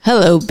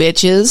Hello,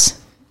 bitches.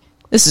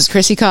 This is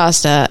Chrissy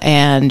Costa,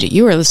 and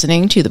you are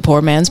listening to the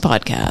Poor Man's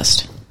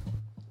Podcast.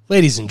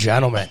 Ladies and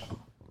gentlemen,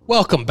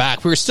 welcome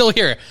back. We're still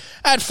here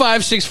at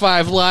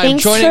 565 Live.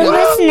 Thanks for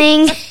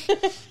listening.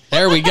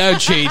 There we go,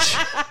 Cheech.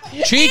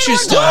 Cheech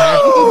is still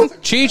here.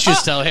 Cheech is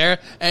still here.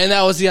 And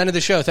that was the end of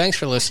the show. Thanks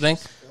for listening.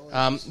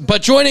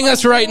 But joining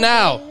us right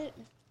now,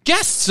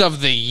 guests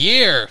of the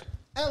year.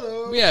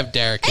 Hello. We have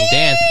Derek and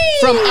Dan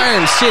from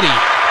Iron City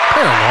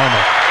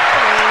Paranormal.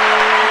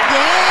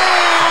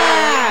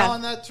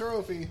 On that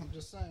trophy, I'm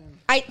just saying.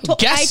 I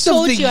Guests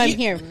told of the you I'm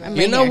year. here. I'm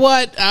You right know here.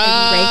 what?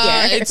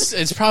 right here.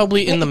 It's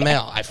probably in the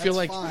mail. I feel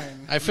like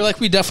fine.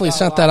 we definitely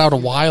sent that out a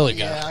while ago.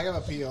 Yeah, I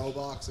got a P.O.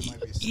 box. It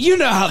might be. You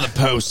know how the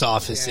post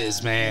office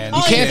is, man.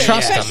 You can't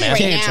trust them, especially man. right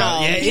Can't now.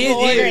 trust- yeah,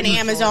 People it- ordering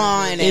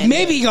Amazon. It and-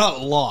 maybe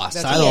got lost.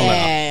 I don't know.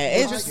 Yeah,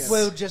 It's it's just-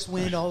 We'll just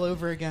win it all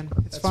over again.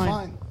 It's That's fine.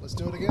 fine. Let's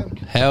do it again.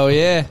 Hell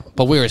yeah!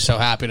 But we were so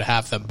happy to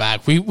have them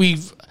back.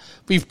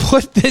 We've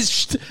put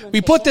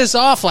this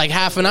off like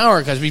half an hour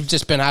because we've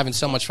just been having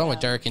so much fun with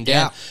Derek and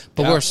Dan. Yeah.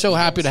 But we're so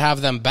happy to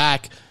have them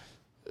back.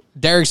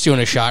 Derek's doing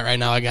a shot right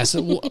now. I guess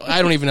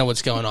I don't even know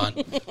what's going on.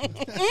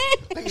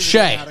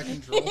 Shay, Out of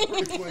control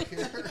pretty quick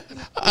here.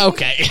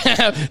 okay,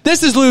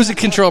 this is losing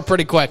control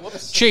pretty quick.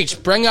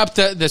 Cheech, bring up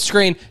the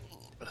screen.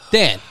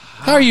 Dan,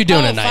 how are you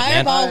doing tonight,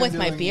 man? Fireball I'm with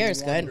my doing beer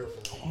is good. wonderful.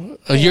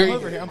 Oh, I'm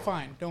over here. I'm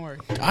fine. Don't worry.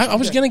 I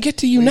was gonna get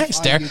to you next,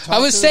 fine. Derek. You talk I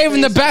was to the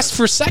saving the face best first.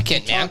 for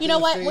second, man. You know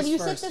what? Face When you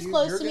sit first. this You-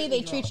 close you're to me,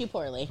 getting they treat you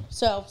poorly.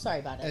 So sorry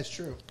about it. That's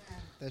true.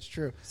 That's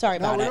true. Sorry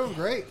about no, it. we're doing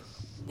great.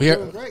 We We're are.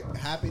 doing great.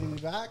 Happy to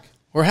be back.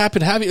 We're happy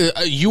to have you.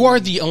 You are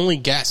the only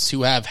guests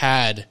who have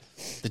had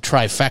the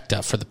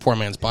trifecta for the Poor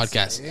Man's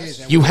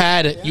Podcast. You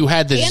had the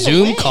And the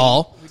Zoom win.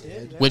 call,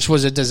 which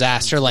was a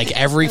disaster, like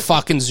every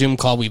fucking Zoom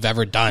call we've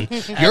ever done.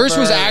 Yours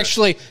was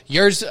actually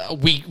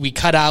we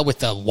cut out with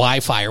the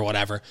Wi-Fi or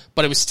whatever,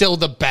 but it was still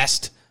the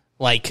best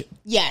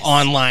Yes.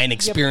 online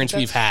experience That's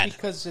we've had.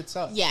 because it's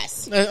us.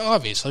 Yes.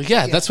 Obviously,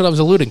 yeah, that's what I was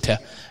alluding to.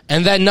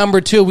 And then number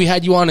two, we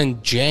had you on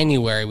in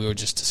January. We were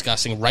just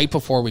discussing right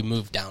before we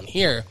moved down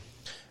here.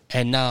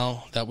 And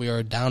now that we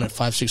are down at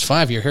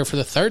 565, you're here for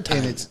the third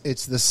time. And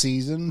it's the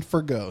season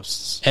for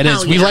ghosts. It is.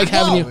 Hell We yeah. like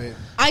having Well, you.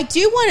 I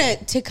do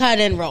want to cut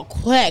in real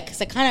quick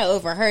because I kind of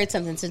overheard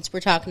something since we're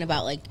talking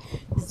about like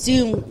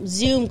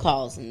Zoom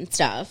calls and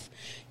stuff.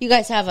 You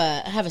guys have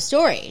a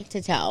story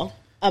to tell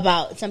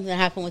about something that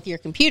happened with your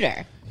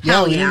computer.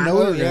 Yeah, we didn't know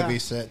we were yeah. going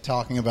to be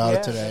talking about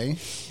it today,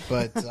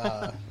 but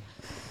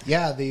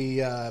yeah, the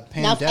Now, if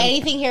pandemic.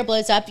 anything here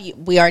blows up,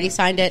 we already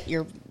signed it.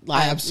 You're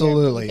live.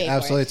 Absolutely, You paid for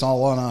absolutely, it. it's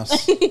all on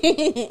us.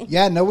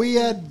 Yeah, no, we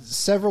had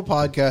several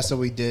podcasts that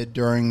we did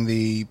during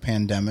the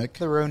pandemic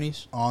The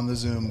Ronies. on the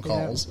Zoom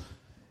calls,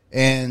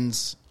 and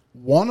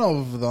one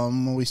of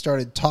them we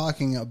started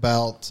talking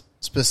about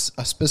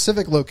a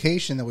specific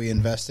location that we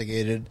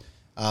investigated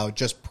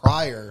just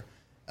prior,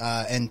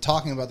 and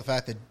talking about the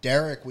fact that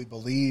Derek, we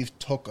believe,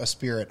 took a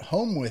spirit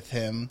home with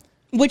him.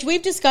 Which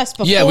we've discussed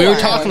before. Yeah, we were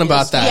talking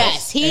about that.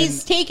 Yes, he's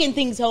And taken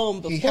things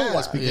home before. He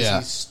has because Yeah.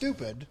 he's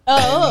stupid.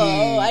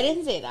 Oh, I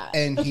didn't say that.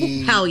 And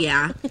he Hell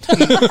yeah.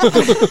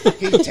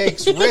 he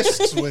takes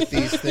risks with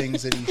these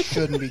things that he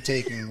shouldn't be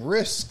taking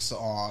risks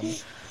on.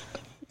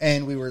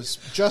 And we were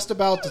just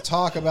about to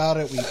talk about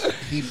it.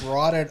 He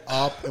brought it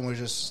up and we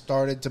just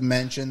started to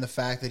mention the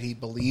fact that he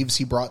believes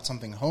he brought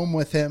something home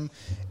with him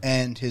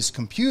and his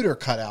computer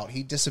cut out.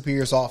 He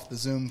disappears off the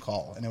Zoom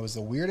call. And it was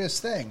the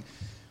weirdest thing.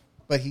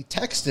 But he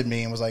texted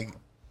me and was like,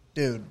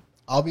 dude,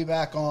 I'll be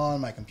back on.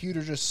 My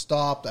computer just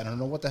stopped. I don't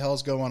know what the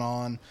hell's going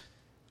on.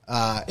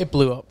 It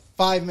blew up.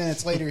 5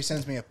 minutes later, he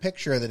sends me a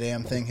picture of the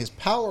damn thing. His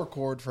power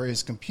cord for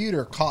his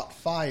computer caught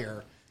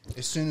fire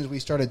as soon as we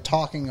started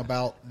talking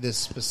about this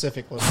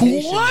specific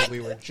location that we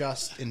were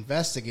just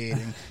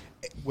investigating,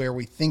 where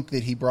we think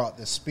that he brought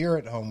the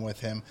spirit home with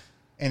him.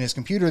 And his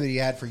computer that he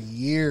had for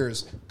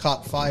years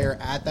caught fire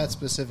at that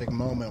specific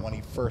moment when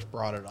he first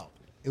brought it up.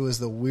 It was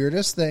the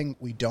weirdest thing.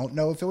 We don't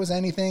know if it was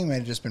anything. It might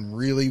have just been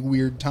really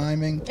weird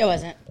timing. It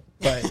wasn't.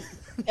 But It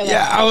wasn't.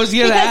 Yeah, I was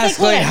going to Because, ask,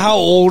 like, how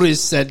old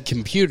is said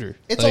computer?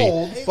 it's Like,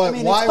 old. But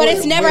why? But would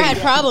it's it never wait? had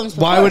problems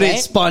before, Why would right? it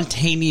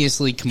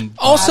spontaneously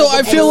Also,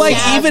 I feel like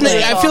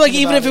Exactly.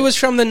 even if it was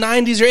from the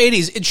 90s or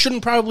 80s, it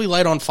shouldn't probably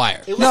light on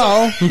fire.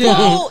 No.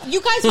 Well,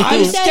 you guys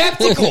I'm said...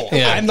 skeptical.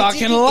 Yeah. I'm not It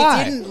going to didn't-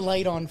 lie. It didn't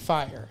light on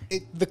fire.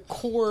 The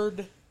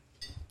cord,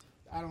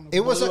 I don't know, It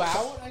was blew a-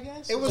 out, I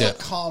guess? It was Yeah. a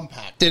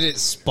compact. Did it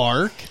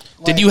spark?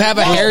 Did you have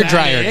a hair that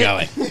dryer it?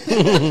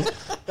 going?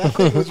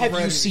 Have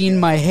you seen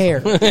my hair?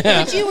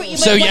 But you,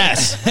 So but-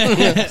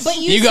 yes, But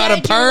you got a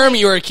said perm. were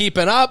You were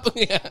keeping up.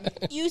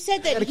 You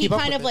said that he keep up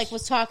kind with of like this.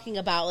 was talking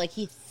about like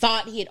he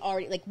thought he had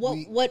already like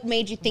what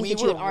made you think we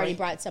that you had were already right.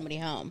 brought somebody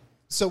home?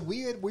 So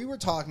we were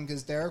talking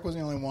because Derek was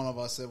the only one of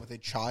us with a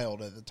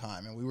child at the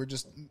time, and we were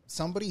just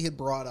somebody had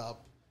brought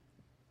up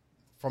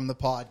from the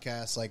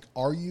podcast like,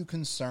 are you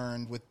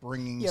concerned with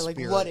bringing Yeah, like,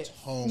 spirits what if?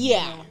 home?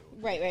 Yeah, with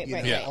you? right, You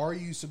right. know, are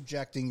you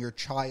subjecting your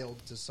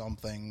child to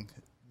something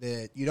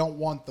that you don't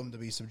want them to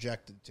be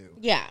subjected to.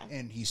 Yeah.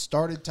 And he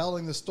started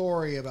telling the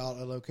story about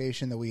a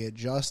location that we had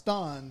just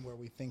done where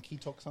we think he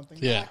took something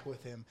back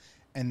with him,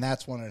 and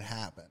that's when it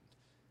happened.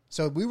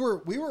 So we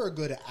were a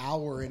good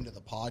hour into the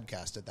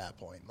podcast at that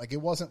point. Like,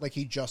 it wasn't like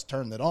he just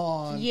turned it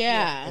on.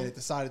 Yeah. And it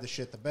decided to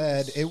shit the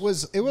bed. It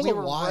was a we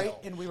were while. right,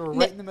 and we were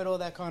right in the middle of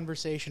that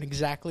conversation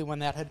exactly when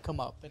that had come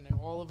up, and then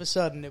all of a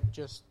sudden it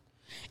just.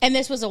 And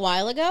this was a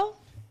while ago?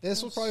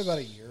 This was probably about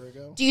a year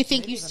ago. Do you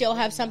think you still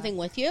have something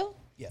with you?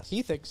 Yes.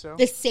 He thinks so.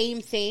 The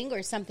same thing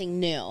or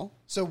something new?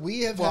 So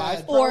we have Well, had...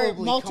 I've Or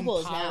probably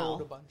multiples compiled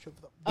now. a bunch of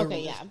them.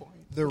 Okay, yeah.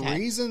 The Okay.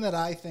 reason that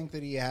I think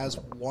that he has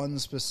one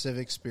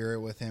specific spirit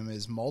with him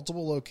is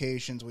multiple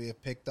locations we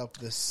have picked up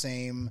the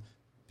same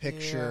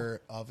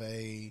picture of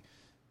a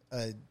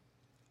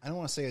I don't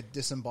want to say a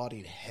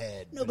disembodied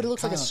head. No, but it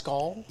looks like a kinda-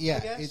 skull. Yeah, I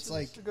guess, it's is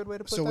like a good way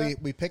to put so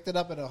that. we picked it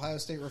up at Ohio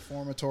State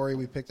Reformatory.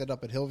 We picked it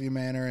up at Hillview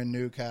Manor in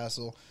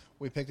Newcastle.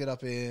 We picked it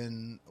up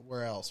in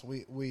where else?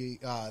 We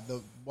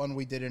the one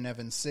we did in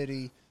Evans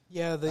City.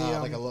 Yeah, the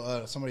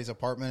Like somebody's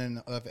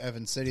apartment in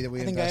Evans City that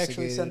we I think I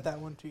investigated. actually sent that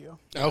one to you.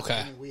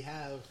 Okay. We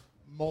have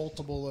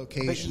multiple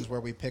locations where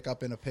we pick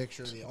up in a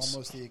picture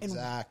almost the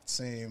exact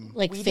same.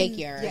 Like We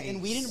figure. didn't,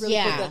 and we didn't really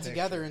Yeah. put that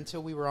together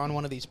until we were on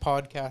one of these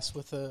podcasts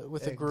with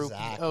a group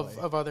Exactly.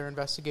 of other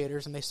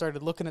investigators, and they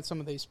started looking at some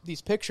of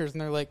these pictures,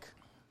 and they're like,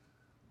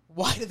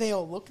 "Why do they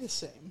all look the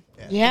same?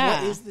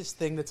 Yeah. What is this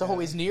thing that's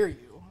always near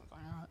you?"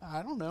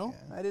 I don't know.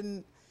 I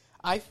didn't.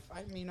 I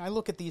mean, I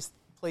look at these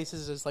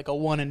places as like a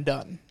one and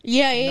done.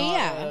 Yeah, yeah, Not,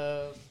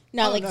 yeah.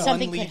 No, like no.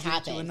 something One could leads you to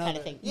happen kind another.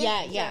 of thing.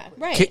 Yeah, Yeah,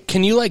 right.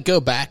 Can you like go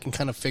back and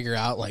kind of figure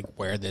out like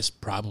where this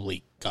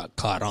probably got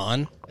caught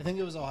on? I think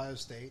it was Ohio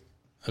State,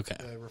 Okay.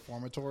 the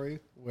Reformatory,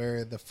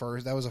 where that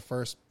was the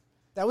first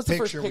That was the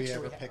picture, first picture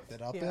we ever had. picked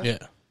it up Yeah. in. Yeah.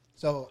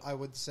 So I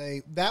would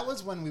say that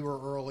was when we were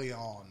early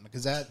on,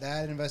 because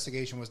that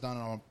investigation was done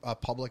on a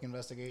public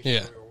investigation.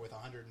 Yeah. We were with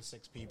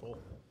 106 people,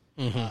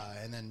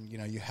 and then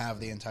you have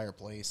the entire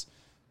place.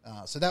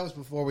 So that was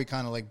before we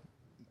kind of like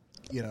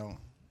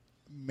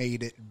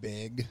made it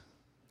big,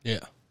 Yeah.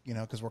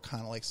 because we're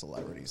kind of like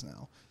celebrities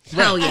now.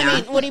 I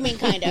mean, what do you mean,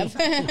 kind of?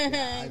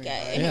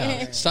 Okay.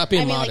 Yeah. Stop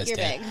being I mean, modest, like,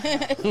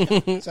 Dan.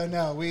 you're big. So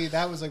no,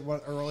 that was like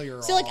what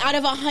earlier. So, like, on. out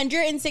of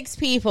 106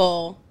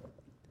 people,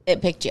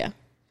 it picked you.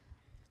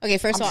 Okay,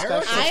 first of all,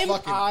 Eric's a I'm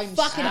fucking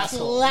fucking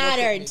asshole.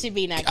 flattered to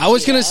be next to I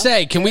was you. gonna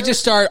say, can we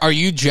just start? Are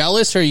you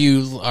jealous? Or are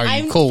you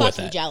I'm cool with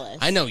fucking it? jealous.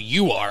 I know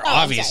you are,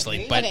 I'm obviously,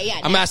 sorry. but Okay, yeah,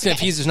 I'm no, asking if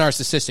okay. he's as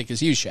narcissistic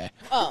as you, Shay.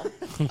 Oh,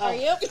 are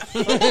you?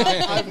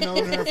 I've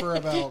known her for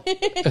about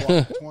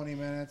 20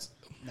 minutes.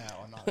 No,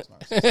 I'm not as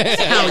nice.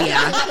 Hell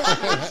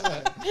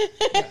yeah.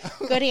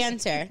 Good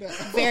answer.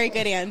 Very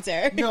good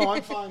answer. No,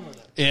 I'm fine with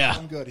it. Yeah.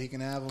 I'm good. He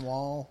can have them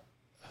all.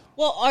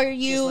 Well, are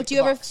you? like do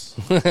the you ever? Bucks.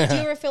 Do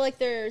you ever feel like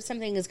there's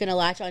something that's going to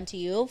latch onto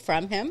you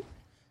from him?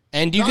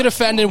 And do you get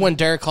offended when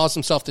Derek calls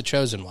himself the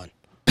chosen one?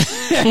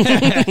 Answer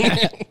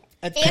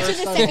the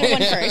second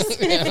one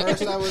first. At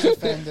first, I was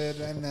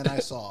offended, and then I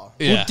saw.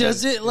 Yeah.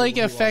 Does it like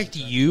affect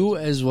you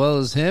as well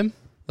as him?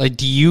 Like,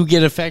 do you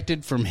get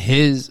affected from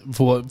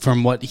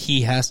from what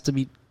he has to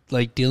be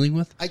like dealing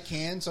with? I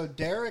can. So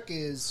Derek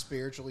is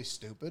spiritually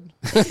stupid.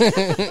 In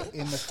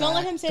the Don't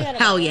let fact- him say that.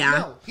 Hell about yeah.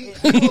 No, he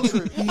will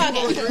agree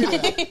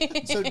with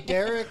that. So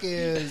Derek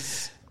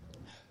is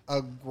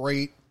a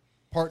great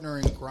partner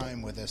in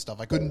crime with this stuff.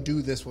 I couldn't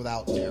do this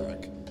without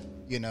Derek.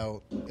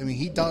 I mean,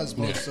 he does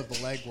most of the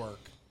legwork.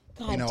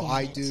 God damn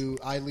I it.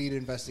 I lead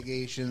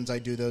investigations. I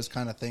do those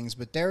kind of things.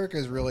 But Derek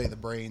is really the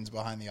brains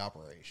behind the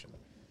operation.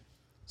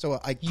 So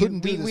I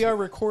couldn't do this. We are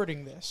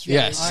recording this. Right?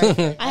 Yes.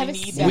 I have a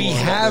need son. We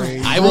have.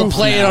 I will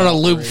play it on a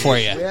loop for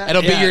you.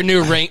 It'll be Yeah. your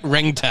new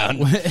ringtone.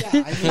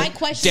 My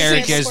question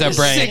Derek is the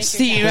brain.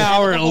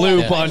 16-hour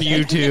loop on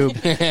YouTube.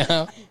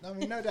 I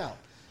mean, no doubt.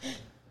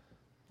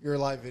 Your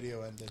live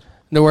video ended.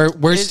 No,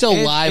 we're still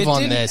It- live it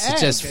on didn't this.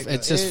 end.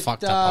 It's just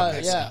fucked up on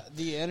this. Yeah,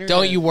 the internet.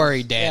 Don't you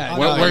worry, Dan. Yeah,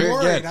 we're no, we're,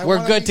 you're good. I we're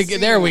wanna good be to get.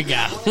 There we seen.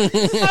 go.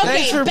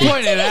 Thanks for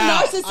pointing it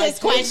out.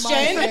 Narcissist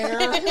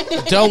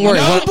question. Don't worry.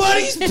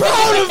 Nobody's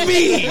proud of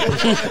me.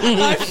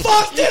 I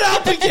fucked it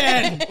up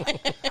again.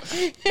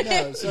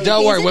 No, so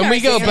Don't worry. When we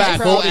go narcissist. back,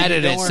 Proud we'll of you,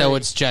 edit don't it so worry.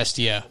 it's just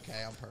you.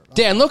 okay, I'm perfect.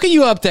 Dan, look at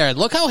you up there.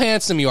 Look how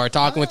handsome you are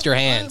talking with your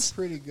hands. I'm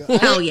pretty good.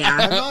 Hell yeah.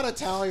 I'm not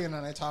Italian,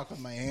 and I talk with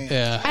my hands.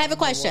 Yeah. I have a What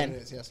question.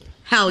 it is. Yes, sir.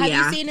 Hell Have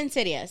yeah. you seen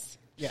Insidious?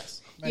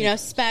 Yes. You know,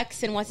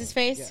 Specs and what's his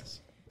face? Yes.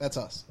 That's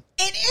us.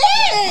 It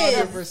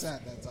is. 100%.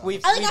 That's us.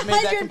 We've, I like we've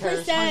made that 100%.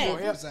 comparison.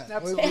 Yep, 100%.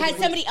 absolutely. Has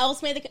somebody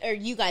else made the, or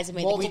you guys have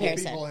made the Multiple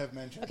comparison? people have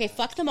mentioned. Okay,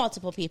 fuck the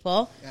multiple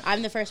people.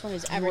 I'm the first one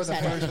who's You ever were the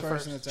said first it.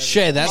 person that's ever.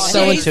 Shay, that's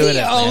so Jay-Z. intuitive.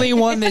 The man. only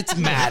one that's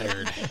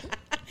mattered.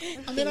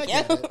 I mean, I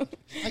get it.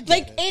 I get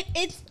Like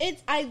it.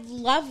 it's I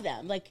love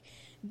them. Like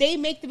they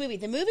make the movie.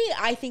 The movie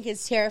I think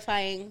is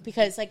terrifying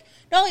because like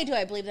not only do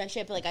I believe in that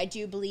shit, but like I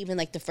do believe in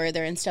like the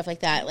further and stuff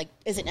like that. Like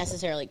is it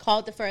necessarily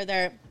called the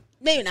further?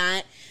 Maybe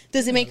not.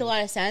 Does it make a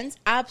lot of sense?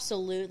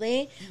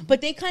 Absolutely.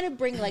 But they kind of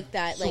bring like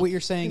that. So Like what you're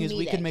saying is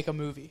we comedic. could make a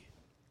movie.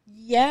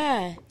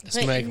 Yeah, Let's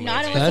but make a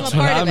not movie. unless That's I'm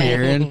a what part I'm of it.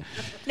 hearing.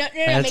 No,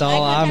 That's make eye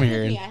all I'm contact with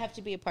hearing. me. I have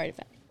to be a part of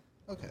it.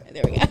 Okay.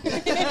 There we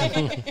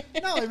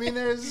go. No, I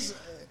mean,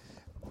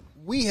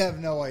 we have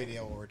no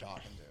idea what we're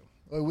talking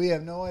to. Like, we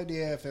have no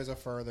idea if there's a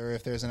further,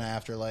 if there's an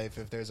afterlife,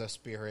 if there's a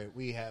spirit.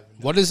 We have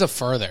no What is a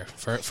further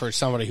for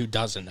somebody who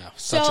doesn't know,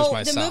 such as So the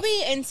myself?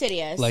 movie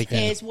Insidious Like,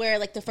 is where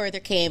like the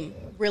further came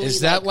really. Is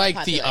that like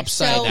popular. the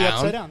upside So- down?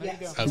 Upside down. There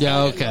you go.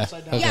 Yeah, okay.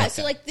 Upside down. Yeah,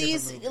 so like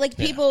these like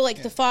people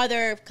like the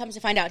father comes to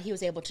find out he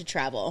was able to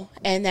travel,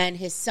 and then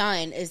his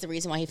son is the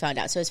reason why he found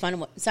out. So his son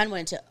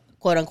went into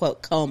quote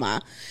unquote coma,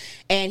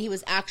 and he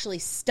was actually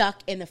stuck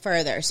in the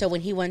further. So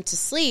when he went to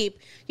sleep,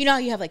 you know how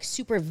you have like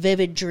super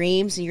vivid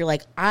dreams, and you're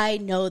like, I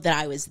know that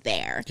I was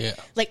there. Yeah.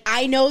 Like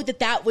I know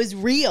that was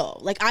real.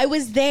 Like I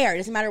was there. It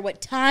doesn't matter what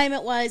time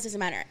it was. Doesn't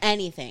matter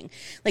anything.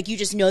 Like you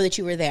just know that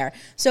you were there.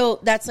 So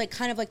that's like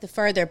kind of like the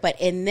further, but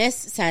in this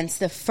sense,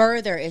 the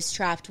further is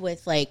trapped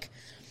with like.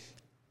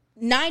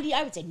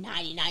 I would say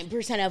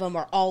 99% of them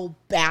are all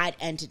bad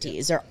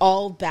entities. They're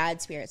all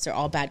bad spirits. They're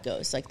all bad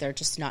ghosts. Like they're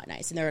just not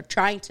nice, and they're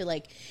trying to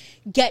like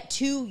get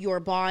to your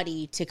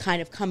body to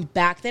kind of come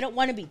back. They don't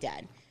want to be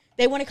dead.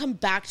 They want to come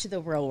back to the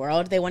real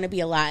world. They want to be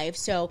alive.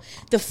 So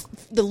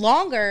the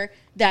longer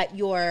that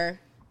your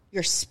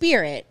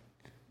spirit,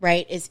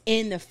 right, is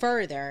in the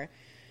further,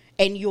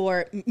 and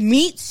your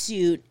meat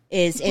suit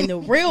is in the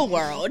real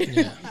world,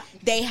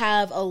 they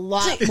have a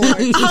lot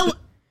more.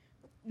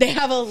 They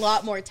have a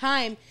lot more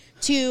time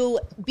to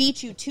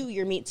beat you to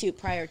your meat suit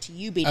prior to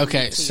you beating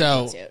Okay, you to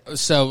your meat suit.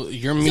 so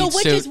your meat So suit.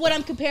 which is what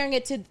I'm comparing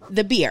it to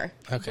the beer.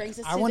 Okay. Brings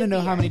us I to want to the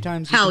know how beer. many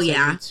times. You Hell can say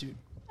yeah. meat suit.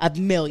 A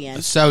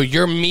million. So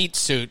your meat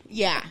suit,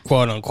 Yeah.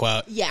 quote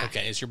unquote, Yeah.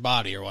 okay, is your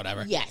body or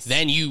whatever. Yes.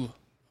 Then you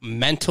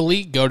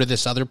mentally go to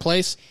this other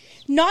place.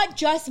 Not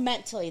just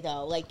mentally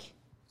though. Like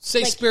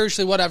Say Like-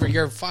 spiritually, whatever,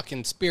 your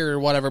fucking spirit or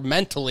whatever,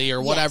 mentally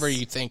or whatever Yes.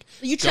 you think.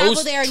 You travel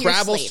goes, there in your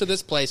travels sleep. to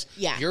this place.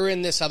 Yeah. You're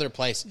in this other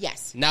place.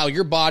 Yes. Now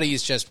your body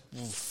is just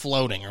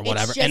floating or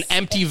whatever. An just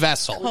empty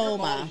vessel.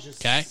 coma.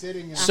 Okay.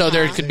 sitting in So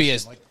there a could be a.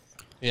 position, like,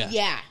 Yeah.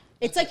 Yeah.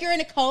 It's like you're in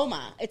a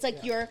coma. It's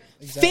like your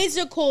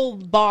physical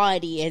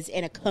body is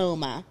in a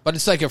coma. But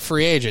it's like a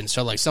free agent,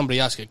 so like somebody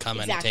else could come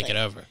in and Exactly. take it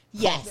over.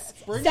 Yes.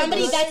 Bring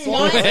Somebody it that's to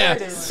not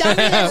Yeah.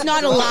 somebody that's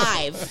not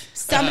alive.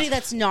 Somebody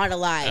that's not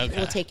alive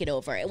will take it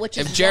over. Which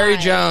is If Jerry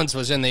why- Jones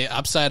was in the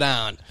Upside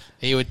Down,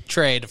 he would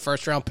trade a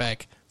first round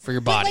pick for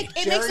your body. Like,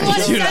 it Jerry makes a lot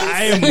of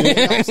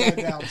Jones sense. been upside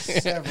down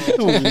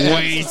several times.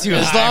 Way too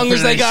as high long for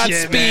as they this got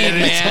shit, speed, man.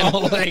 man. It's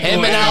all like Him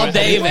and whatever. Al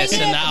Davis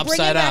Bring in it, the bring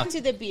Upside it back Down.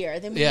 to the beer,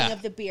 the meaning Yeah.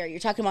 of the beer. You're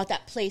talking about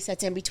that place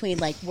that's in between,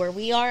 like where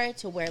we are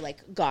to where like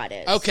God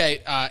is.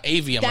 Okay,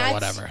 Avium That's or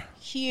whatever.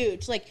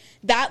 huge. Like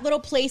that little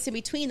place in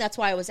between. That's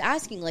why I was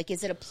asking. Like,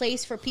 is it a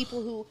place for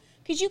people who?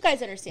 Because you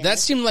guys understand. That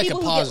this, seemed like a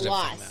people who positive get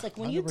thing, lost. though. Like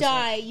when you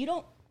die, you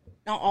don't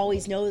not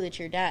always know that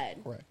you're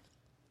dead. Correct.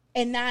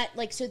 And that,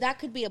 like, so that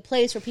could be a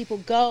place where people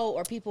go,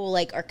 or people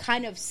like are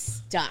kind of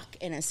stuck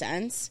in a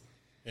sense.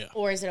 Yeah.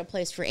 Or is it a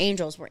place for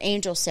angels, where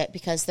angels sit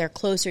because they're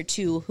closer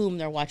to whom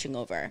they're watching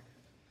over?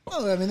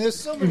 Well, I mean, there's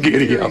so many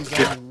theories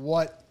on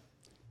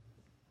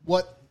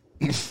what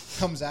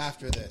comes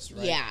after this,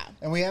 right? Yeah.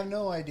 And we have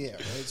no idea,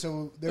 right?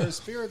 So there are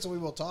spirits that we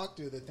will talk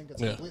to that think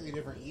it's a Yeah. completely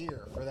different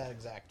year for that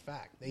exact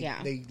fact.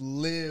 Yeah. They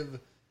live,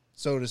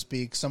 so to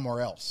speak,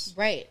 somewhere else.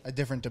 Right. A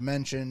different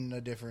dimension,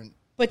 a different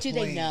But do they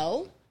plane,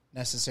 know?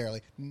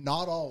 necessarily.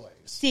 Not always.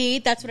 See,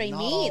 that's what I Not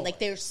mean. always. Like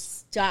they're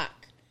stuck.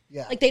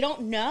 Yeah. Like they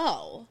don't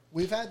know.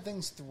 We've had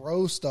things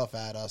throw stuff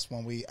at us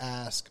when we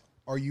ask,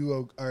 "Are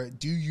you? Or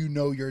do you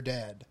know you're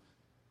dead?"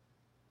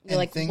 You're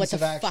like, things what the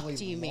have fuck actually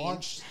do you mean?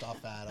 launched stuff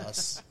at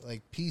us,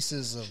 like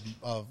pieces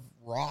of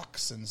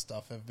rocks and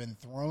stuff have been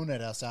thrown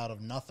at us out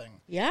of nothing.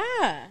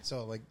 Yeah.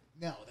 So, like,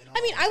 no, they don't.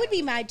 I mean, I would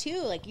be mad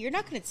too. Like, you're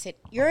not going to sit.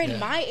 You're in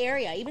my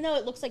area, even though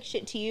it looks like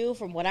shit to you.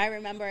 From what I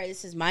remember,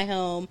 this is my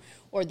home,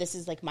 or this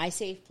is like my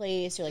safe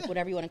place, or like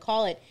whatever you want to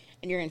call it.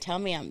 And you're going to tell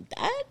me I'm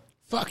dead?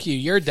 Fuck you,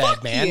 you're dead,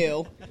 Fuck man.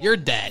 you. You're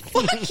dead.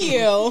 Fuck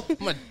you. I'm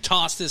gonna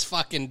toss this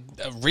fucking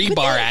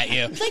rebar at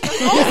you. Like,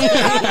 you also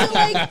have to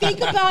like think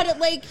about it.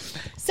 Like,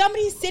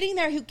 somebody's sitting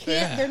there who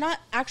can't. Yeah. They're not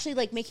actually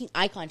like making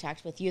eye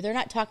contact with you. They're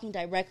not talking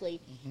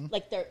directly. Mm-hmm.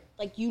 Like they're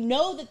like you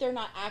know that they're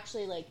not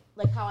actually like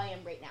how I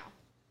am right now.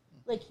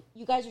 Like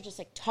you guys are just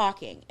like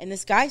talking, and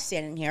this guy's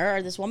standing here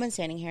or this woman's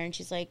standing here, and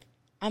she's like,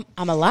 "I'm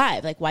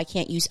alive. Like, why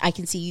can't you? I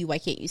can see you. Why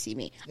can't you see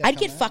me?" Yeah, I'd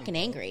come get at fucking me,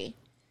 bro. angry.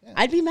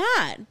 I'd be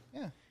mad.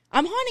 Yeah.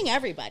 I'm haunting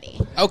everybody.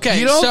 Okay,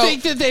 You don't so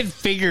think that they'd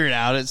figure it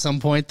out at some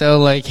point though?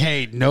 Like,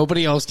 hey,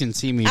 nobody else can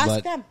see me, Ask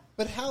but them.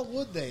 But how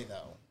would they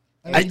though?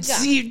 I'd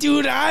see,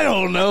 dude. I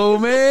don't know,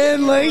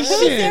 man. Like, Who's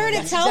there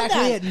shit. to tell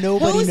exactly them? it.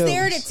 Nobody Who's knows.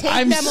 there to take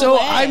I'm them so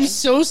away? I'm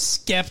so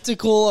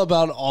skeptical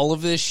about all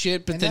of this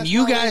shit, but And then that's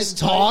you why guys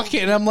I talk,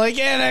 invited- and I'm like,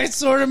 yeah, that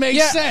sort of makes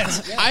Yeah.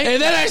 sense. I-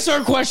 And then I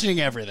start questioning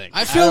everything.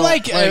 I feel don't-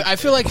 like I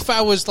feel like if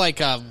I was like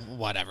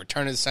whatever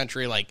turn of the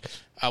century, like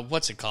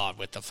what's it called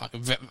with the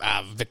fucking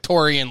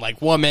Victorian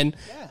like woman,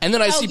 and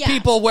then I see yeah.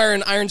 people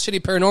wearing Iron City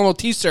Paranormal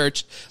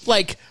T-shirts,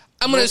 like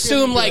I'm gonna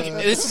assume like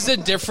good. this is a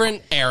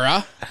different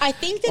era. I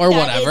think that Or that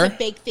whatever. is a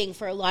big thing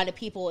for a lot of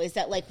people. Is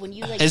that like when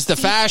you like It's the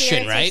see fashion,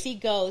 spirits or right? see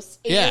ghosts,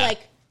 and Yeah. you're like,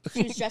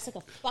 She was dressed like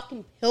a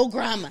fucking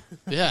pilgrim.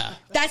 Yeah.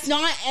 That's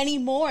not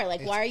anymore.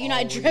 Like, why are you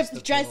not always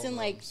the dressed in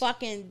like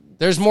fucking?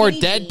 There's more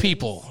skinny dead jeans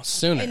people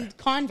sooner. and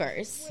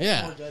Converse,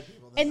 Yeah.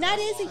 and that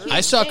is a huge.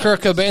 I saw thing.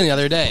 Kurt Cobain the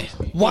other day.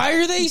 Why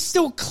are they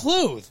still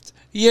clothed?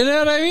 You know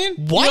what I mean?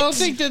 What? You don't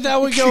think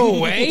that would go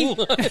away?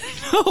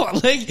 No,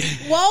 like,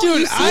 Well, dude,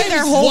 you see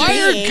their whole Why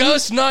being. are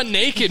ghosts not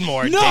naked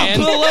more, no, Dan?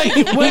 but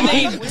like when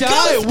they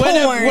die,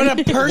 when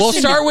a person We'll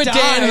start with dies,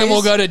 Dan and then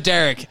we'll go to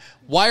Derek.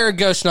 Why are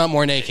ghosts not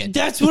more naked?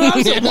 That's what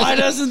I'm saying. Why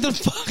doesn't the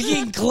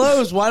fucking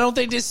clothes? Why don't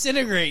they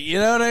disintegrate? You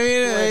know what I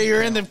mean?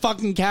 You're in the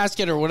fucking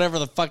casket or whatever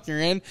the fuck you're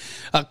in,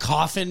 a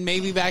coffin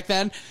maybe back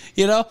then.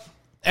 You know,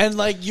 and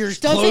like your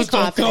say clothes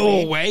don't coffin, go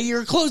maybe. away.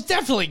 Your clothes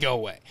definitely go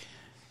away.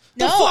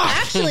 No, fuck?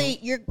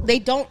 actually, they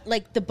don't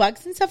like the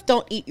bugs and stuff.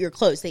 Don't eat your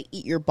clothes; they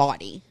eat your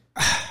body.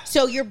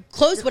 So your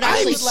clothes would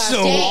actually would last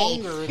stay.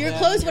 longer Your than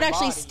clothes would your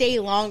actually body. stay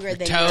longer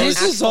than your toes. This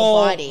actual is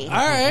all body. all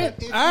right.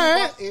 If you, All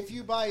right. if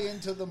you buy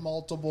into the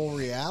multiple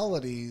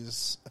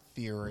realities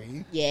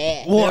theory,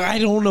 Yeah. Well, I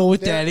don't know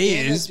what they're that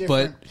in is, a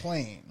but different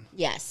plane.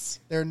 Yes.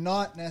 They're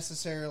not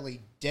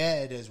necessarily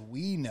dead as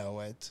we know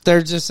it.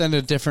 they're just in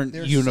a different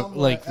They're like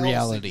somewhere else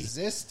reality.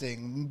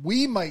 existing.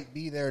 We might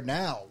be there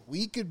now.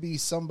 We could be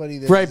somebody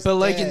that Right, is but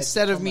like dead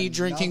instead of from me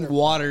drinking another-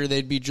 water,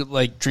 they'd be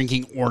like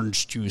drinking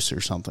orange juice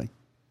or something.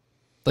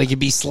 Like it'd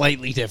be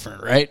slightly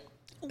different, right?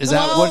 Is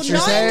that Well, what you're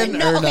not-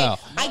 saying, or okay, no?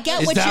 I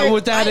get Is what that you're,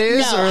 what that I,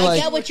 is, no, or I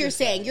like? get what you're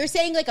saying. You're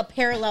saying like a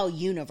parallel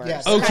universe.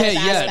 Yes. kind Okay,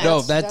 of yeah, aspect.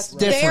 no, that's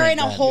different. They're in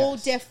a then. whole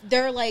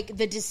they're like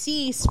the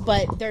deceased,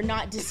 but they're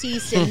not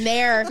deceased in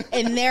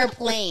their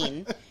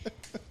plane.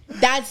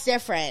 That's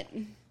different.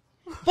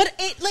 But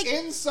it like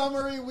In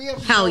summary, we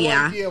have Hell no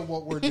yeah. idea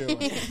what we're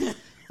doing.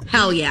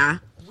 Hell yeah.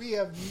 We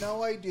have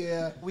no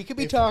idea. We could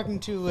be talking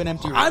to an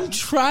empty room. I'm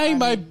trying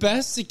my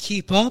best to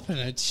keep up, and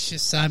it's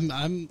just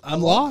I'm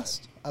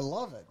lost. I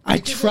love it. I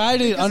Because try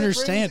to because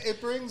understand. It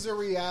brings a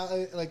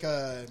reality, like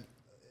a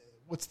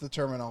what's the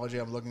terminology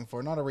I'm looking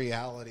for? Not a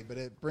reality, but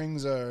it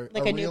brings a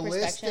Like a new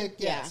realistic. perspective?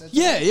 Yes,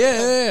 Yeah. it's Yeah,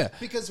 a- yeah.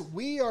 Because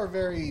we are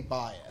very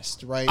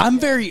biased, right? I'm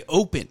very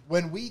open.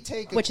 when we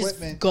take which is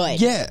equipment, good.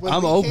 Yeah, when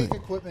I'm we open. take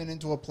equipment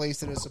into a place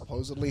that is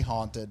supposedly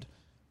haunted,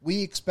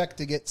 we expect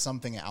to get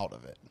something out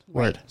of it.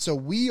 Word. So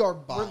we are We're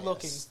biased.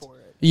 looking for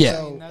it. Yeah.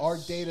 So that's- our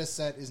data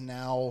set is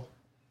now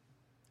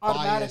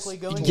Automatically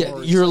biased going. Yeah,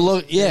 towards you're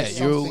look. there's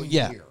Yeah, you're. something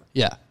Yeah, here.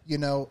 yeah. You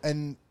know,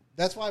 and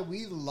that's why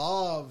we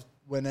love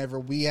whenever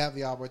we have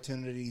the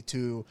opportunity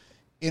to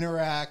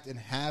interact and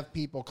have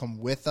people come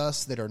with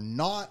us that are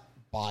not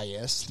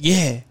biased.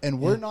 Yeah. And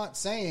we're not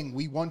saying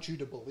we want you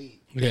to believe.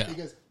 Yeah.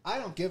 Because I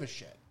don't give a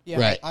shit. Yeah.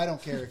 Right. I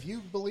don't care if you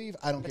believe.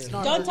 I don't care. If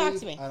not- you Don't talk believe,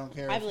 to me. I don't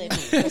care. I if believe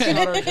you- you. That's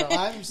not our job.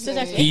 I'm talk to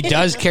saying He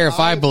does care if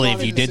I I've believe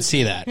gone you into did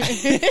see that.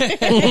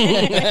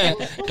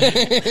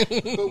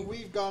 But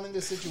we've gone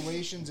into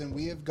situations and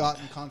we have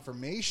gotten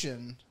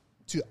confirmation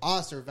to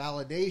us or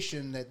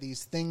validation that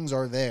these things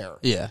are there.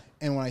 Yeah.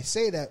 And when I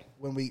say that,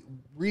 when we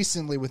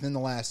recently, within the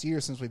last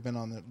year, since we've been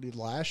on the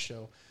last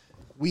show,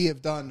 we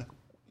have done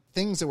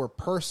things that were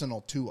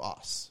personal to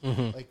us.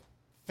 Like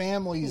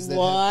families that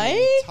have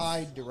been What?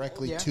 tied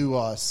directly Yeah. to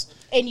us.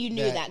 And you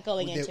knew that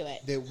going into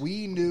it. That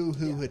we knew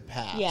who had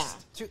passed. Yeah.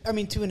 To an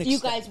extent. You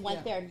guys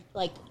went there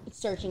like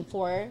searching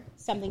for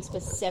something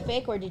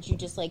specific, or did you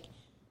just like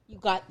you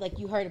got like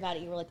you heard about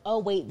it? You were like, oh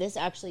wait, this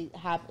actually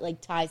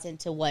ties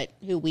into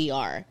who we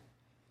are,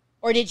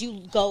 or did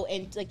you go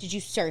and like did you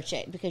search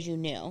it because you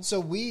knew? So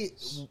we.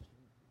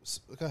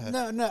 Go ahead.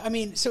 No. I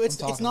mean, so it's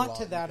talking not a lot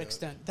to that into it.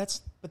 extent.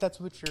 That's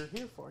what you're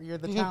here for. You're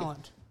the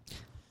talent.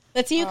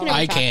 Let's see who can.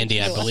 Eye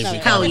candy, I believe we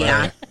Hell call it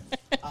yeah.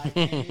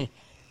 earlier.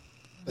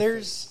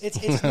 There's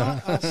it's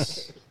not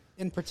us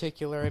in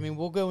particular. I mean,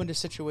 we'll go into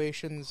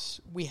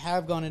situations. We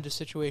have gone into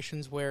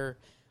situations where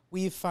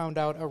we've found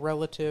out a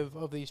relative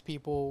of these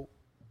people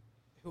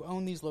who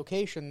own these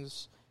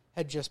locations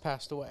had just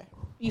passed away.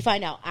 You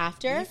find out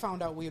after. We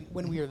found out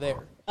when we were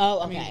there. Oh,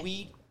 I okay.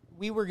 mean,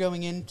 we were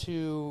going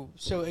into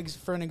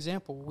for an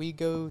example, we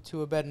go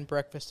to a bed and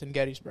breakfast in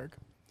Gettysburg,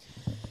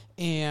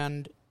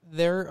 and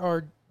there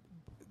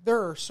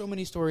are so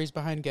many stories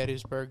behind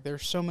Gettysburg.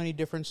 There's so many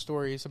different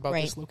stories about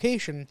Right. this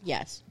location.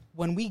 Yes.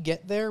 When we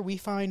get there, we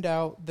find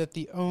out that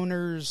the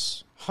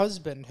owner's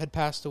husband had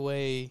passed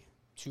away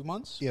 2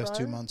 months. Yes,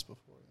 prior. 2 months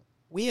before.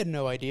 We had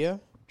no idea.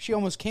 She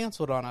almost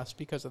canceled on us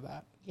because of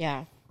that.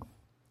 Yeah.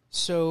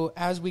 So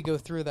as we go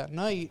through that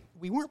night,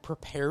 we weren't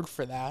prepared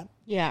for that.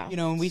 Yeah. You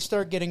know, and we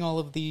start getting all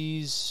of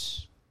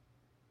these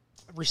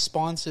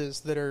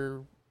responses that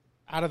are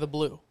out of the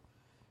blue.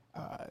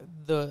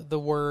 The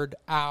word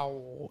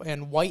owl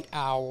and white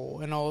owl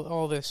and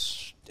all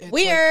this. It's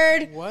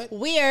Weird. like, what?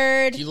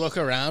 Weird. You look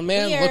around,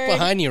 man. Weird. Look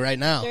behind you right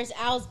now. There's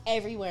owls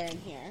everywhere in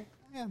here.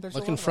 Yeah, there's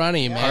Look a in lot front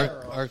of you, man.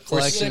 Our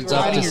collection's We're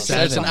up to riding your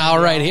There's an 7. owl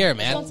right here, Don't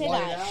man. say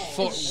that.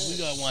 We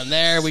got one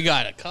there. We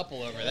got a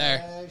couple over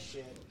there.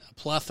 A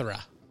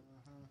plethora.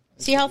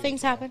 See how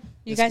things happen?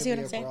 You This guys could see what be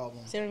I'm a saying?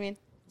 problem. See what I mean?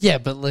 Yeah,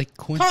 but like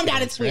Calm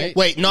down, it's weird. right?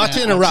 Wait, not to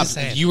Yeah, I'm interrupt. just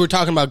saying. You were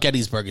talking about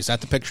Gettysburg. Is that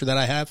the picture that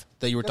I have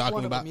that you were That's talking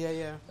one of about? them.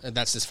 Yeah.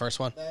 That's his first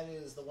one. That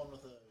is the one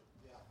with the.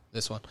 Yeah.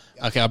 This one.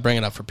 Okay, I'll bring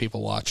it up for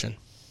people watching.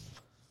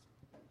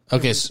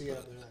 Okay, so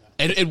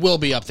it will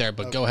be up there,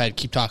 but go ahead.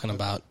 Keep talking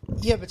about.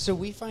 Yeah, but so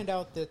we find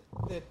out that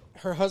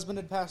her husband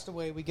had passed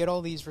away. We get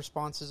all these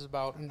responses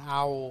about an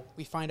owl.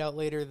 We find out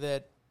later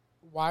that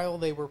while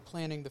they were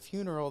planning the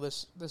funeral,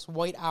 this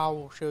white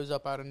owl shows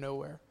up out of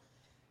nowhere.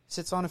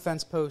 Sits on a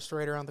fence post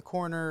right around the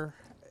corner.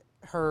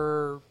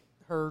 Her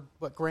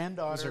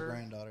granddaughter, It's her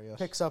granddaughter, yes.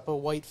 picks up a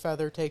white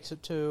feather, takes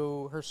it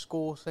to her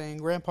school, saying,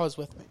 "Grandpa's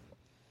with me."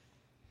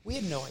 We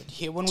had no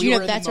idea when Do we you were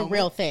know in the that's a moment.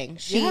 real thing?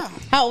 Yeah.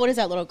 How old is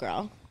that little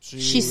girl?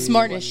 She's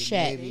smart as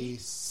shit. Maybe,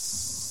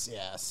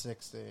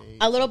 6 to 8.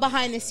 A little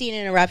behind the scene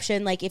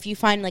interruption. Like if you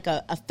find like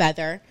a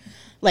feather,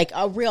 like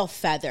a real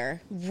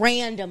feather,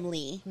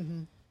 randomly,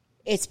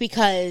 it's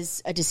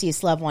because a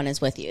deceased loved one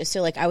is with you.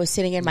 So like I was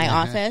sitting in my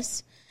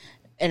office,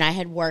 and I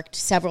had worked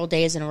several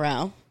days in a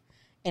row,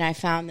 and I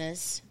found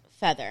this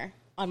feather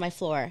on my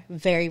floor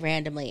very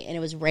randomly, and it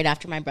was right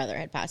after my brother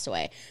had passed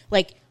away.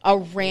 Like a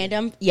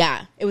random,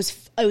 it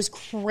was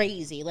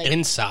crazy. Like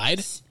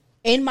Inside?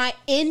 in my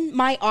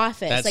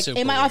office, That's like super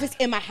in my weird. office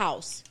in my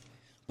house.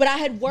 But I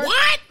had worked.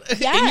 What?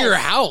 Yes. In your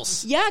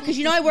house? Yeah,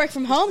 because I work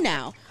from home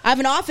now. I have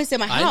an office in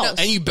my I know. house.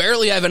 And you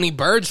barely have any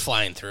birds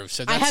flying through,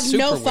 so I that's have super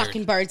no weird.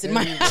 fucking birds in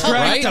my house.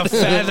 Right? Right? The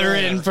feather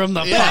in from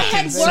the But I fucking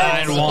had worked.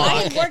 I sidewalk.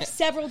 had worked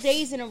several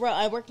days in a row.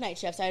 I worked night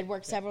shifts. I had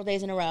worked several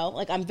days in a row.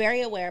 Like I'm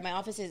very aware. My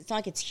office is. It's not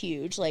like it's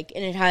huge. Like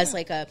and it has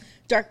like a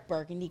dark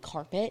burgundy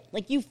carpet.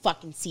 Like you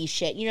fucking see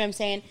shit. You know what I'm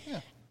saying?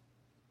 Yeah.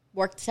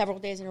 Worked several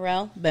days in a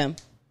row. Boom.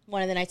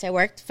 One of the nights I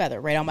worked,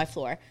 feather right on my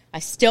floor. I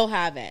still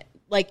have it.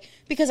 Like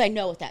because I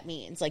know what that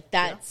means. Like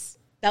that's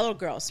that little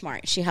girl is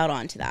smart. She held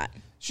on to that.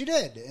 She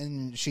did,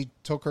 and she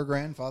took her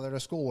grandfather to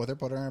school with her,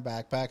 put her in her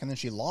backpack, and then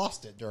she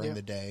lost it during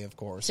the day, of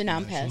course. So now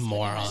I'm pissed.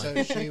 Moron.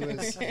 So she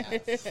was,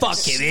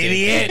 Fucking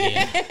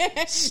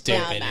idiot.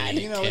 Stupid Yeah,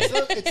 idiot you know, kid.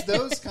 it's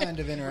those kind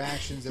of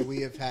interactions that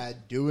we have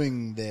had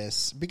doing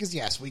this, because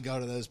yes, we go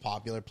to those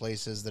popular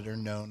places that are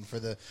known for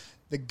the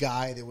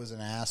guy that was an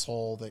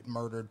asshole that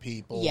murdered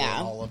people Yeah.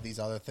 and all of these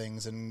other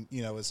things, and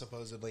you know is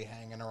supposedly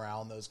hanging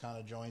around those kind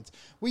of joints.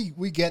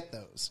 We get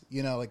those,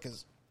 you know, like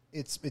 'cause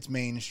it's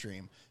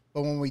mainstream.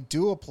 But when we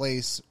do a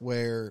place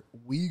where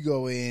we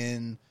go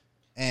in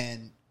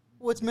and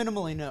Well, it's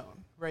minimally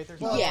known, right? There's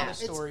not a Yeah. lot of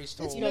stories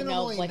told. it's You don't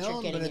know minimally what you're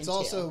known, getting but it's into.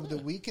 also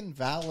that we can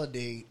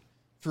validate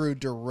through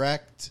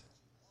direct,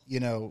 you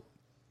know,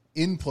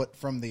 input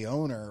from the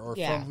owner or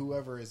Yeah. from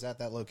whoever is at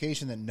that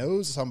location that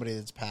knows somebody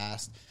that's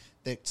passed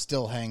that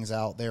still hangs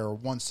out there or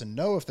wants to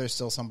know if there's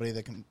still somebody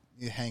that can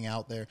hang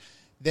out there.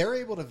 They're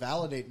able to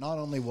validate not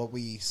only what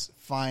we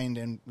find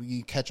and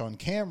we catch on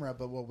camera,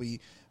 but what we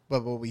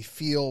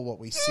feel, what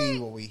we see,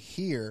 what we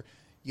hear,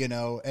 you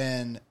know.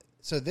 And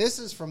so this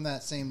is from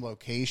that same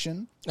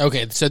location.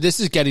 Okay, so this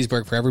is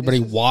Gettysburg for everybody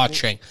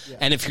watching.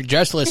 And if you're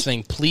just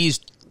listening, please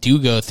do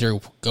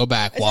go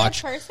back, Is that a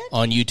watch person?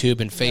 on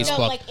YouTube and No,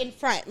 Facebook. like in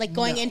front, like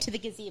going into the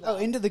gazebo. Oh,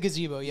 into the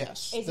gazebo,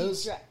 yes. Is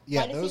those- he dre-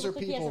 yeah, Why does those he look are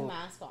like he has a people-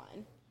 mask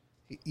on?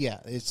 Yeah,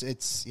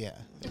 it's yeah.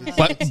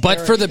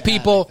 but for the bad,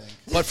 people, I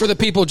think. but for the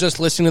people just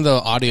listening to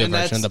the audio And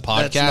version of the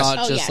that's podcast, not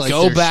Oh, just yes. like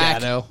go their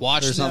back, shadow.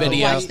 watch There's the not a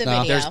video. Watch the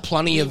video. There's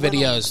plenty of We went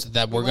on- videos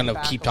that we're we went going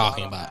to back keep a lot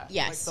talking on about. that.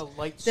 Yes. Like the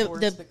light The- source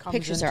the that comes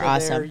pictures into are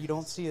there, awesome. you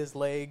don't see his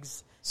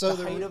legs. So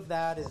the the- height of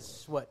that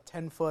is,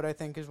 10 foot, I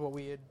think, is what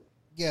we had.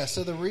 Yeah,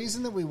 so the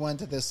reason that we went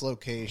to this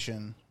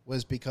location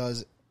was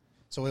because,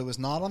 so it was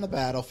not on the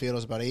battlefield. It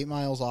was about 8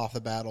 miles off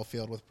the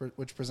battlefield,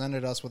 which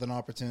presented us with an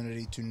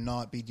opportunity to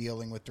not be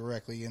dealing with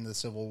directly in the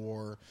Civil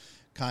War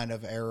kind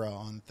of era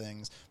on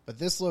things. But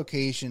this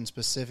location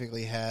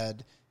specifically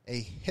had a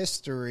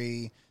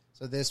history.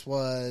 So this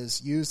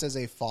was used as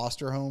a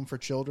foster home for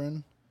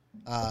children.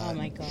 Oh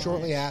my God.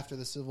 Shortly after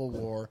the Civil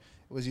War,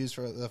 it was used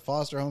for the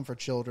foster home for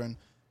children.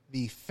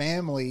 The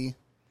family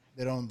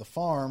that owned the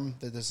farm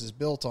that this is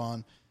built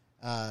on,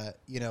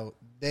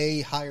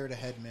 they hired a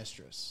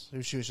headmistress.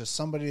 She was just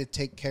somebody to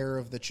take care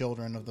of the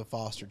children, of the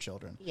foster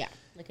children. Yeah,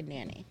 like a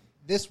nanny.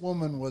 This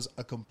woman was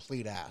a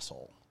complete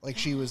asshole. Like,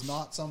 she was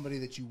not somebody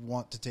that you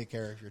want to take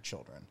care of your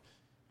children.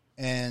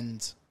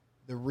 And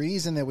the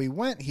reason that we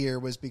went here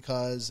was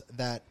because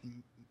that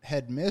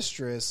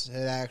headmistress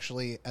had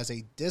actually, as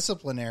a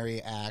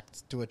disciplinary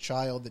act to a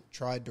child that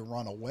tried to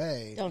run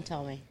away, Don't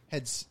tell me.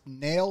 had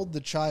nailed the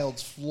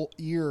child's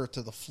ear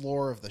to the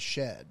floor of the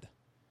shed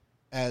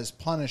as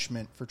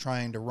punishment for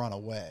trying to run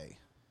away.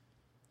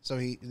 So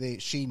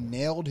she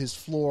nailed his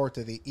floor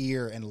to the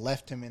ear and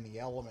left him in the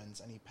elements,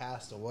 and he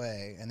passed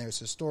away. And there's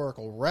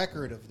historical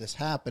record of this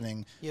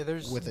happening. Yeah,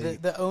 there's with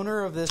the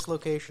owner of this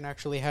location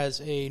actually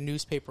has a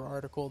newspaper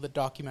article that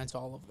documents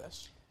all of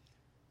this.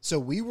 So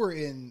we were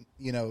in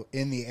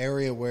the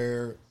area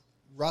where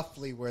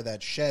roughly where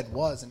that shed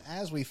was, and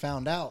as we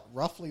found out,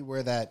 roughly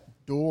where that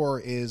door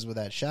is with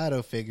that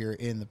shadow figure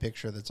in the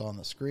picture that's on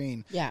the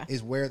screen, Yeah.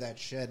 is where that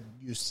shed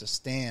used to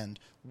stand.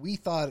 We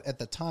thought at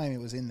the time it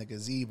was in the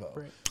gazebo.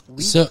 Right.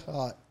 We So-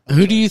 thought,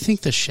 Who do you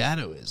think the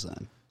shadow is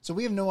then? so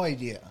we have no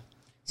idea.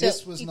 So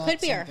This was it not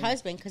could be our something-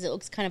 husband because it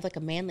looks kind of like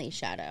a manly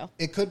shadow.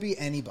 It could be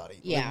anybody.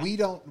 Yeah.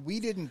 Like, we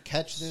didn't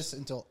catch this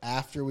until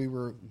after we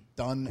were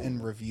done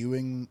and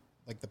reviewing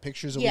like the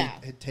pictures that Yeah.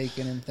 we had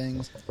taken and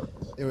things.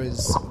 It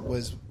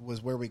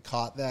was where we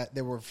caught that.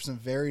 There were some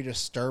very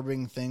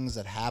disturbing things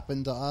that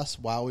happened to us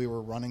while we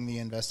were running the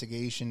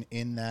investigation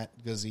in that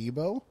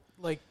gazebo.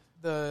 Like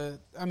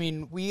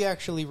we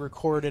actually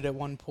recorded at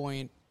one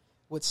point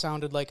what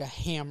sounded like a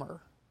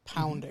hammer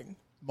pounding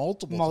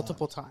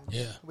Multiple times.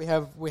 Yeah. We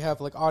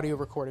have like audio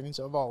recordings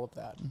of all of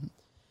that.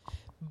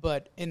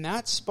 But in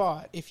that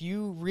spot, if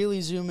you really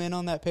zoom in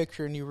on that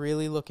picture and you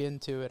really look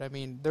into it, I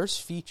mean, there's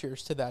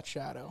features to that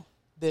shadow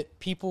that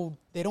people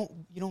you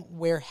don't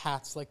wear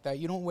hats like that.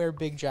 You don't wear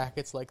big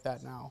jackets like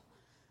that now.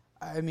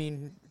 I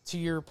mean, to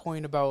your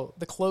point about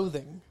the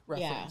clothing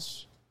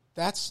reference,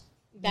 that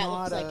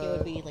Looks like it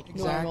would be like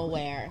Exactly. normal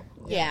wear.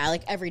 Yeah,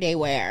 like everyday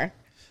wear.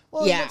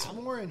 Well, Yeah. what's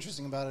more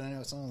interesting about it, I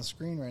know it's not on the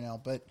screen right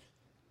now, but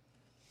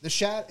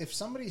if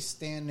somebody's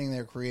standing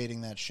there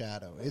creating that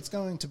shadow, it's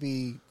going to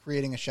be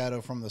creating a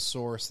shadow from the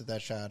source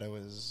that shadow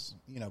is,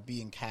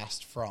 being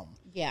cast from.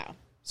 Yeah.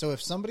 So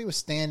if somebody was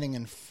standing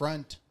in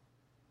front,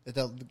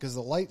 because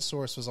the light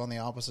source was on the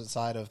opposite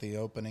side of the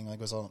opening, like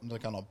it was on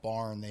a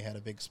barn, they had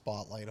a big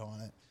spotlight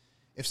on it.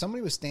 If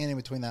somebody was standing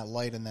between that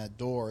light and that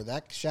door,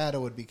 that shadow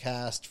would be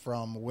cast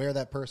from where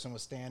that person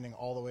was standing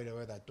all the way to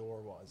where that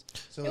door was.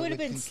 So It would have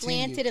been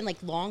slanted and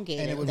like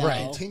elongated. and it would though.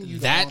 continue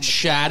down That the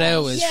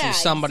shadow is Yeah, from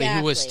somebody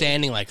who was exactly.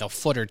 standing like a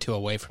foot or two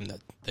away from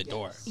the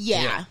door.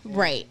 Yeah,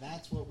 right. And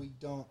that's what we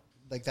don't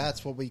like.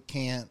 That's what we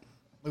can't.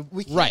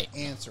 We can't Right.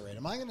 answer it.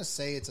 Am I going to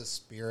say it's a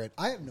spirit?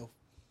 I have no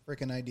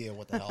freaking idea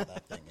what the hell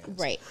that thing is.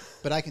 Right.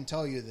 But I can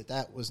tell you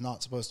that was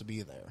not supposed to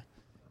be there.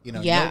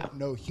 Yeah.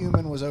 No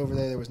human was over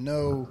there. There was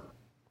no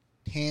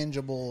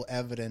tangible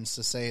evidence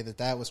to say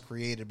that was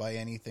created by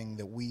anything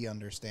that we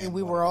understand. and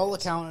we what were it all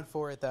is. accounted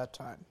for at that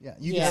time. Yeah,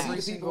 you Yeah. can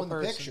Every see the people in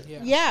single the person, picture.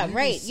 yeah. Yeah, You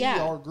right. can see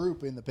Yeah. our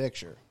group in the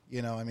picture.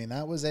 I mean,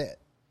 that was it.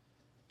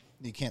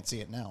 You can't see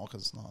it now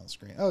because it's not on the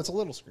screen. Oh, it's a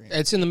little screen.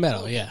 It's in the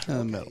middle, yeah.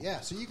 Okay, yeah,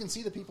 so you can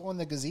see the people in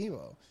the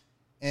gazebo.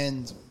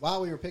 And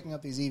while we were picking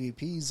up these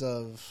EVPs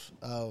of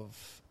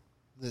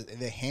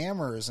the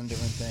hammers and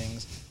different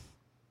things,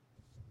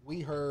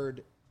 we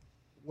heard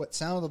what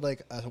sounded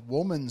like a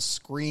woman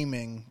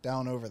screaming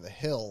down over the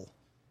hill.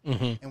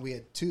 Mm-hmm. And we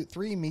had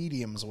 3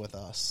 mediums with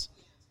us.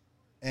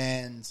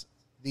 And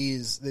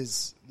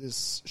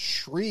this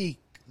shriek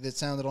that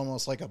sounded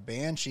almost like a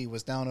banshee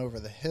was down over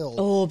the hill.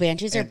 Oh,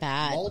 banshees are And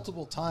bad.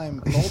 multiple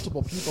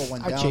people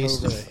went down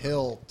chased over the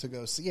hill to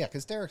go see. Yeah,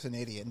 because Derek's an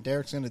idiot, and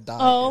Derek's going to die.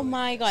 Oh doing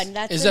my this. god,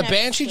 that's Is the a next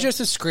banshee thing. just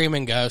a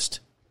screaming ghost?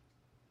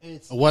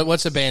 It's,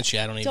 What's a banshee?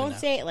 I don't even Don't know.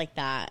 say it like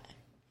that.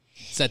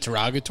 Is that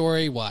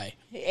derogatory? Why?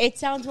 It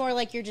sounds more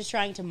like you're just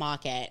trying to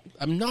mock it.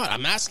 I'm not.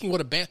 I'm asking what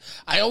a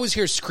I always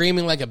hear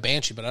screaming like a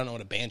banshee, but I don't know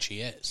what a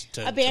banshee is.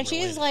 A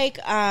banshee is like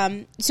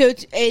so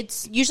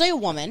it's usually a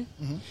woman,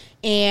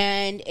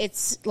 and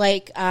it's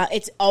like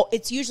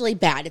it's usually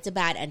bad. It's a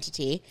bad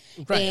entity,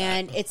 Right.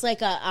 and it's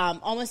like a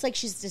almost like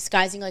she's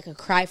disguising like a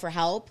cry for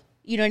help.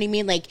 You know what I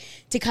mean? Like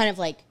to kind of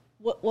like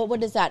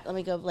what is that? Let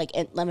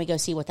me go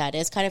see what that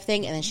is, kind of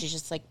thing. And then she's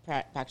just like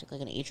practically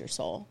going to eat your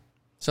soul.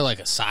 So like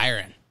a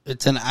siren.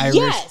 It's an Irish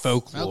Yes.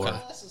 folklore, Okay.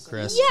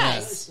 Chris.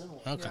 Yes,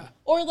 Okay.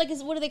 or like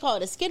what do they call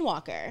it? A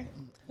skinwalker.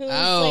 Who's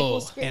Oh, like,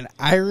 will scream. An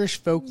Irish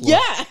folklore.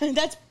 Yeah,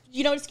 that's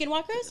you know what a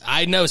skinwalker is.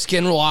 I know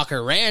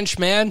Skinwalker Ranch,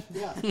 man.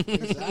 yeah,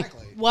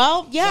 exactly.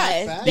 Well,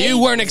 yeah, Zach they- You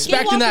weren't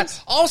expecting that.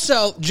 skinwalkers-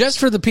 Also, just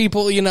for the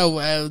people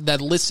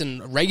that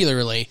listen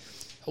regularly,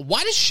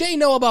 why does Shay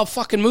know about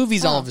fucking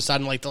movies all of a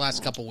sudden? Like the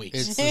last couple weeks,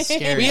 It's the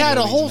scary we had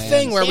a movies, whole man.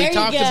 thing where There we you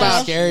talked go.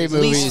 about Scary least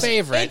movies.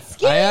 favorite. It's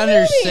scary I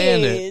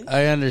understand movies. it.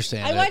 I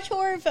understand I it. watch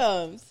horror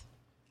films.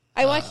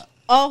 I watch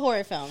all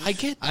horror films. I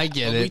get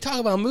it. We talk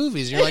about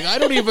movies. You're like, I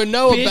don't even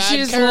know a bad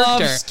Bitches love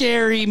character.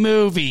 scary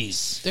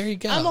movies. There you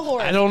go. I'm a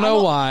horror. I don't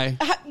know why.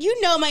 You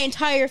know, my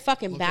entire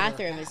fucking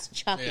bathroom is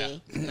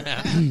Chucky.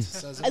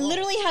 Says it I all.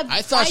 literally have.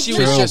 I thought she was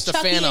literally just a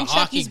have fan Chucky of and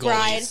hockey Chucky's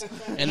Bride,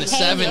 goalies in the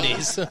hanging.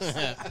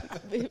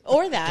 70s.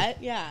 or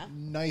that. Yeah.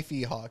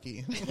 knifey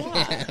hockey.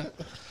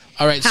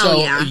 All right, Hell so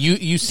yeah.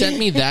 you sent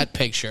me that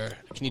picture.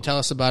 Can you tell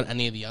us about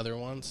any of the other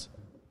ones?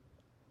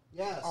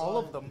 Yeah, All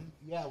of them.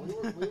 Yeah,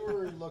 we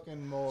were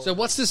looking more. So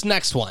what's this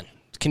next one?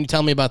 Can you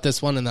tell me about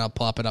this one, and then I'll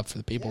plop it up for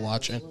the people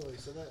watching? Absolutely.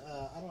 So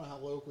I don't know how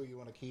local you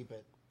want to keep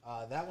it.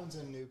 That one's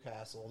in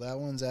Newcastle. That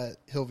one's at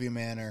Hillview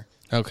Manor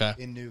Okay.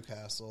 in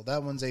Newcastle.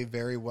 That one's a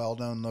very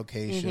well-known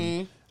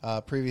location.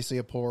 Previously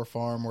a poor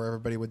farm where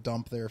everybody would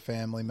dump their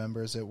family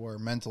members that were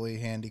mentally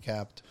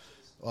handicapped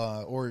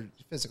or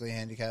physically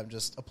handicapped,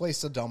 just a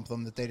place to dump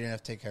them that they didn't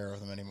have to take care of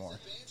them anymore.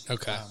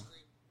 Okay.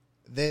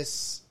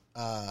 This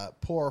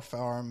poor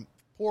farm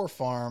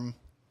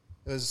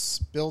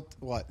was built,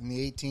 in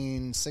the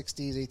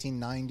 1860s,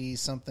 1890s,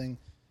 something.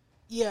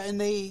 Yeah, and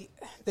they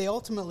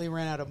ultimately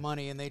ran out of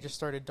money, and they just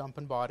started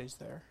dumping bodies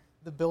there.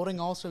 The building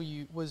also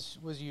was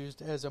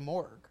used as a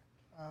morgue,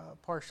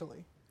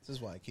 partially. This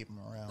is why I keep them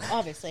around.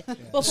 Obviously.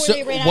 Before So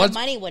they ran out what- of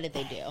money, what did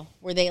they do?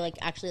 Were they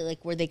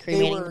were they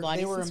cremating the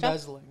bodies They were and stuff?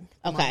 embezzling.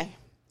 Okay. money.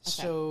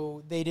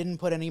 So they didn't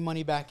put any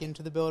money back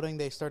into the building.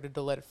 They started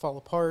to let it fall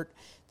apart.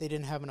 They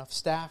didn't have enough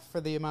staff for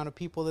the amount of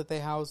people that they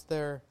housed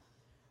there.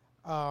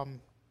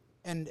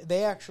 And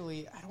they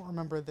actually, I don't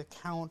remember the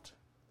count,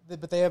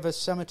 but they have a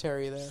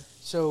cemetery there.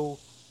 So,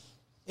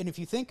 and if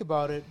you think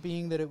about it,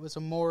 being that it was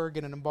a morgue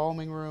and an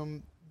embalming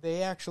room,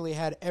 they actually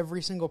had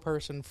every single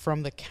person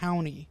from the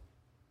county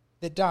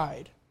that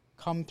died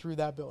come through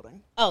that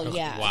building. Oh,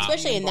 yeah. wow.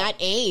 Especially in that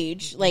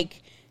age.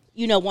 Like,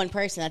 one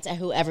person, that's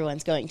who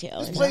everyone's going to.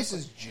 This place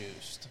is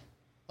juiced.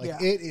 Like, Yeah.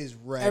 it is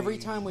ready. Every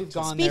time we've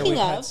gone there, Speaking we've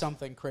had of-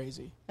 something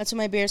crazy. That's what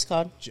my beer's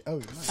called. Oh, you're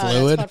nice.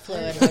 Fluid? That's called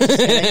fluid. I'm just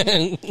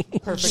kidding.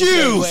 Perfect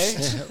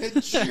Juice!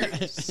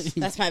 segue.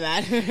 That's my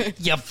bad.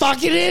 You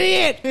fucking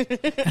idiot!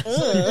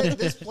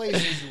 This place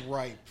is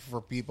ripe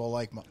for people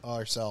like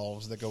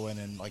ourselves that go in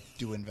and like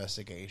do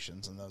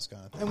investigations and those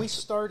kind of things. And we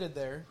started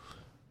there.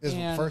 This is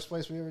the and- first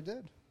place we ever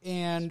did.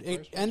 And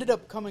it ended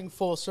up coming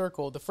full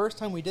circle. The first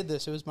time we did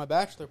this, it was my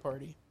bachelor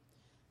party.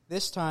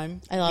 This time,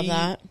 I love we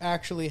that.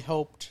 actually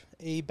helped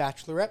a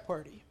bachelorette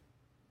party.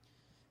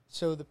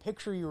 So the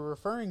picture you're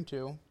referring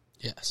to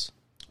Yes.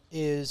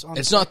 is on.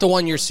 It's not the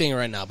one you're seeing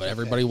right now, but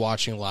everybody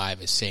watching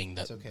live is seeing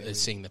the okay.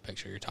 is seeing the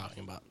picture you're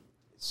talking about.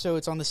 So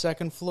it's on the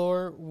second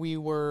floor. We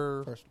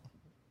were. First one.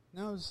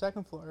 No, it was the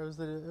second floor. It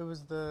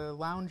was the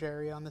lounge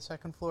area on the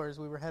second floor as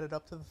we were headed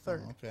up to the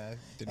third. Okay. I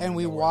didn't And even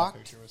we know where that walked.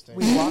 picture was taken.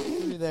 We walked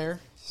through there.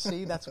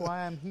 See, that's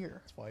why I'm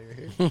here. That's why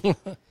you're here.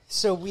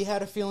 So we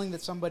had a feeling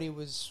that somebody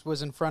was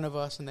in front of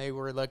us and they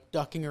were like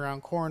ducking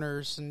around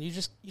corners, and you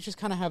just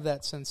kind of have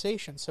that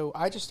sensation. So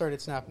I just started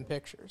snapping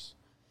pictures,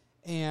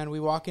 and we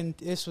walk in.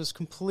 This was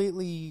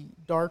completely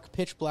dark,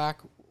 pitch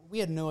black. We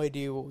had no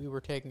idea what we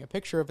were taking a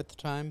picture of at the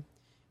time.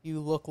 You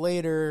look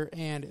later,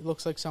 and it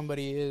looks like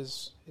somebody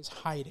is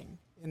hiding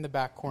in the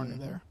back corner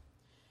there.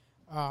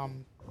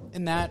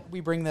 And that we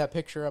bring that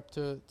picture up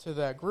to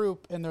that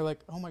group, and they're like,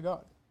 "Oh my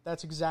god,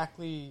 that's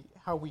exactly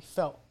how we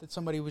felt. That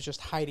somebody was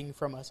just hiding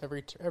from us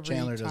every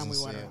Chandler time we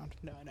doesn't went see it. around."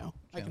 No, I know,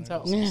 I can Chandler tell.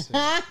 doesn't see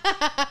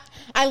it.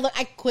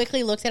 I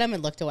quickly looked at him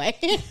and looked away.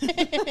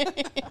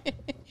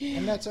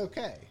 And that's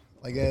okay.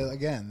 Like,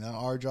 again,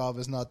 our job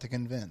is not to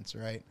convince,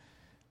 right?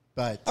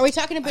 But Are we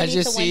talking about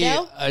beneath the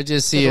window? I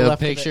just To see the a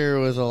left of it. picture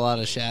with a lot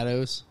of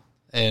shadows,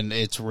 and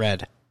it's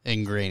red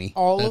and grainy.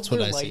 All That's of what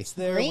their I lights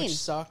see. there, Green. which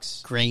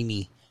sucks.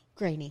 Grainy.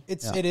 Grainy.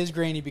 It is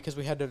grainy because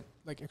we had to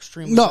like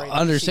extremely. No, brighten to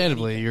see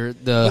understandably,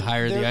 anything. the But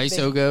higher the they're-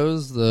 ISO they-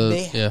 goes,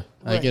 I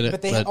right, get it.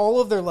 But they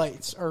all of their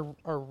lights are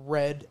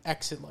red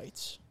exit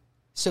lights,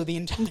 so the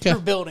entire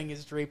building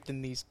is draped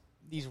in these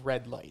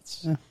red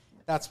lights.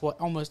 That's what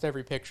almost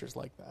every picture is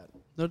like that.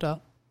 no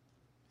doubt.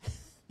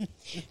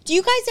 Do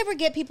you guys ever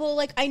get people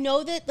like? I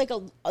know that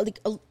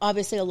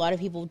obviously a lot of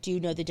people do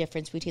know the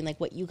difference between like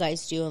what you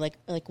guys do and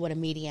like what a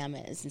medium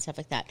is and stuff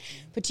like that.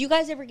 But do you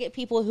guys ever get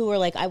people who are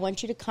like, I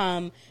want you to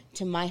come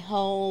to my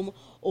home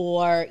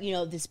or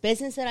this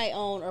business that I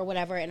own or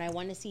whatever, and I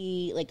want to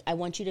see I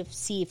want you to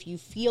see if you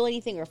feel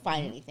anything or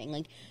find anything.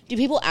 Like, do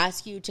people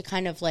ask you to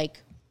kind of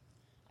like,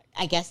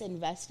 I guess,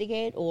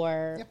 investigate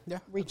or Yeah,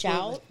 reach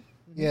absolutely. out?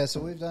 yeah, so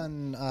we've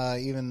done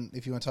even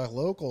if you want to talk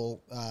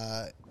local,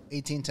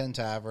 1810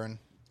 Tavern.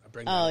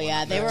 Oh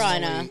yeah, they were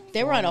on on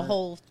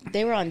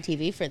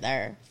TV for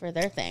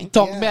their thing.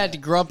 Talking Yeah. about the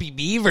Grumpy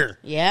Beaver.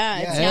 Yeah,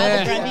 it's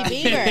Yeah. now the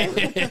Grumpy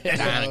Beaver.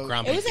 Don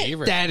Grumpy It was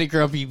Beaver. Daddy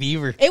Grumpy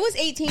Beaver. It was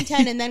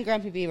 1810 and then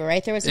Grumpy Beaver,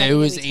 right? There was It nothing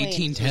was in between.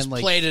 1810. It was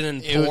like played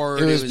and it,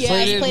 poured. It was It was- Yeah,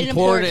 played it was and played and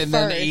poured, poured and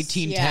then first,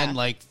 1810 yeah.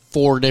 like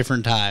 4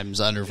 different times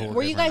under 4.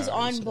 Were you guys different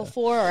on hours,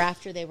 before or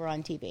after they were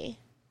on TV?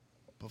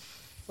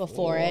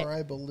 Before it,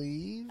 I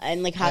believe.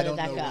 and like how I did don't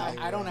that know go? when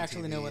they I don't on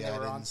actually know TV. when they I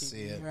were on didn't see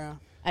TV. it. Yeah.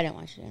 I didn't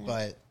watch it.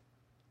 But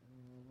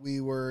we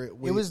It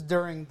was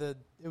during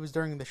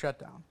the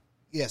shutdown.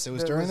 yes, it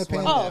was There during the was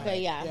one- pandemic. Oh,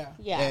 okay,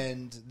 yeah.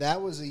 And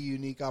that was a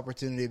unique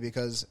opportunity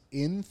because,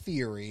 in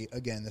theory,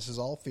 again, this is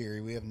all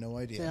theory. We have no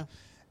idea.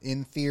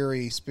 In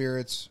theory,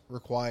 spirits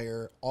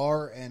require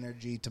our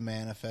energy to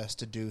manifest,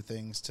 to do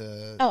things,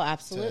 to Oh,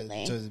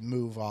 absolutely. to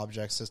move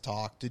objects, to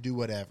talk, to do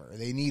whatever.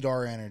 They need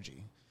our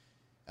energy.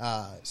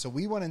 So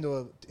we went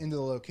into the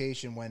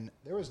location when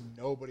there was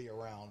nobody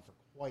around for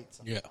quite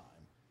some time.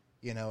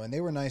 And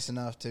they were nice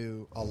enough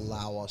to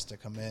allow us to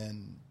come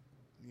in,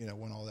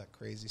 when all that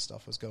crazy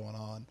stuff was going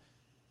on.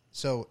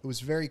 So it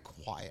was very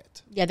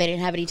quiet. Yeah, they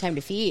didn't have any time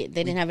to feed.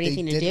 They didn't have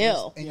anything to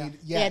do.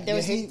 Yeah, there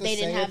was. hate to They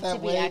say didn't it have that to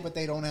be. way, but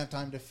they don't have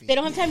time to feed. They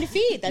don't have time to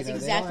feed. That's They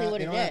exactly don't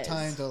what have, it They don't is.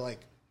 have time to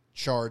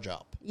charge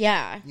up.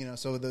 Yeah.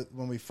 So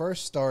when we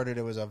first started,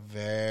 it was a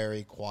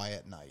very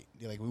quiet night.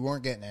 We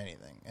weren't getting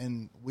anything,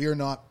 and we are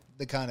not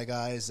the kind of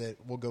guys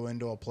that will go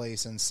into a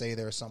place and say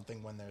there's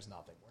something when there's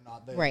nothing. We're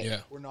not the, Right.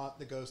 Yeah. We're not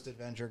the Ghost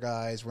Adventure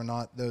guys. We're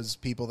not those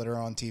people that are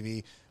on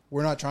TV.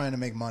 We're not trying to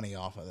make money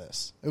off of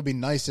this. It would be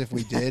nice if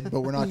we did,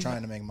 but we're not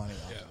trying to make money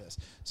off of this.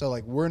 So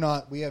we're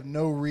not. We have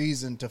no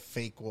reason to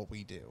fake what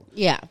we do.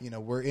 Yeah.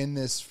 We're in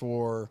this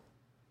for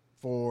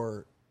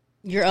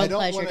Your I own don't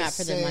pleasure, wanna not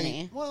for the say-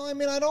 money. Well, I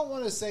mean, I don't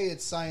want to say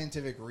it's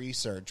scientific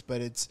research, but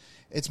it's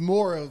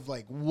more of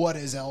like what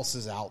else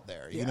is out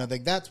there. You know,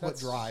 like that's what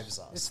drives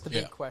us. It's the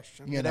Yeah. big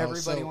question You that know,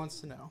 everybody so-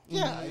 wants to know.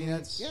 Yeah, I I mean, mean,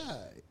 that's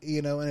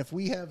you know, and if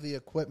we have the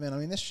equipment, I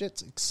mean, this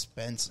shit's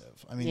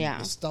expensive. I mean, Yeah.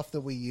 the stuff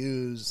that we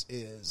use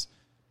is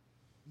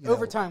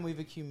over time we've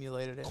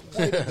accumulated it.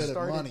 quite a bit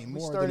of money. We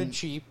More started than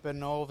cheap,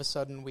 and all of a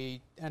sudden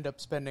we end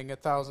up spending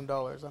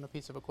 $1,000 on a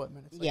piece of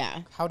equipment. It's like,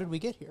 Yeah. how did we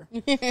get here?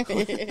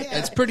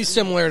 It's pretty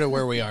similar to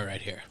where we are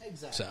right here.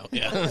 Exactly. So,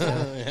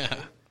 yeah.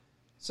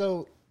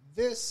 So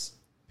this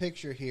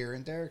picture here,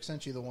 and Derek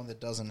sent you the one that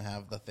doesn't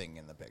have the thing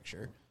in the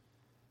picture,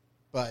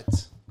 but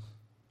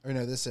or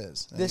no, this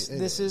is This It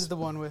this is the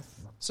one with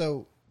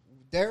So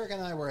Derek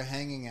and I were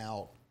hanging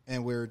out,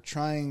 and we're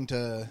trying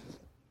to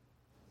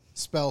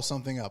spell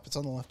something up. It's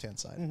on the left-hand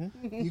side.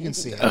 You can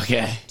see it.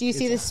 Okay. Do you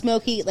see the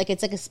smoky, like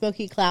it's like a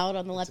smoky cloud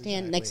on the left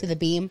hand exactly next to it. the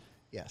beam?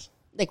 Yes.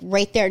 Like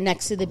right there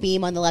next to the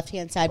beam on the left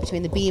hand side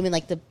between the beam and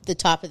like the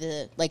top of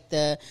the like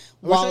the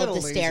I wish I wall had of a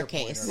the laser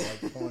staircase. pointer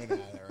to, like, point at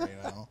it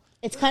right now.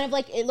 It's kind of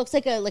like it looks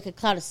like a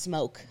cloud of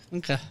smoke.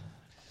 Okay.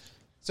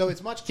 So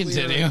it's much clearer.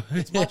 Continue.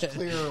 It's much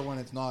clearer when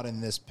it's not in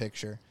this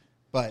picture.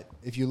 But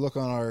if you look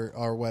on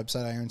our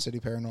website,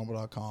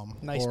 IronCityParanormal.com,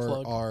 Nice or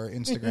plug. our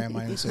Instagram,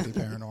 Iron City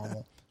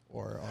Paranormal,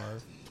 or our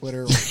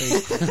Twitter or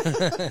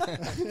Facebook.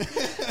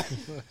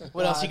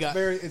 what else you got?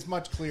 It's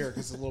much clearer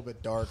because it's a little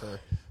bit darker.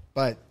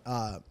 But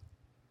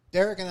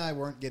Derek and I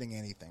weren't getting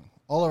anything.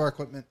 All of our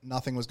equipment,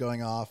 nothing was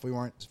going off. We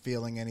weren't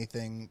feeling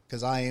anything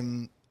because I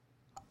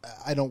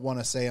don't want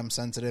to say I'm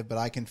sensitive, but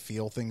I can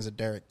feel things that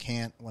Derek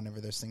can't whenever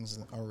there's things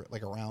are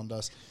like around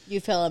us. You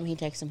feel him, he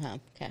takes him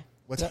home. Okay.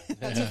 What's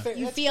that?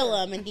 You feel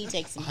him and he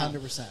takes him home.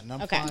 100%. And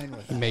I'm Okay. fine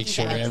with that. Make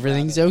sure Okay.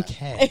 everything's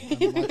okay.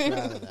 I'd much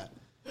rather that.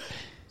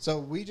 So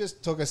we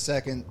just took a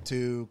second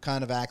to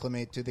kind of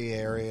acclimate to the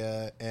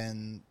area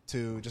and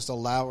to just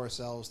allow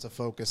ourselves to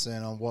focus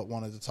in on what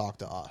wanted to talk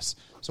to us.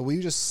 So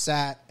we just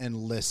sat and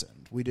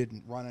listened. We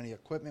didn't run any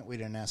equipment. We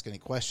didn't ask any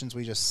questions.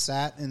 We just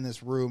sat in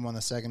this room on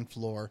the second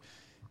floor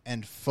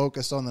and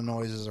focused on the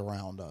noises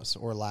around us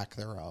or lack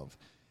thereof.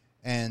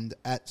 And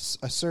at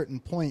a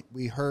certain point,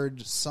 we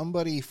heard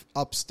somebody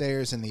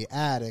upstairs in the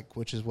attic,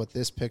 which is what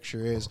this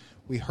picture is.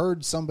 We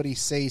heard somebody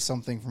say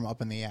something from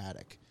up in the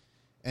attic.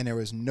 And there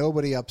was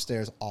nobody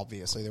upstairs,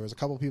 obviously. There was a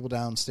couple people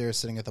downstairs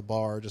sitting at the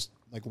bar just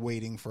like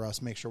waiting for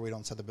us, make sure we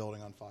don't set the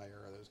building on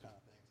fire or those kind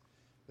of things.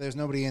 There's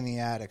nobody in the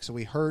attic. So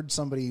we heard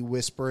somebody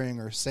whispering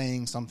or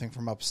saying something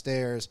from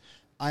upstairs.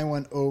 I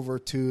went over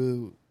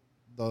to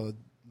the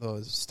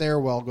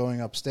stairwell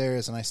going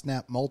upstairs, and I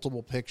snapped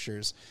multiple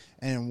pictures.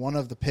 And in one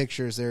of the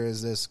pictures, there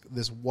is this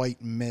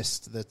white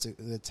mist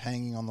that's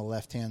hanging on the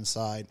left hand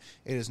side.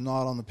 It is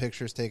not on the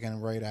pictures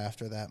taken right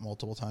after that,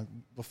 multiple times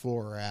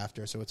before or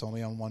after. So it's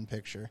only on one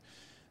picture.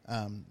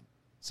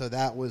 So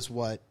that was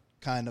what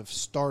kind of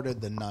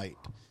started the night,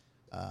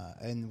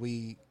 and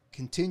we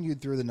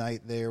continued through the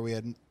night there. We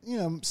had,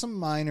 some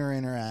minor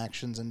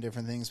interactions and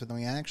different things, but then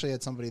we actually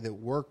had somebody that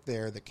worked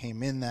there that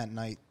came in that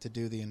night to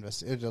do the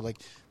investigation, to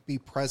be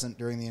present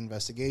during the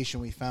investigation.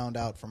 We found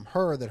out from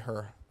her that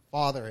her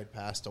father had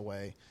passed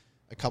away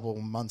a couple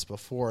of months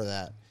before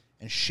that,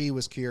 and she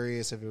was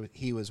curious if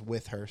he was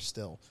with her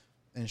still,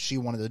 and she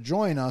wanted to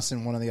join us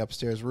in one of the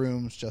upstairs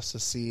rooms just to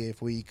see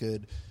if we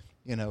could,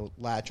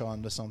 latch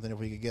on to something, if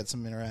we could get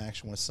some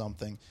interaction with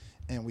something.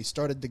 And we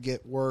started to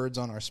get words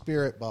on our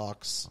spirit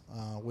box,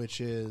 which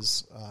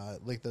is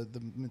like the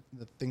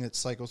thing that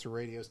cycles through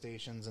radio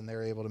stations, and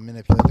they're able to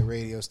manipulate the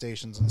radio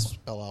stations and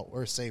spell out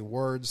or say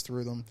words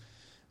through them.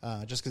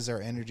 Just because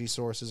they're energy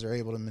sources, they're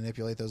able to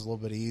manipulate those a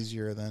little bit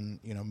easier than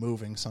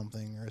moving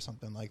something or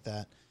something like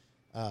that.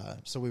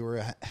 So we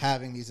were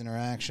having these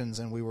interactions,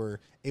 and we were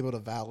able to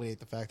validate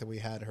the fact that we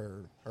had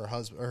her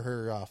husband or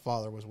her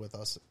father was with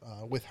us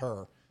with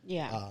her.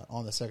 Yeah.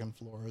 On the second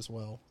floor as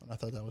well. And I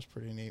thought that was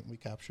pretty neat. We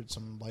captured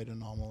some light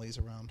anomalies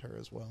around her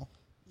as well.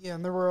 Yeah,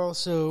 and there were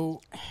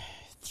also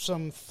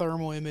some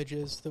thermal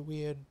images that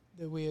we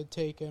had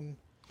taken.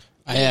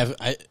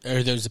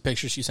 There's the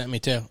pictures you sent me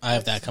too. I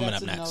have that coming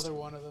up That's next. Another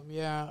one of them.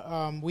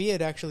 Yeah, we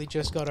had actually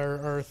just got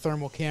our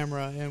thermal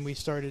camera, and we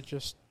started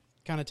just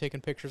kind of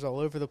taking pictures all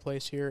over the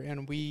place here,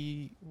 and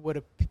we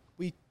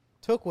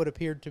took what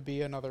appeared to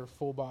be another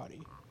full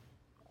body,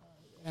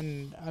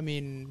 and I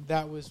mean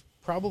that was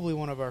probably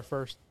one of our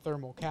first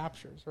thermal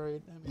captures,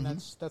 right? I mean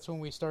that's when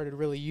we started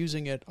really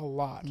using it a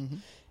lot,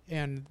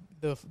 and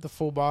the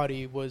full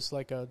body was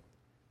like a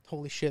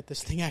holy shit,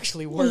 this thing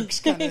actually works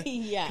kind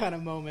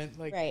of moment,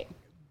 like Right.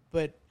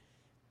 But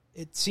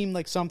it seemed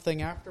like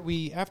something after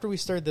we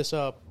started this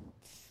up,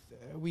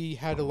 we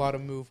had a lot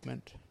of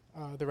movement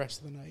the rest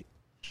of the night.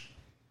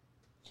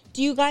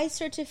 Do you guys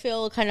start to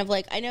feel kind of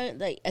like, I know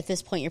like at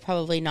this point you're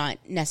probably not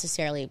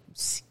necessarily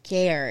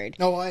scared.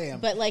 No, I am.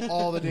 But, like-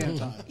 all the damn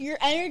time. Your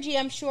energy,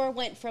 I'm sure,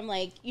 went from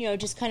like,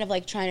 just kind of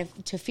like trying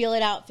to feel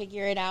it out,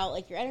 figure it out.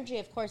 Like your energy,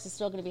 of course, is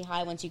still going to be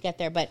high once you get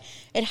there, but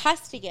it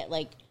has to get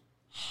like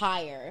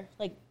higher.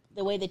 Like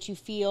the way that you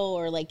feel,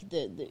 or like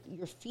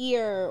your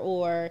fear,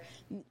 or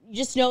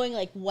just knowing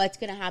like what's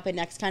going to happen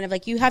next, kind of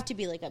like you have to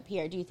be like up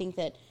here. Do you think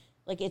that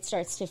like it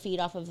starts to feed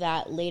off of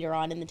that later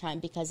on in the time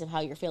because of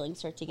how your feelings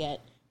start to get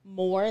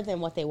more than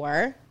what they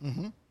were?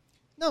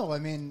 No, I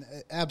mean,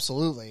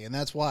 absolutely. And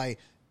that's why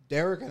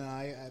Derek and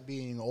I,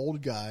 being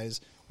old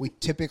guys, we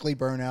typically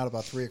burn out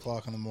about 3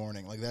 o'clock in the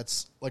morning. Like,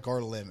 that's like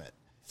our limit.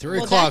 3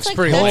 Well, o'clock's that's, like,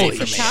 pretty the late right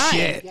for me. time.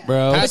 Shit,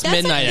 bro. Past But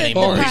that's midnight like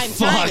anymore. the prime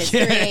time is 3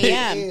 It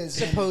a.m. is.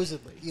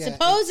 Supposedly. Yeah,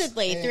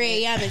 Supposedly, it's-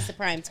 3 a.m. is the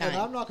prime And I'm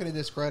time. not going to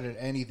discredit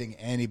anything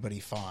anybody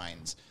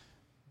finds.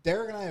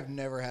 Derek and I have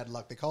never had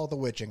luck. They call it the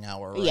witching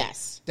hour, right?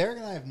 Yes. Derek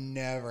and I have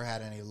never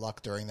had any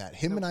luck during that.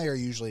 Him and I are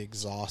usually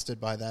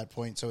exhausted by that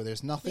point, so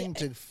there's nothing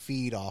to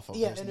feed off of.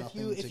 Yeah, There's and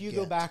nothing if to you get.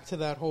 go back to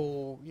that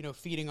whole,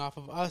 feeding off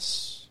of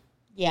us,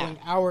 Yeah. doing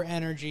our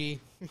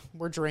energy,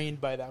 we're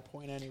drained by that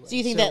point anyway. So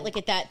you think that, like,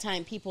 at that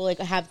time, people like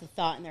have the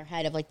thought in their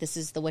head of like, this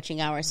is the witching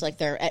hour, so like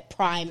they're at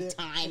prime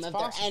time it's of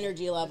possible. their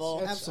energy level,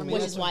 That's- I mean, which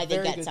that's is a why they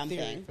very get good theory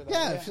something. for that.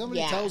 Yeah, if somebody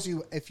Yeah. tells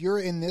you if you're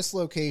in this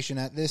location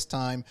at this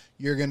time,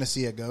 you're going to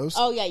see a ghost.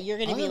 Oh yeah, you're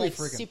gonna I'm be gonna like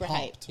be freaking super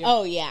pumped. hyped.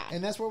 Oh yeah,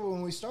 And that's what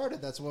when we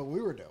started, that's what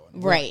we were doing.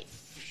 right.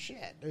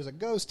 Shit, there's a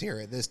ghost here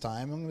at this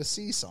time. I'm going to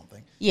see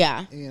something.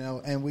 Yeah,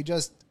 And we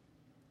just,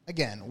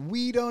 again,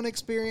 we don't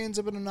experience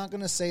it, but I'm not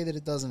going to say that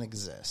it doesn't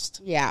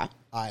exist yeah.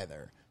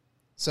 either.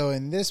 So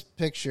in this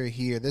picture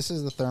here, this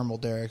is the thermal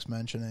Derek's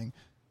mentioning.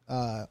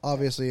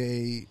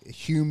 Obviously a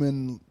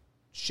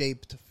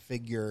human-shaped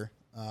figure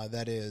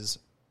that is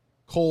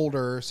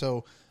colder.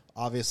 So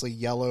obviously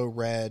yellow,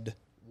 red,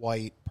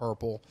 white,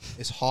 purple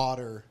is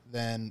hotter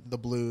than the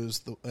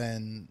blues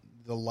and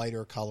the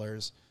lighter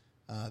colors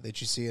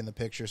that you see in the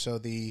picture. So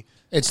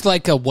It's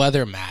like a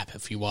weather map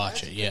if you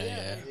watch it.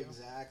 Yeah.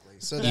 exactly.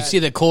 So You that- see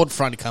the cold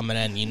front coming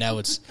in, you know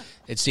it's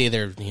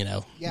either,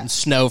 Yeah.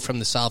 snow from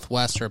the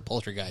southwest or a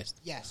poltergeist.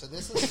 Yeah, so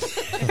this is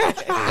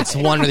It's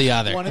one or the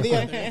other. One of the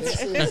other.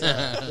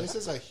 this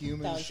is a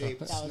human-shaped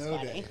that was snow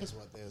funny. day is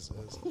what this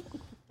is.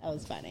 That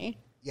was funny.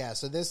 Yeah,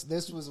 so this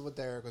was what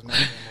Derek was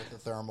mentioning with the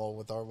thermal,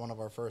 with one of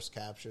our first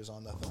captures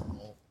on the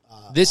thermal.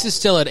 This is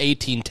still at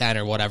 1810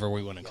 or whatever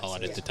we want to call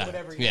it at the time.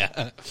 whatever,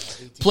 Yeah.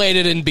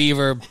 Plated in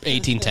beaver,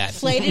 1810.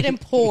 Plated and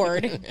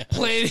poured.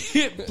 Played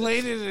it in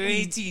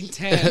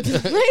 1810.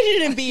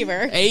 Plated and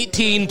beaver.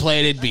 18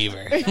 plated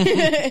beaver.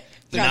 Nice.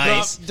 the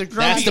That's the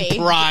grumpy-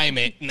 prime.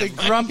 The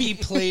grumpy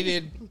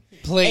plated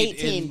plate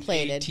 18 in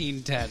plated.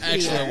 1810.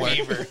 Excellent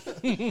work.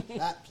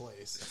 That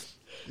place.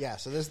 Yeah,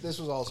 so this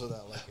was also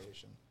that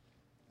location.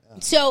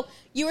 So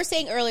you were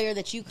saying earlier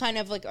that you kind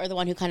of like are the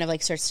one who kind of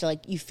like starts to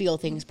like you feel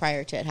things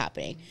prior to it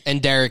happening.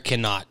 And Derek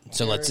cannot.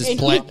 So let's just And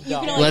play. you can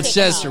only Let's take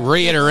just him.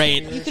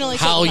 reiterate You can only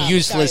how take him out.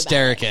 useless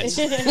Sorry Derek about is.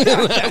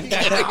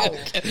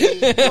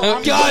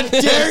 God,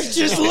 Derek,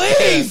 just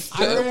leave!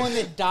 I'm the one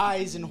that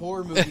dies in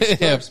horror movies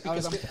first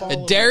because I'm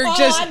following. Derek Oh,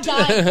 just. I'm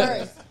dying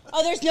first.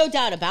 Oh, there's no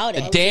doubt about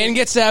it. Dan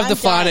gets to have the I'm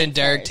fun, dying and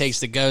Derek first. takes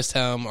the ghost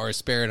home or a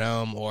spirit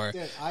home, or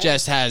Dude, I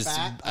just am has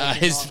fat. I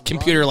his cannot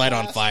computer run light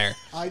on fast. fire.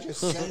 I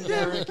just send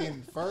Derek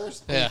in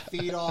first, Yeah.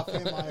 feed off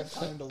him, I have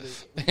time to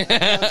leave.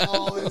 That's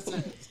all this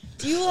is.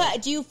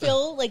 Do you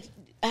feel like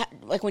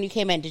when you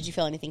came in? Did you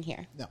feel anything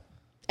here? No,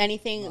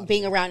 Anything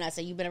being around us?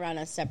 Like you've been around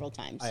us several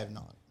times. I have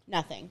not.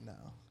 Nothing. No,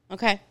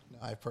 Okay.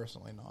 I have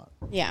personally not.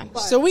 Yeah.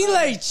 So we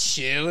like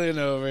chilling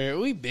over here.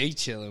 We big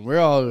chilling. We're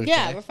all okay.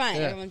 Yeah, we're fine.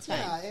 Yeah. Everyone's fine.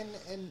 Yeah,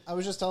 and I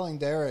was just telling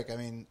Derek. I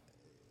mean,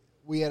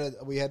 we had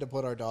to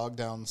put our dog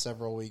down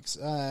several weeks,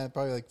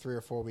 probably like 3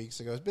 or 4 weeks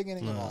ago. It was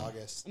beginning of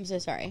August. I'm so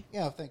sorry.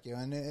 Yeah, thank you.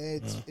 And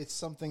it's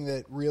something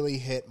that really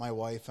hit my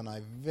wife and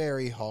I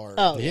very hard.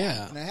 Oh,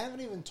 Yeah. And I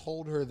haven't even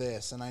told her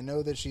this, and I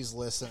know that she's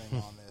listening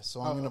on this,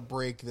 so I'm going to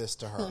break this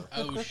to her.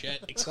 Oh shit!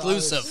 So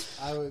Exclusive.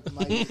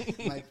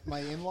 my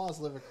in-laws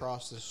live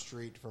across the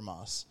street from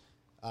us,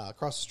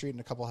 across the street and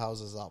a couple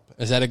houses up.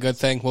 Is that a good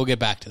thing? We'll get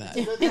back to that.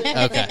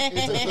 Okay.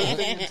 It's a good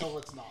thing until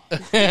it's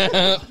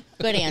not.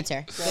 Good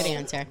answer. Good So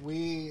answer.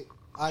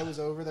 I was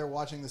over there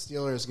watching the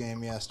Steelers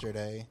game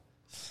yesterday,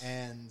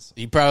 and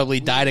You probably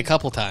died a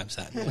couple times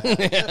then.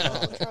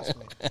 oh, trust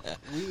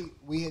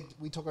me,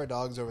 we took our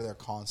dogs over there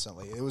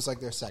constantly. It was like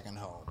their second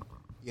home,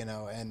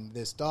 And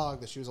this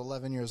dog, that she was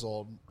 11 years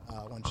old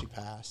when she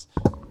passed,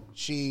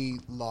 she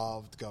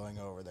loved going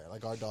over there.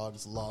 Like our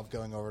dogs love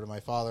going over to my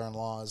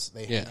father-in-law's.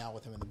 They hang Yeah. out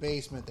with him in the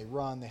basement. They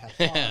run. They have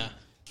fun.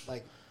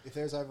 Like if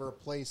there's ever a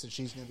place that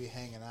she's going to be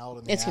hanging out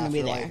in the It's gonna be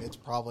afterlife, there. it's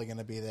probably going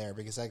to be there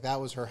because like that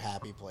was her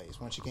happy place.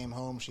 When she came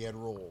home, she had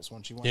rules.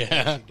 When she went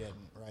Yeah. away, she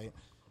didn't. Right?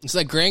 It's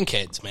like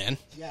grandkids, man.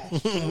 Yeah.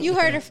 You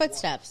heard her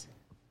footsteps.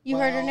 You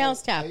heard her Well,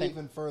 nails tapping.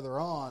 Even further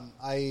on,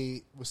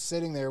 I was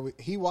sitting there.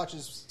 He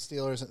watches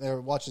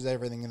Steelers. Watches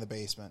everything in the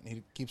basement.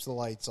 He keeps the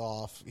lights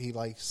off. He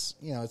likes,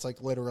 it's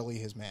like literally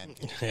his man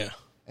cave. Yeah.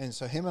 And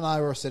so him and I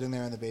were sitting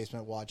there in the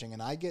basement watching,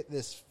 and I get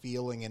this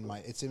feeling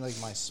it seems like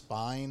my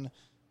spine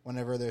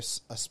whenever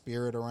there's a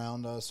spirit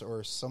around us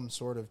or some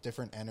sort of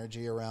different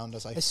energy around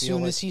us. I As feel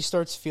soon like, as he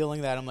starts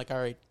feeling that, I'm like, all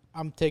right,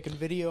 I'm taking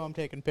video. I'm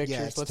taking pictures.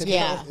 Yeah, it's Let's typically-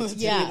 Yeah. it's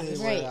Yeah,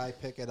 typically right. where I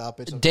pick it up.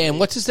 It's a Dan, very-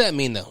 what does that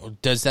mean though?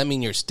 Does that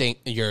mean your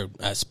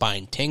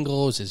spine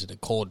tingles? Is it a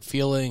cold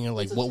feeling? Or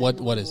like It's a what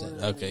tingle is it? more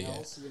than Okay, anything yeah.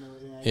 else, you know,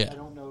 and Yeah. I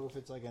don't know if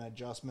it's like an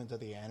adjustment to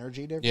the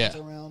energy difference Yeah.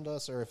 around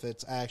us, or if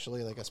it's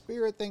actually like a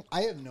spirit thing.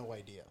 I have no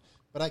idea,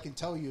 but I can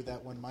tell you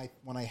that when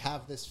I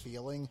have this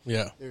feeling,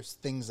 Yeah. there's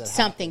things that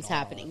Something's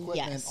happen on our happening,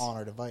 equipment, yes. on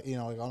our device, you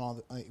know, like on all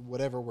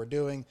whatever we're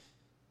doing.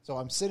 So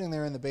I'm sitting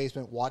there in the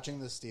basement watching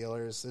the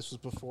Steelers. This was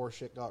before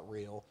shit got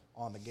real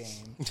on the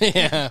game,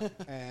 Yeah.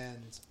 and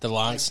The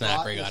long I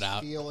snapper got got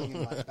out. feeling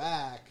in my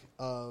back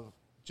of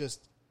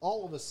just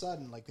all of a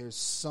sudden, like there's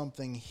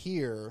something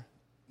here,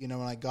 you know,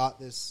 and I got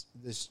this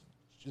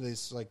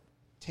like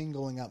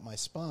tingling up my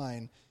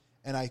spine,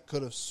 and I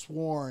could have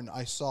sworn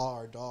I saw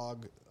our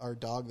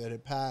dog that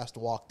had passed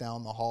walk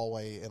down the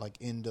hallway and like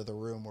into the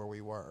room where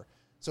we were.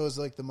 So it was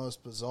like the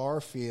most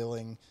bizarre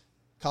feeling,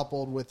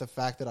 coupled with the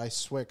fact that I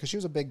swear, because she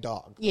was a big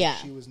dog. Like, Yeah.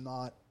 she was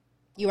not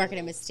You weren't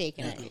going to mistake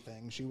it.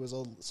 anything. She was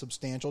a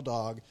substantial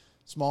dog,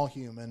 small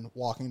human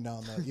walking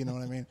down the. You know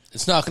what I mean?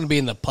 It's not going to be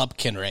in the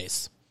pumpkin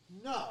race.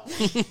 No,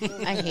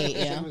 I hate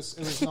it you. was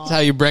not. That's how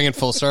you bring it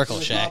full circle,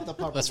 was Shay. not the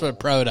Pupper That's what a Bowl.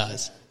 pro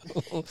does.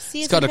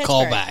 See us got in a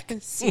Pittsburgh.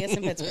 callback. See us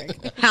in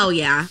Pittsburgh. Hell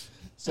yeah.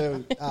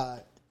 So,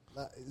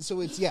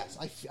 so it's yes.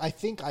 I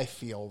think I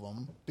feel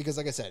them because,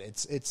 like I said,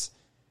 it's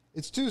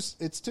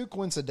too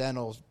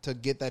coincidental to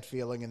get that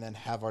feeling and then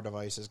have our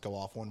devices go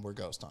off when we're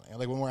ghost hunting,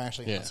 like when we're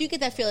actually Yeah. hunting. So you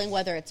get that feeling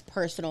whether it's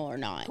personal or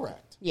not.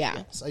 Correct. Yeah.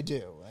 Yes, I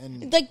do.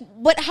 And Like,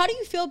 but how do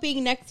you feel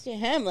being next to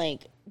him?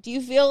 Like, do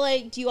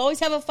you always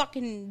have a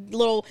fucking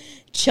little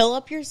chill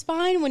up your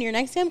spine when you're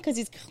next to him? Because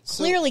he's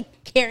clearly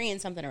carrying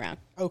something around.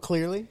 Oh,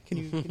 clearly? Can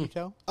you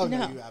tell? oh no,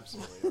 No. you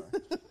absolutely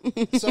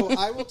are. So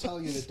I will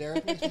tell you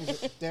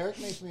that Derek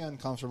makes me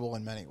uncomfortable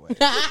in many ways.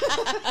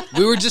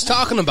 We were just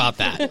talking about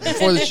that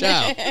before the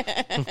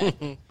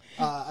show.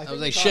 I I was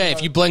like, Shay,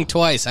 if you blink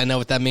twice, I know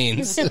what that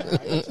means. I'm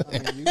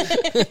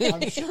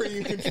sure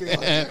you can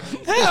feel it.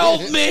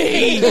 Help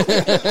me!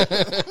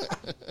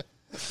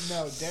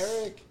 No,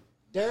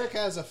 Derek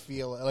has a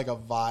feel, like a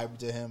vibe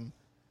to him,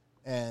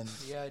 and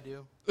Yeah, I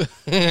do.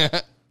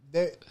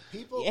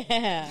 people.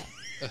 Yeah.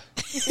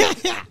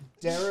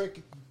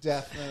 Derek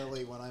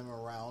definitely, when I'm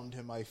around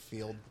him, I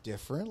feel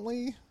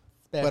differently,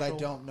 but I Special.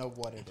 don't know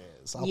what it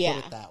is. I'll Yeah.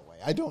 put it that way.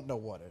 I don't know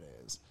what it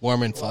is.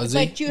 Warm and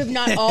fuzzy. But you have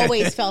not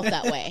always felt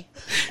that way.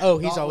 Oh,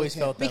 he's Not always with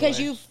him. felt that Because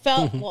way. you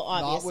felt, well,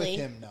 with obviously.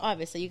 him, no.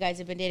 Obviously, you guys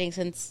have been dating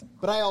since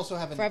But I also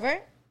haven't. forever?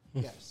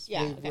 Yes.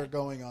 Yeah, we, okay. We're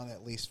going on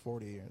at least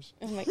 40 years.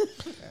 I'm like,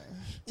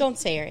 don't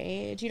say your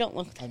age. You don't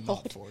look that I'm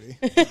old. not 40.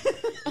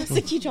 I was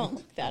like, you don't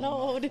look that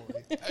old.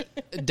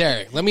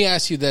 Derek, let me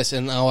ask you this,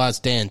 and I'll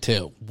ask Dan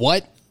too.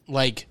 What,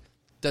 like,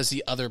 does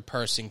the other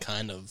person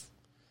kind of,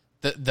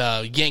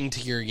 the yin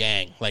to your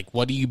yang, like,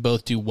 what do you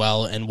both do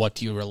well, and what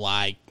do you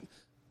rely,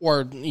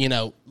 or, you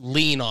know,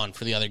 lean on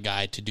for the other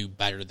guy to do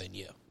better than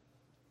you?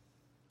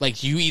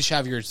 Like, you each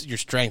have your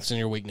strengths and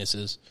your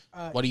weaknesses.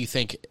 What do you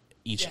think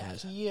each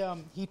has?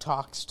 He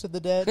talks to the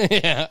dead.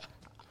 Yeah.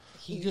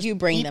 You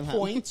bring he them home.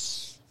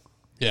 points,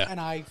 Yeah. and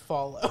I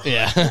follow.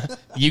 Yeah.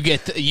 You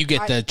get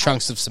the I-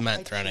 chunks of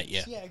cement thrown at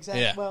you. Yeah,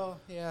 exactly. Yeah. Well,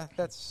 yeah,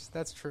 that's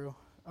true.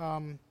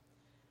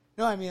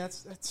 No, I mean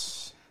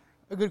that's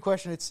a good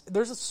question.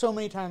 There's so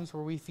many times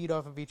where we feed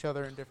off of each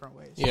other in different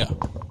ways. Yeah.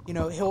 You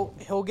know,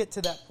 he'll get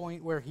to that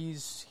point where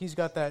he's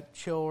got that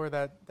chill or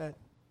that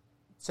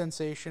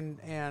sensation,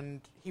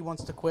 and he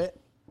wants to quit,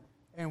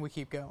 and we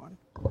keep going.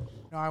 You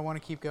know, I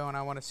want to keep going.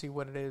 I want to see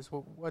what it is,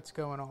 what's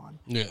going on.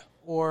 Yeah.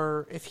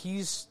 Or if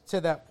he's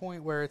to that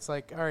point where it's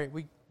like, all right,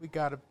 we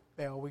got to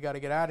bail, we got to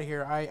get out of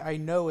here. I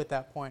know at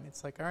that point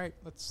it's like, all right,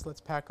 let's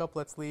pack up,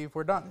 let's leave,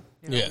 we're done.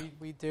 You know, Yeah.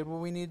 we did what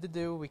we needed to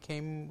do. We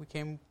came, we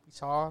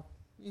saw,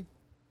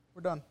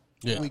 we're done.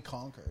 Yeah. We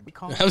conquered. We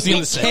conquered. I was going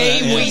to say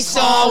that, yeah. We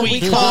saw, we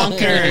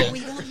conquered. We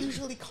don't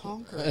usually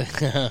conquer.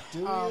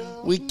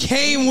 We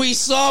came, we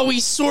saw, we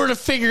sort of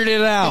figured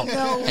it out.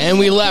 And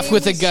we left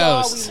with a We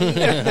saw, ghost. we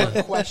needed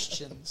more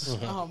questions.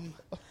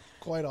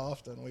 Quite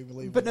often, we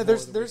believe. But no, more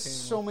there's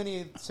than we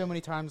came so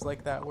many times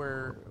like that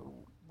where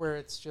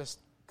it's just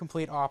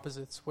complete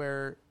opposites,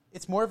 where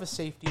it's more of a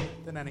safety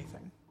than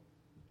anything.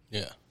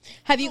 Yeah.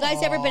 Have you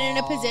guys ever been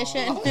in a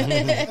position?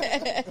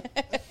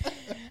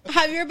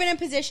 Have you ever been in a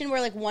position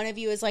where like one of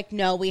you is like,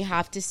 no, we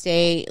have to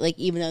stay, like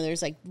even though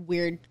there's like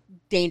weird,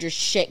 dangerous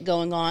shit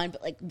going on,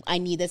 but like I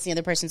need this. And the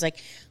other person's like,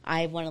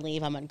 I want to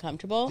leave. I'm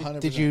uncomfortable. 100%.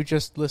 Did you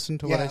just listen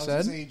to Yeah, what I was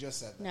gonna said? say you just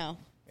said that. No,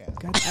 Yeah.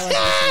 I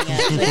wasn't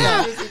listening yet.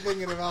 I was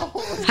thinking about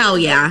Hell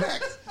yeah.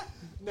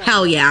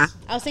 Hell yeah.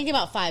 I was thinking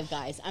about Five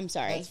Guys. I'm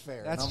sorry. That's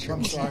fair. That's I'm, true.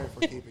 I'm sorry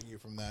for keeping you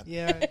from that.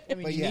 Yeah, I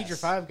mean, But you yes. need your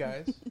five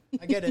guys.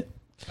 I get it.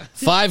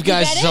 Five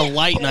Guys get is a it?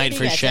 light night You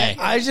for get Shay. it?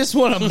 I just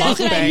want a That's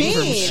what I mukbang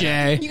from mean.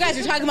 Shay. You guys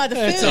are talking about the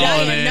food. That's all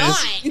I it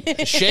am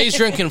not. Shay's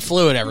drinking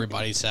fluid,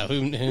 everybody, so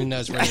who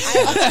knows where he's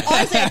Honestly,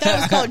 I thought it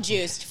was called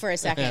juiced for a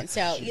second.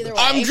 So either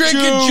way, I'm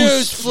drinking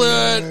juice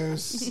fluid.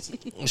 Yes.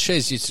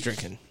 Shay's used to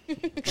drinking.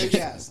 But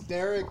yes,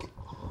 Derek.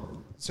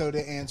 So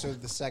to answer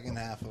the second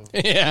half of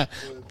Yeah.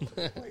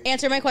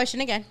 Answer my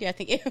question again. Yeah,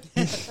 thank you.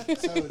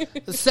 so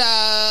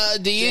So,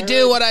 do you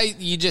do what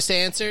you just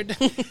answered?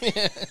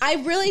 I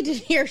really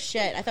didn't hear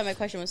shit. I thought my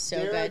question was so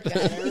Derek, good.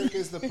 Derek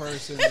is the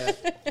person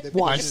that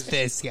Watch pushes,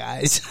 this,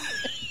 guys.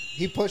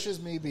 he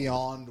pushes me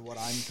beyond what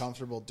I'm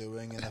comfortable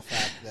doing, and the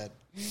fact that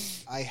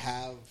I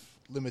have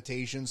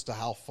limitations to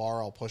how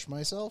far I'll push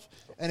myself.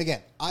 And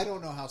again, I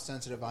don't know how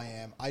sensitive I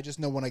am. I just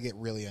know when I get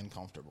really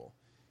uncomfortable.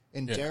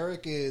 And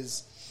Derek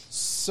is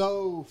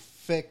so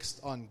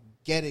fixed on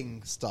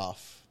getting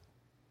stuff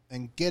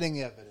and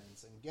getting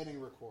evidence and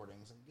getting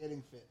recordings and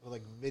getting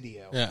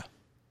video. Yeah.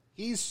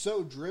 He's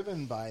so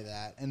driven by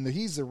that, and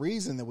he's the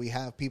reason that we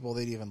have people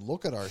that even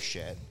look at our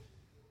shit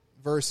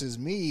versus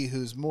me,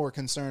 who's more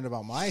concerned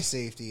about my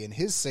safety and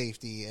his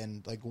safety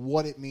and like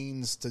what it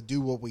means to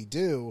do what we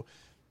do,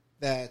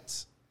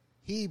 that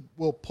he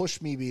will push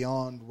me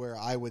beyond where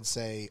I would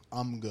say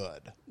I'm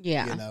good.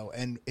 Yeah. You know,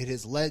 and it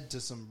has led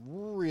to some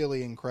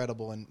really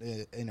incredible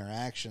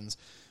interactions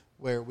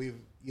where we've,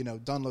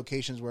 done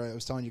locations where I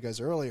was telling you guys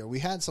earlier, we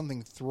had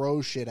something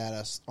throw shit at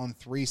us on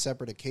 3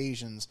 separate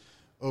occasions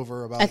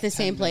over about At the 10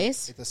 same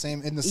place? in the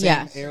same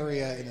Yeah.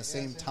 area in the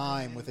same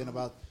time within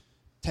about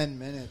 10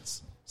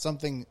 minutes.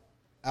 Something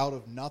out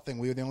of nothing.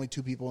 We were the only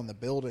 2 people in the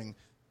building,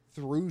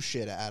 threw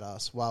shit at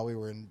us while we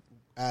were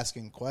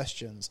asking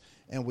questions,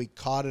 and we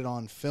caught it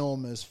on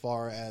film as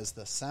far as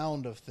the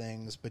sound of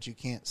things, but you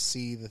can't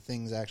see the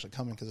things actually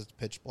coming because it's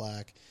pitch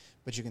black,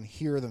 but you can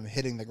hear them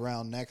hitting the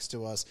ground next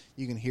to us.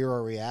 You can hear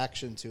our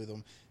reaction to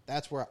them.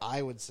 That's where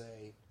I would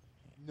say,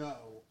 no,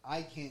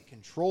 I can't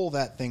control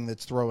that thing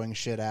that's throwing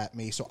shit at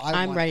me, so I'm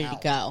I'm ready to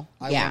out. go.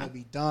 I Yeah. want to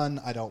be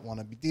done. I don't want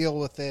to deal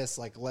with this.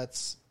 Like,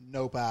 let's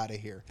nope out of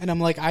here. And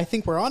I'm like, I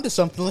think we're onto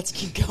something. Let's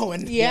keep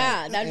going.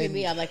 Yeah, that'd be And-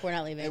 me. I'm like, we're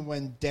not leaving. And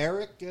when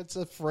Derek gets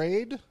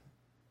afraid,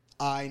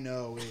 I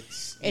know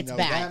it's It's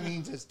bad. That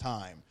means it's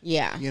time.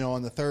 Yeah.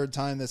 On the third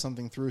time that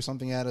something threw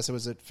something at us, it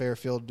was at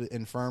Fairfield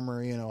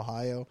Infirmary in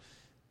Ohio.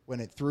 When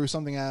it threw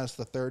something at us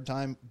the third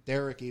time,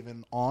 Derek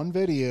even on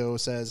video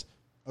says,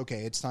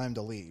 "Okay, it's time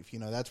to leave."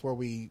 That's where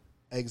we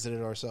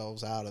exited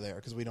ourselves out of there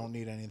because we don't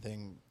need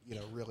anything,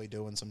 really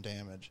doing some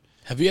damage.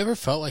 Have you ever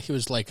felt like it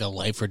was like a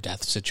life or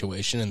death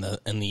situation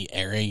in the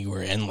area you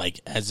were in? Like,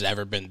 has it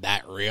ever been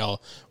that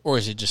real, or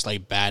is it just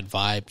like bad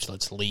vibes?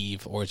 Let's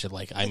leave, or is it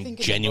like I'm think in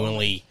the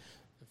genuinely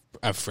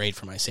afraid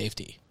for my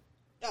safety?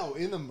 No,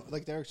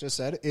 like Derek just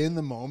said, in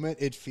the moment,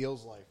 it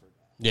feels life or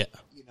death.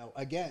 Yeah.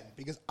 Again,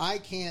 because I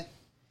can't.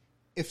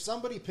 If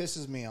somebody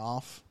pisses me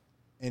off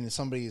and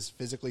somebody is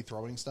physically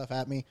throwing stuff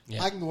at me,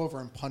 Yeah. I can go over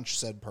and punch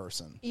said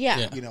person.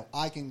 Yeah. Yeah.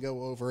 I can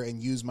go over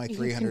and use my You can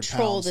 300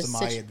 control pounds the to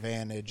my situ-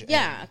 advantage.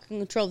 Yeah, and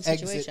control the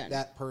exit situation.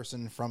 that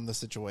person from the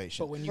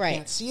situation. But when you Right.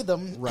 can't see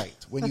them, Right.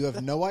 When you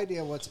have no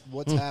idea what's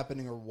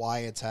happening or why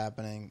it's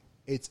happening,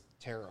 it's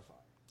terrifying.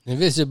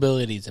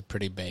 Invisibility is a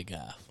pretty big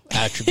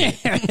attribute.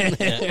 Yeah,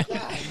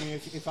 I mean,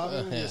 if I'm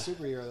going to be a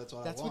superhero, that's what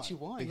I want. That's what you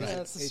want. Because Yeah,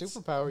 that's the it's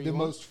superpower you the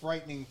want. most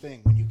frightening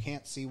thing when you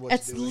can't see what's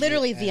That's doing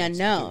literally it the and it's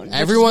unknown. doing it. Which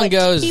is Everyone what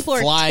goes people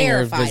are flying or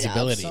terrified of.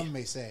 visibility. Some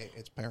may say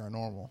it's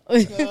paranormal.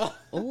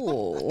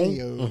 Ooh.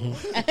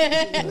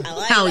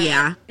 Heyo. Hell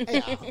yeah.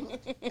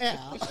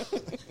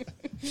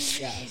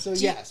 Yeah. So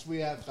yes, we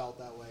have felt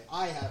that way.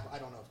 I have. I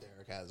don't know if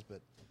Derek has,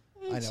 but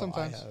I know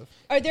Sometimes. I have.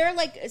 Are there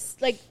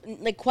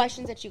like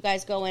questions that you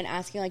guys go in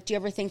asking? Like, do you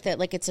ever think that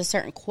like it's a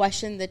certain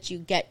question that you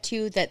get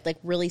to that like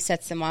really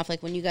sets them off?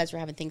 Like when you guys were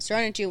having things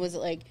thrown at you, was it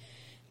like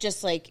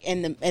just like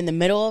in the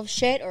middle of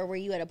shit, or were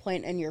you at a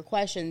point in your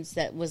questions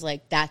that was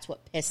like that's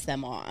what pissed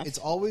them off? It's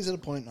always at a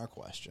point in our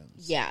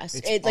questions. Yes,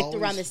 It's it's like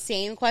always- around the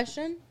same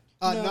question.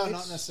 No, No, not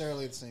it's-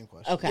 necessarily the same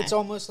question. Okay, it's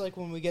almost like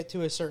when we get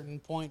to a certain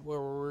point where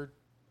we're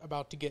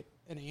about to get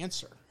an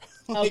answer.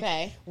 Like,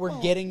 Okay. we're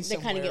getting they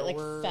somewhere. kind of get like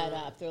we're, fed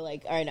up. They're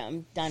like, all right,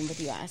 I'm done with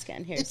you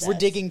asking. Here's We're this."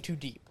 digging too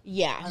deep.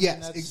 Yeah,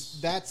 Yes,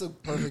 that's a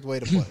perfect way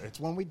to put it. It's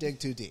when we dig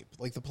too deep.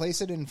 Like the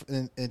place in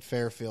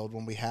Fairfield,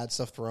 when we had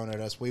stuff thrown at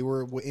us, we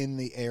were in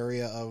the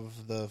area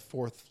of the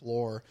 4th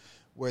floor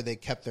where they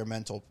kept their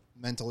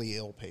mentally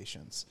ill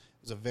patients.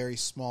 It was a very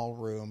small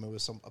room. It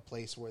was a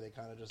place where they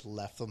kind of just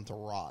left them to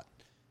rot.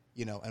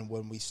 And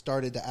when we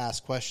started to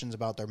ask questions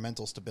about their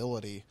mental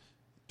stability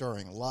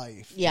during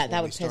life, Yeah, is when that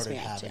we would piss started me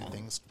off, having too.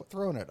 things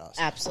thrown at us.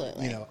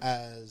 Absolutely.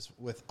 As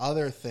with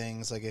other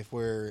things, like if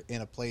we're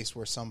in a place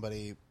where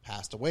somebody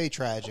passed away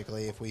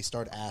tragically, if we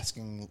start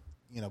asking,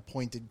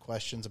 pointed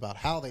questions about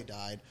how they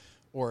died,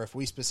 or if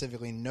we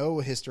specifically know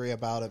history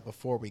about it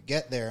before we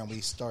get there and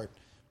we start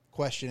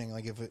questioning,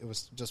 like if it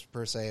was just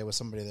per se, it was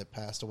somebody that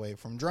passed away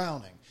from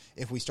drowning.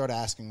 If we start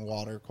asking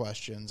water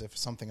questions, if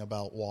something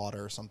about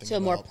water, something so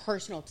about more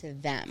personal to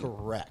them.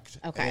 correct.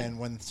 Okay. And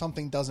when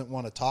something doesn't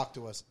want to talk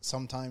to us,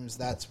 sometimes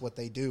that's what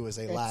they do is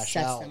they That lash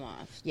sets out. them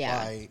off. Yeah.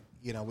 By,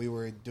 we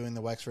were doing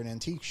the Wexford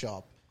Antique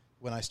Shop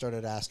when I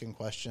started asking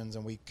questions,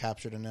 and we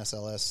captured an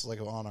SLS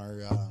like on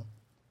our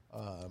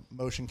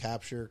motion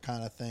capture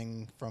kind of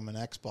thing from an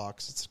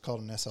Xbox. It's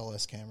called an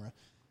SLS camera.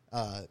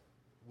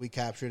 We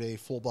captured a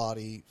full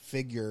body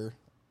figure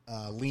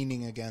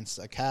leaning against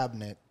a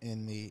cabinet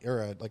or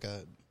a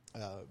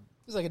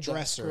was like a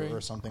dresser desk, right?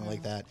 or something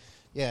like that.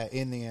 Yeah,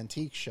 in the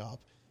antique shop.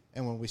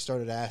 And when we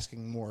started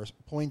asking more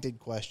pointed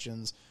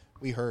questions,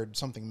 we heard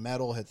something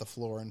metal hit the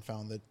floor and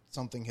found that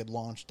something had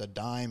launched a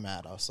dime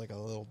at us, like a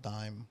little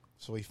dime.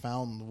 So we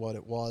found what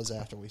it was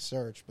after we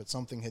searched, but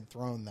something had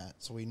thrown that.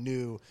 So we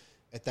knew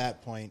at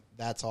that point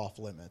that's off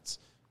limits,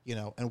 you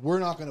know. And we're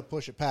not going to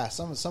push it past.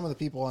 Some of the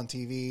people on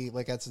TV,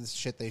 like that's the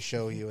shit they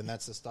show you, and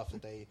that's the stuff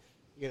that they,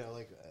 you know,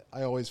 like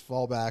I always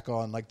fall back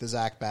on like the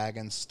Zach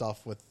Baggins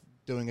stuff with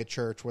doing a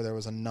church where there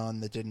was a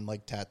nun that didn't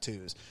like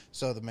tattoos.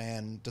 So the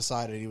man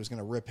decided he was going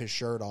to rip his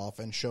shirt off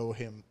and show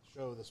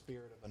the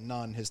spirit of a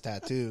nun his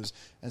tattoos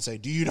and say,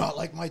 "Do you not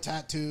like my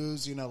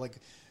tattoos?" You know, like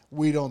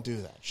we don't do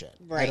that shit.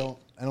 Right.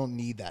 I don't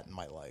need that in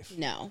my life.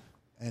 No.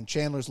 And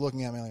Chandler's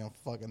looking at me like I'm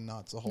fucking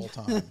nuts the whole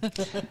time.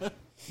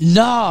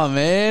 Nah,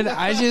 man.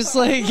 I just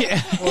like.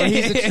 Or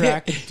he's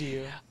attracted to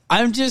you.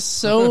 I'm just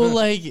so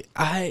like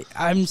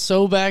I'm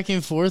so back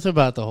and forth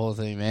about the whole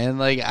thing, man.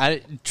 Like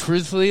I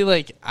truthfully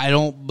like I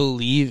don't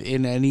believe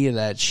in any of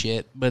that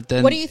shit. But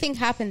then What do you think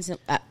happens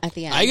at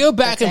the end? I go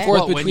back That's and it? forth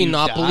What, when between you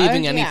not die?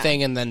 believing Yeah.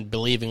 anything and then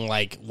believing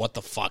like what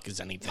the fuck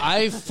is anything.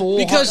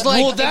 Because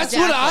like well, that's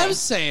what Exactly. I'm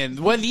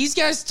saying. When these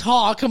guys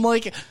talk, I'm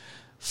like,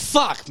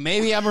 fuck,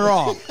 maybe I'm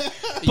wrong.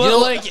 But know-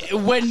 like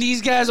when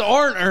these guys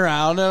aren't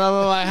around and I'm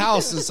in my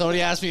house and somebody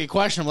asks me a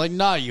question, I'm like,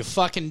 nah, you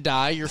fucking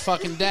die, you're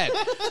fucking dead.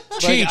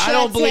 Like, I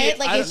don't That's believe it?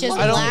 Like, it's just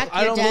I don't, black, I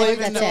you're don't dead,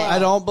 believe in that's it. I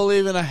don't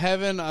believe in a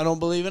heaven. I don't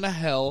believe in a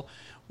hell.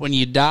 When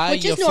you die,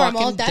 Which you is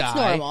normal. fucking That's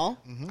die. normal.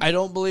 I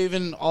don't believe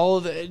in all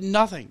of the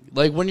nothing.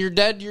 Like when you're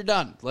dead, you're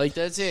done. Like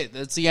that's it.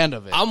 That's the end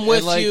of it. I'm with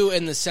And, like, you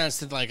in the sense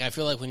that like I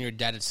feel like when you're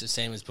dead, it's the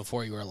same as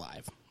before you were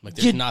alive. Like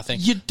there's nothing.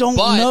 You don't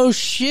But- know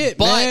shit,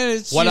 But man.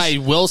 It's what just, I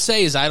will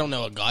say is I don't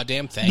know a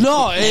goddamn thing.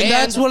 no, and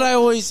that's what I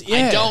always.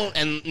 Yeah. I don't,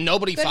 and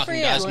nobody Good for fucking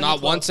you. does. Join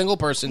Not the one club. single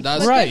person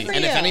does. But Right. good for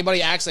And if you.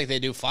 anybody acts like they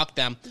do, fuck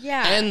them.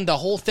 Yeah. And the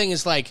whole thing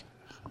is like,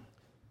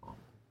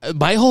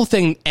 my whole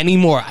thing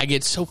anymore, I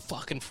get so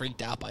fucking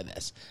freaked out by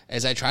this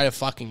as I try to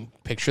fucking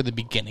picture the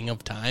beginning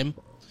of time.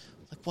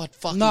 Like what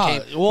fucking No,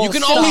 came? well, You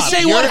can stop. always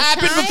say You're- what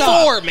happened Time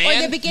before, or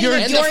man. the beginning of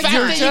and your the fact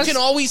time. that you can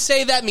always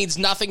say that means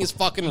nothing is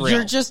fucking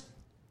real.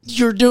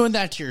 You're doing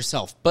that to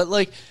yourself. But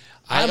like,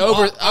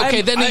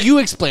 then you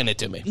explain it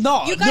to me.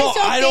 No, You guys no, don't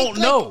I think,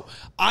 don't know.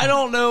 I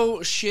don't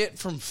know shit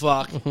from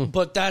fuck,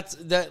 but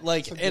that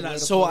like, and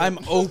so I'm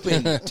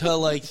open to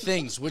like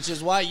things, which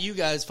is why you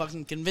guys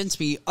fucking convince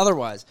me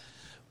otherwise.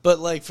 But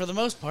like for the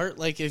most part,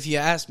 like if you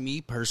ask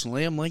me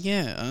personally, I'm like,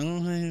 yeah, I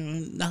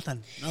don't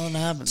nothing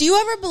happens. Do you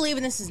ever believe,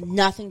 and this is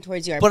nothing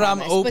towards you, I But I'm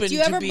promise, open but do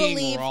you to ever being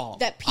believe wrong.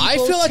 that people I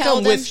feel like tell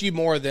I'm them, with you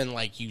more than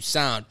like you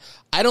sound.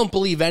 I don't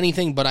believe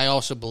anything, but I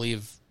also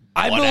believe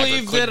I whatever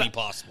believe could that be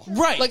possible.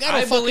 Right. Like I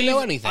don't fucking believe, know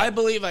anything. I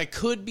believe I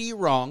could be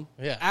wrong.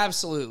 Yeah.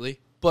 Absolutely.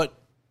 But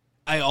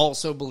I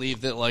also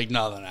believe that like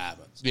nothing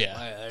happens.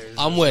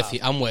 I'm with you.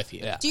 I'm with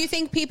you. Yeah. Do you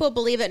think people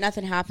believe that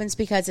nothing happens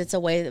because it's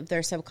a way of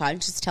their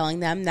subconscious telling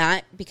them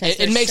that? Because It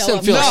they're makes so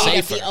them feel afraid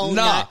of safer. the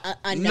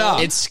unknown. No.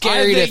 It's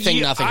scary to think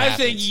you, nothing I happens.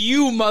 think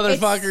you It's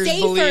motherfuckers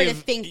safer believe. to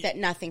think that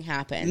nothing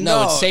happens.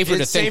 No, it's safer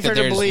to think that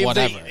there's believe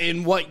whatever.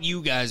 in what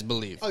you guys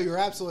believe. Oh, you're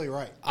absolutely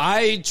right.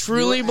 I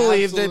truly You're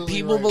believe that absolutely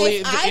people right.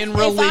 believe in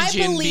religion if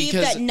I believe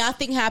because that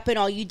nothing happened,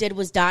 all you did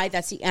was die,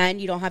 that's the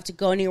end. You don't have to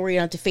go anywhere. You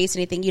don't have to face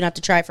anything. You don't have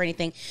to try for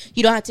anything.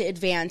 You don't have to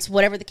advance,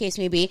 whatever the case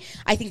may be.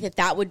 I think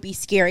that would be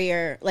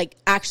scarier. Like,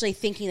 actually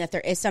thinking that there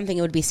is something,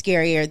 it would be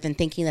scarier than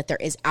thinking that there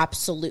is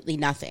absolutely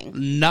nothing.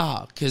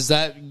 nah, because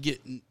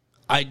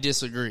I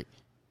disagree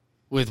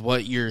with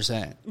what you're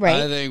saying. Right.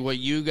 I think what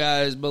you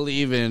guys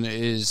believe in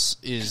is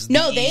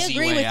No, the they easy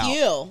agree way with out.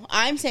 you.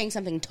 I'm saying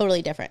something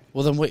totally different.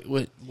 Well, then wait,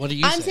 what are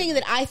you I'm saying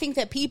that I think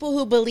that people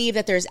who believe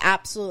that there's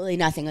absolutely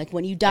nothing, like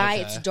when you die,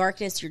 Okay. it's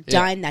darkness, you're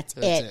Yeah, done, that's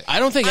that's it. it. I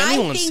don't think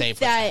anyone's think safe with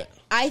that.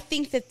 I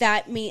think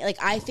that mean like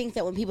I think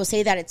that when people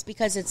say that, it's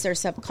because it's their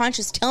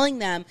subconscious telling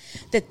them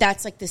that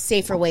that's like the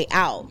safer way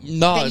out.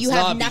 No, that it's you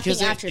have not, nothing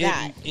because after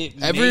that.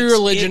 Every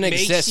religion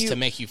exists to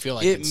make you feel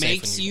like it it's safe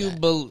makes when you're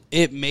you dead.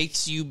 it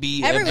makes you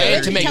be Every a better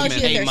religion to make you tells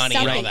you pay that there's money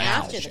and all something that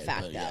after shit, the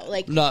fact, but yeah. though.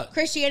 Like No.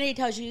 Christianity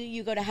tells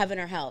you go to heaven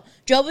or hell.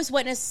 Jehovah's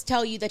Witnesses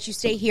tell you that you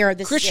stay here.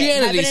 This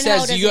Christianity is it. Heaven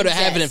and says hell you go to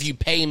doesn't heaven exist. if you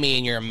pay me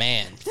and you're a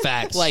man.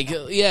 Facts. Like,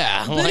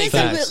 yeah. Like,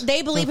 Buddhism,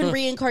 they believe in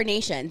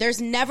reincarnation.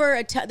 There's never a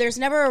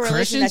religion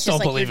Christians that's just don't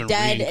like believe you're in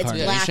dead, it's black,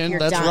 reincarnation. you're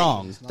That's done.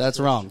 wrong. That's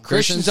wrong.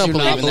 Christians do don't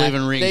not believe believe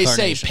in in that. They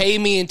reincarnation. say, pay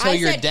me until I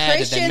you're said dead, and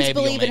Christians then maybe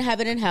you'll believe in make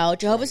heaven and hell.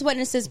 Jehovah's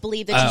Witnesses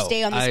believe that you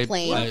stay on this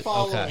plane.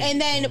 okay. And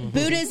then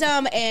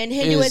Buddhism and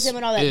Hinduism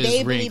and all that, Is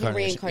they believe in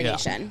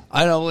reincarnation. Yeah.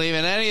 I don't believe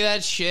in any of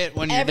that shit.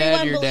 When you're Everyone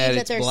dead, you're believes dead. that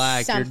It's there's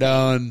black. something. You're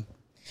done.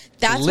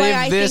 That's Live why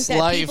I this think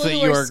that life people that who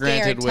you are are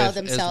granted scared tell with as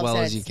themselves well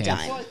that as you it's can.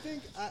 done. Well, I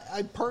think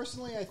I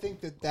personally I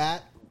think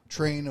that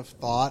train of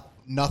thought,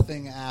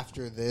 nothing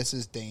after this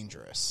is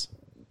dangerous.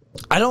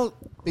 I don't.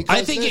 Because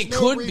I think there's it no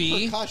could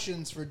be.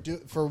 repercussions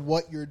for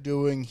what you're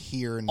doing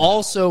here and now.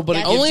 Also, but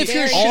That's Only if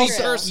you're a very shitty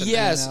true. person.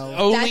 Yes, You know?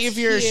 only That's if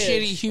you're huge. a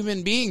shitty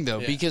human being, though,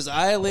 because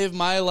I live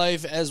my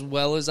life as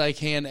well as I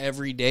can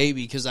every day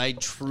because I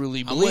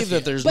truly with believe you.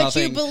 that there's But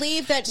nothing. you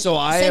believe that So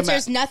I since am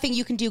there's nothing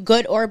you can do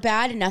good or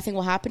bad and nothing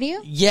will happen to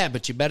you? Yeah,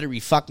 but you better be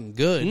fucking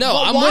good. No,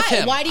 But I'm why? with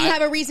him. Why do you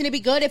have a reason to be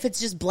good if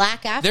it's just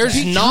black after?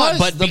 There's not,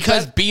 but the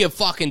because be- be a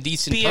fucking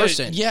decent be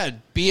person.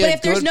 be But a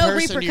if there's good no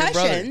person to your brother.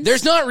 repercussions-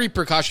 There's not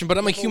repercussion, but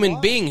I'm a human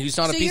being who's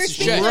not so a you're piece of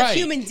speaking shit. of Right.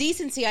 human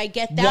decency. I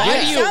get that. Why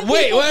But do you some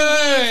wait? people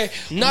Wait.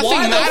 Nothing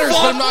Why the matters,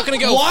 fuck- but I'm not going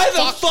to go. Why the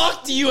fuck.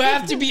 fuck do you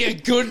have to be a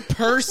good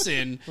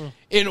person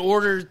in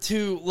order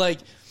to like?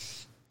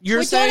 You're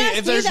Well, don't saying ask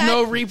if me there's that.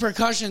 no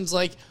repercussions,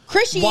 like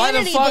Christianity why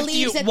the fuck do believes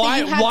you? that Why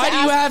you have why to do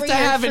you ask have for to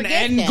your have an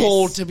end forgiveness.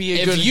 goal to be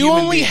a good If you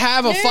human only being?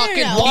 have a No,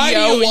 fucking no. Why do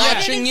PO you- watching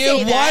I didn't you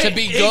say that. to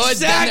be good,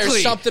 then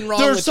there's something wrong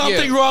with you. There's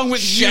something wrong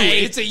with you.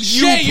 Shay, It's a you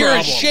Shay, you're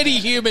a problem. shitty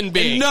human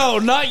being. No,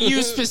 not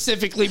you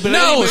specifically, but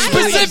No, anybody.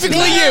 specifically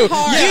I have a you. big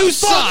heart. You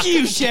Fuck suck.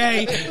 you,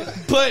 Shay.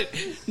 But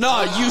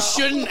no, you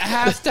shouldn't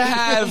have to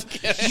have.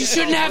 You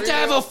shouldn't have to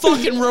have a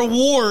fucking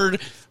reward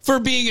for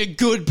being a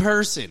good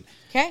person.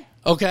 Okay.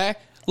 Okay,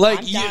 like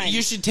I'm you, done.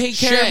 you should take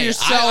care of Shay,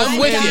 yourself. I'm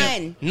with I'm you.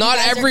 done. Not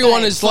You guys are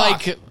everyone good. is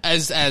like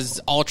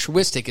as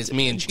altruistic as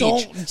me and Cheech.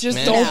 Don't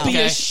Man. don't be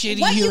Okay. a shitty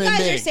What you human guys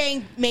being. are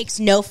saying makes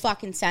no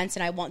fucking sense,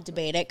 and I won't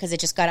debate it because it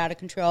just got out of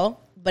control.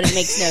 But it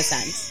makes no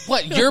sense.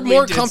 What? You're We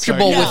more did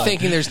comfortable start. with No.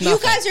 thinking there's nothing.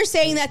 You guys are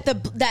saying that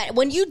that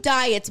when you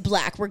die, it's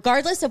black,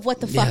 regardless of what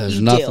the fuck there's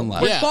you nothing do.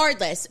 left. Yeah.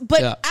 Regardless,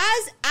 but Yeah.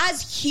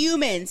 as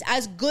humans,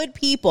 as good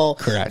people,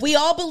 Correct. we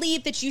all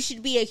believe that you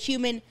should be a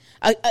human,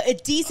 a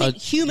decent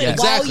human yeah.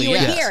 while Exactly,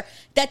 you're yes. here.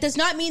 That does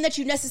not mean that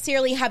you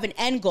necessarily have an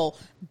end goal.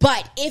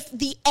 But if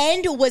the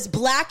end was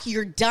black,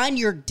 you're done,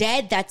 you're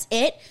dead, that's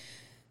it.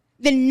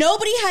 Then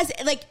nobody has,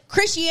 like,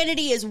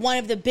 Christianity is one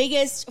of the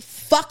biggest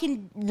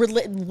fucking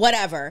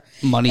whatever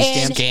Money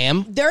And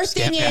scam. Their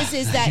thing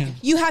is that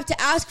you have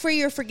to ask for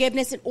your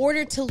forgiveness in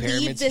order to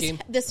Pyramid leave this scheme.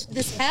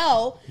 this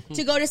hell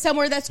to go to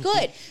somewhere that's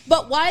good.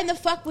 But why in the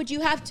fuck would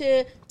you have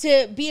to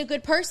be a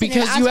good person?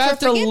 Because and ask you for have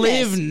to forgiveness?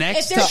 live next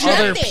If there's to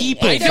other nothing,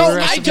 people if for there's the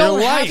rest I of your don't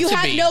life. have You to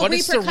have be, no but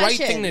it's the right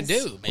thing to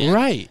repercussions. do, man.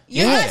 Right.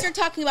 You yeah. guys are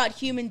talking about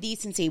human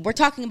decency. We're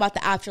talking about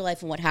the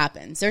afterlife and what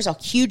happens. There's a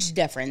huge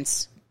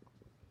difference.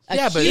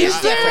 Yeah, but huge is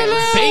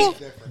difference.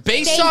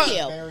 based Thank on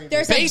you.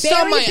 There's a based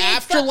very on my big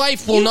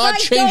afterlife fu- will You not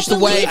guys change don't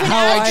the way believe in how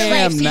I afterlife,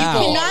 am so you now.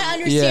 cannot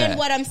understand Yeah.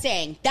 what I'm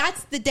saying.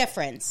 That's the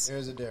difference.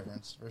 There's a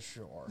difference for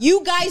sure.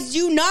 You guys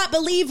do not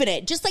believe in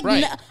it. Just like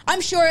Right. I'm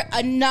sure,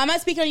 I'm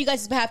not speaking on you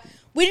guys' behalf.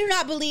 We do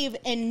not believe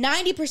in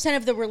 90%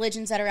 of the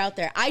religions that are out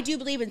there. I do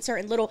believe in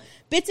certain little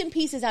bits and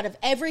pieces out of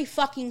every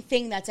fucking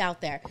thing that's out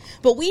there.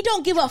 But we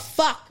don't give a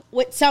fuck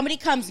what somebody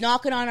comes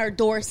knocking on our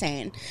door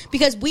saying.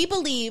 Because we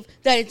believe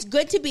that it's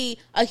good to be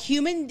a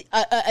human,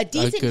 a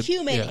decent good-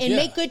 human yeah. and Yeah.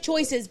 make good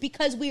choices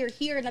because we are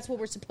here and that's what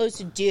we're supposed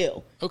to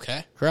do.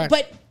 Okay. Correct.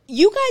 But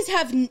you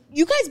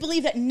guys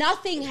believe that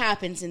nothing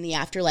happens in the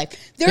afterlife.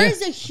 There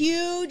is a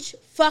huge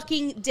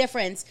fucking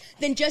difference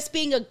than just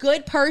being a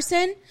good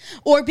person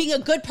or being a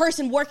good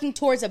person working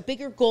towards a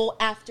bigger goal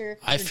after.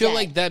 I you're feel dead.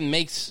 like that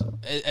makes.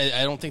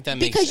 I don't think that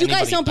makes because you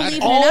guys anybody don't better.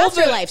 believe in an All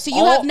the- afterlife, so you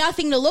all- have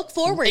nothing to look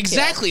forward to.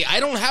 Exactly. I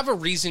don't have a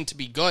reason to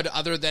be good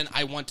other than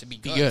I want to be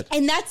good. good.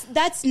 And that's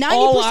 90%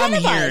 All I'm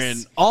of hearing,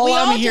 us. all We all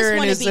I'm just hearing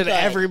wanna is be that good.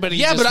 everybody.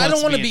 Yeah, just but I wants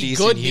don't want to to be a be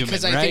decent good human,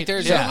 because I right? think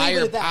there's Yeah. a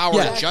higher that. power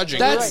Yeah. judging.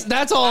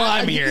 That's all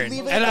I'm you could hearing,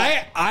 leave it and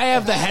at I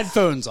have the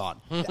headphones on.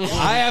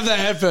 I have the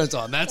headphones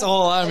on. That's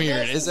all I'm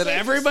hearing is that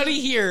everybody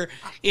here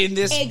in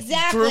this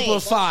Exactly. group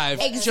of five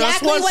just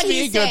Exactly wants what to be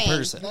a he's good saying.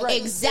 person.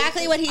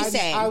 Exactly what he's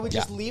saying. I would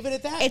just leave it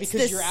at that It's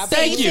because the you're Thank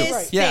absolutely you. safest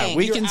right. Yeah, thing.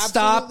 we You're can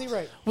stop. absolutely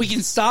right. We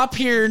can stop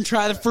here and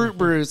try the fruit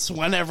brews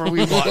whenever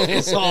we want.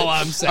 That's all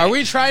I'm saying. Are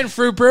we trying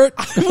fruit brute?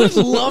 I would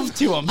love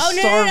to. I'm Oh,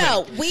 starving.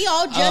 no. We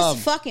all just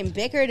fucking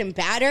bickered and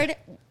battered.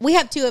 We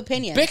have two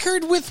opinions.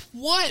 Bickered with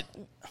what?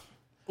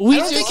 We I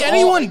don't just think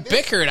anyone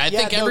bickered. I Yeah,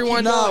 think no,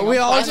 everyone. keep going. we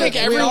all I just- think we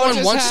all everyone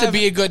just wants to have-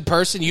 be a good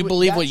person. You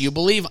believe what that's- you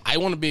believe. I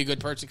want to be a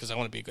good person because I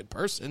want to be a good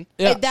person.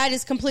 Yeah. That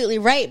is completely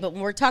right. But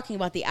when we're talking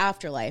about the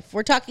afterlife,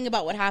 we're talking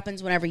about what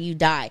happens whenever you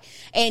die,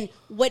 and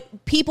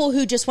what people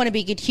who just want to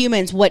be good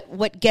humans, what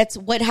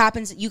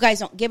happens. You guys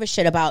don't give a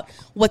shit about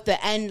what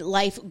the end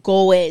life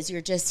goal is.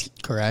 You're just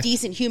Correct.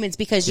 decent humans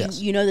because Yes.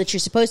 you know that you're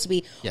supposed to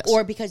be, Yes.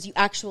 or because you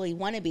actually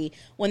want to be.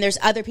 When there's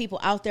other people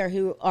out there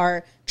who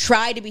are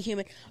try to be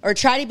human or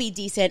try to be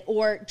decent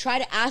or try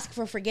to ask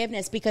for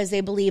forgiveness because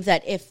they believe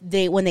that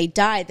when they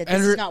die that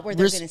this is not where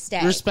they're going to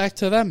stay. Respect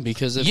to them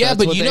because if Yeah, that's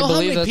but what you they know how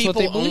believe, many that's what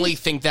people they believe. only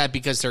think that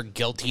because they're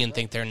guilty and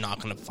think they're not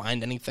going to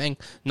find anything,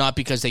 not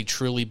because they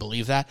truly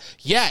believe that.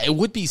 Yeah, it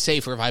would be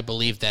safer if I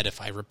believed that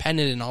if I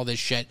repented and all this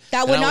shit.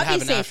 That then would I not be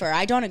have an safer.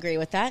 I don't agree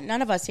with that.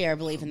 None of us here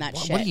believe in that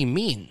shit. What do you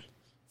mean?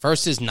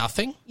 Versus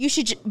nothing? You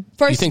should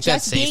first think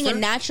that's just being a safer?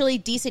 naturally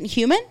decent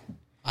human.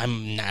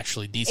 I'm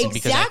naturally decent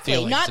because I Exactly.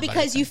 feel like Not it's about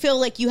because you feel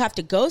like you have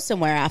to go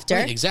somewhere after.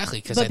 Right,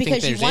 exactly, because but I think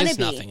because you there want is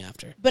to be. nothing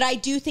after. But I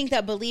do think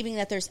that believing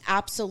that there's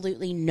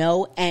absolutely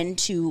no end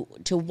to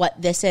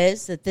what this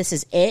is, that this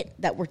is it,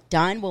 that we're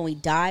done. When we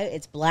die,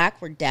 it's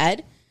black, we're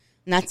dead,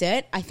 and that's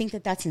it. I think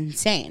that that's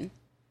insane.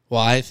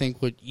 Well, I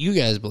think what you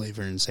guys believe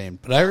are insane,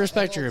 but I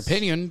respect your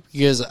opinion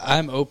because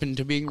I'm open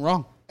to being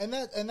wrong. And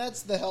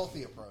that's the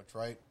healthy approach,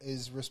 right?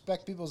 Is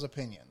respect people's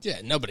opinions. Yeah,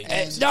 nobody.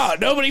 No,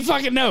 nobody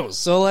fucking knows.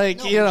 So, like,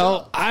 No, you know,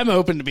 don't. I'm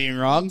open to being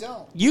wrong.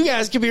 don't. You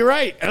guys could be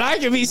right, and I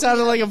could be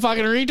sounding like a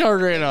fucking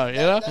retard right now, you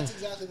know? That's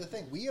exactly the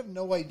thing. We have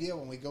no idea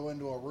when we go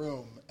into a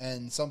room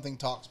and something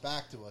talks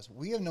back to us.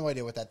 We have no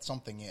idea what that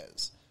something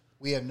is.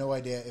 We have no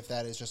idea if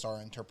that is just our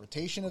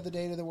interpretation of the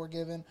data that we're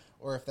given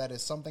or if that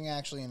is something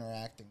actually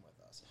interacting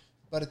with us.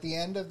 But at the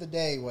end of the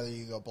day, whether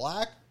you go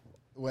black,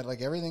 when like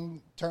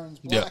everything turns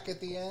black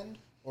at the end,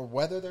 or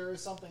whether there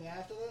is something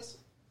after this,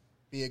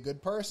 be a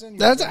good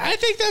person. I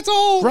think that's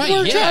all Right,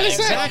 we're yeah, trying to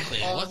say.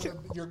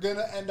 exactly. You're going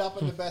to end up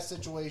in the best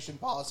situation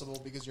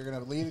possible because you're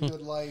going to lead a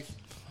good life.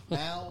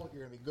 Now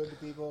you're going to be good to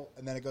people,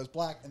 and then it goes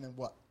black, and then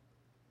what?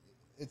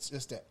 It's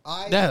just it.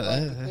 I like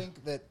to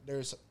think that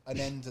there's an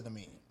end to the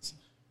means,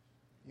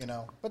 you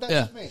know. But that's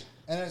just me,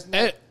 and there's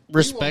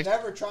respect. We will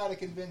never try to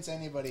convince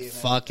anybody. Of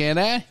Fucking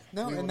A.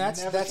 No, We will and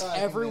that's never try to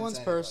everyone's convince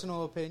anybody.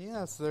 personal opinion.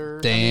 That's their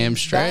Damn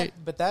straight.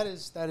 But that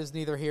is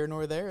neither here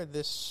nor there.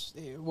 This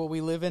what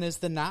we live in is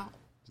the now,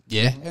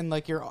 Yeah. and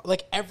like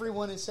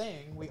everyone is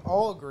saying, we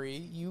all agree.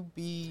 You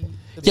be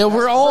the Yeah, best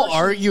we're all person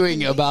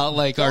arguing you can be. about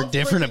like our Don't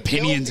different freaking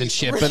opinions kill and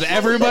shit, people. but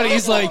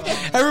everybody's like,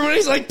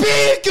 be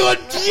a good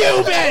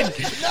human.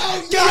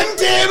 God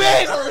damn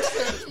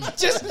it!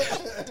 Just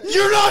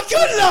you're not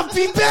good enough.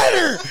 Be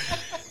better.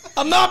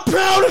 I'm not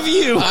proud of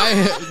you.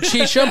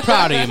 Cheech, I'm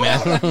proud of you,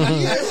 man.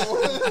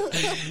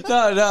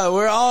 No,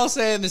 we're all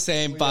saying the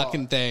same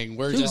fucking thing.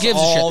 We're Who just gives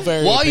all a shit?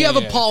 very. While you have a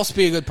opinionated. pulse,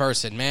 be a good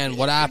person, man.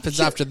 What happens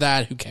after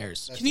that? Who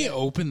cares? Can you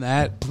open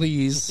that,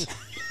 please?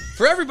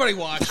 For everybody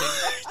watching,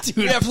 Dude,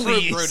 we have Fruit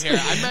please. Brute here.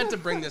 I meant to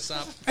bring this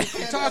up. We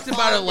talked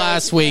about it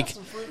last week.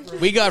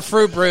 We got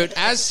Fruit Brute,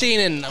 as seen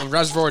in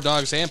Reservoir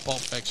Dogs and Pulp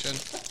Fiction.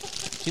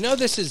 Do you know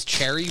this is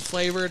cherry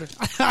flavored?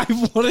 I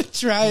want to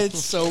try it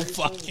so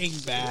fucking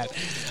bad.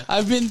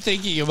 I've been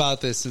thinking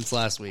about this since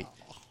last week.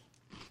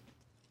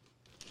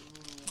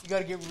 You got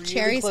to get really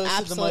Cherry's close to the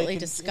absolutely mic and-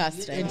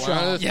 disgusting.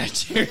 Wow. Yeah,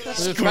 cherry's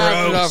It's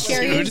gross,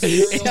 Cherry dude.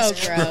 is so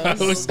It's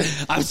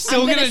gross. I'm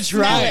still I'm gonna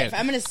smell try it. it.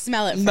 I'm gonna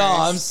smell it first. No,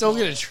 I'm still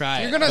gonna try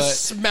it. You're gonna but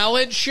smell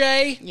it,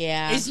 Shay?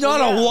 Yeah. It's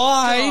not a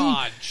wine.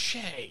 God,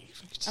 Shay.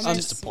 I'm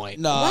Disappoint.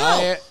 No,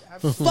 Wow.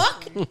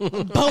 Fuck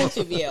both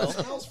of you.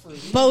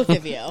 Both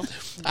of you.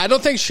 I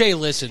don't think Shay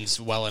listens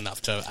well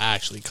enough to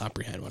actually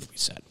comprehend what we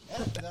said.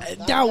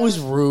 that was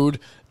rude.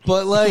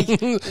 But like,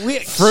 Fruit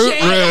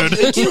Shay, rude.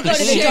 You do go to the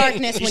Shay-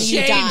 darkness when you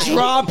Shay, die.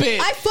 drop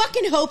it. I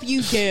fucking hope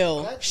you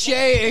do.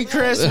 Shay and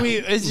Chris,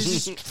 it's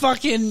just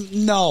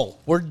fucking no.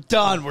 We're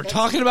done. We're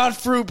talking about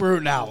Fruit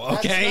Brute now,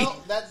 okay?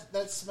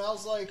 That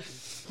smells like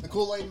the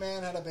Kool-Aid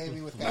Man had a baby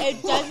with It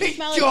cows. doesn't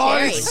smell like God,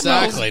 cherry. it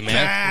Exactly, smells man.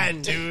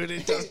 bad, dude.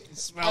 It doesn't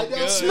smell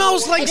good.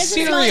 Smells like It doesn't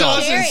smell cereal. like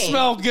doesn't cherry.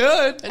 smell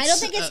good. I don't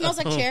think it smells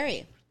like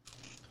cherry.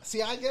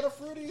 See, I get a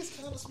fruity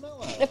kind of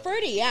smell out The of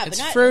fruity, yeah, but It's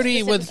not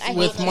fruity specific- I hate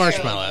with cherry.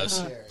 marshmallows.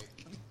 it.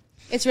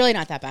 It's really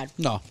not that bad.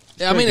 No.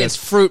 I mean, it's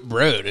fruit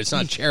brewed. It's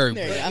not cherry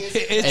There brewed. you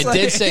go. It's It like,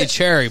 did say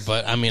cherry,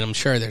 but I mean, I'm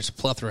sure there's a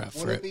plethora of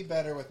Would it fruit. be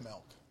better with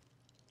milk?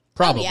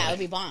 Probably. Oh, yeah, it would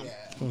be bomb. Yeah.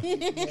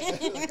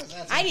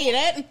 I'd eat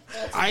it.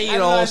 I eat I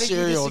all think you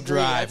cereal disagree.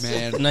 dry,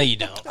 That's- man. No, you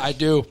don't. I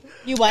do.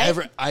 You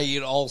what? I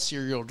eat all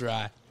cereal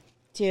dry.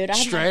 Dude, I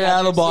have Straight my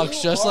out of the brothers-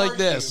 box, just like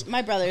this.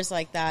 My brother's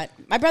like that.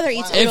 My brother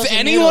eats noodles If and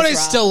anyone noodles is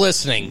raw. still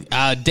listening,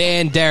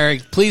 Dan,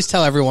 Derek, please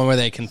tell everyone where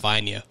they can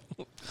find you.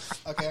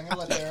 Okay, I'm gonna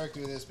let Derek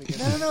do this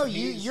because No,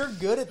 you're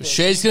good at this.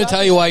 Shay's going to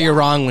tell you why you're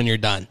wrong when you're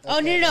done. Oh,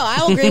 no,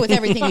 I'll agree with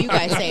everything you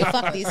guys say.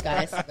 Fuck these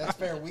guys. That's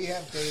fair. We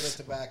have data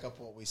to back up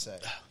what we say.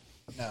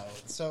 No,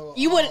 so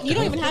You don't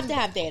even have to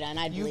have data, and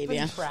I'd You've believe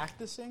been you.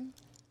 practicing.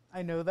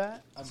 I know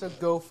that. So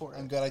go for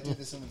I'm it. good. I do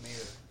this in the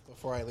mirror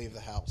before I leave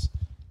the house.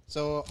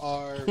 So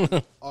our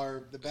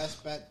the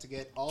best bet to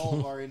get all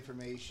of our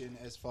information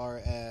as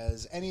far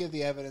as any of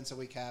the evidence that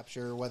we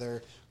capture,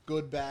 whether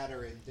good, bad,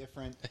 or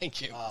indifferent.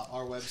 Thank you.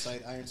 Our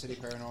website,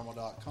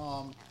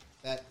 IronCityParanormal.com.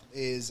 That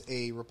is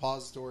a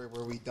repository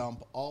where we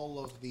dump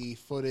all of the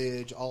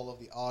footage, all of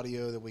the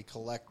audio that we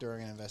collect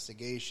during an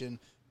investigation,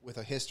 with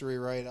a history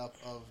write-up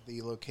of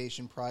the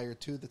location prior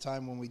to the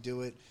time when we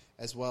do it,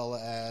 as well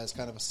as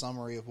kind of a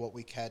summary of what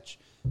we catch.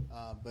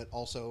 But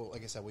also,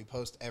 like I said, we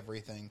post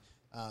everything.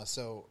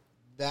 So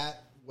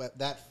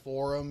that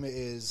forum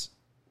is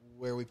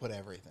where we put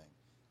everything.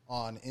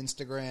 On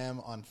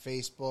Instagram, on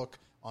Facebook,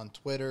 on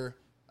Twitter,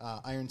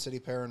 Iron City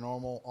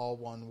Paranormal, all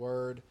one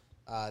word.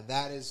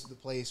 That is the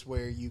place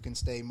where you can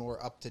stay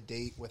more up to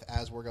date with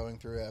as we're going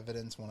through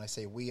evidence. When I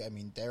say we, I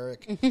mean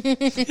Derek.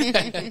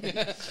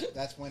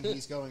 That's when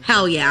he's going.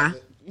 Hell yeah.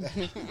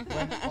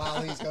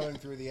 While he's going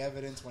through the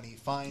evidence, when he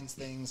finds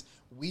things,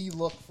 we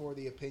look for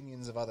the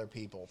opinions of other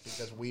people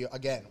because we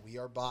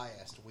are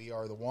biased. We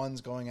are the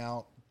ones going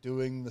out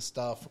doing the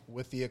stuff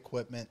with the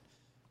equipment,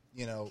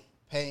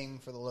 paying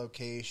for the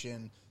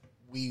location.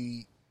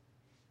 We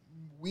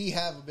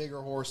have a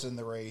bigger horse in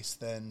the race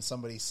than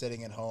somebody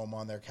sitting at home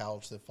on their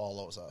couch that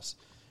follows us.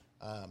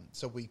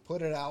 So we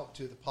put it out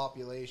to the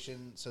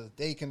population so that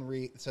they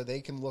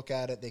can look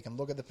at it, they can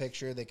look at the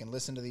picture, they can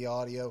listen to the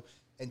audio,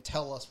 and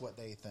tell us what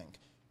they think.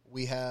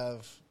 We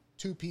have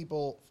 2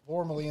 people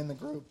formally in the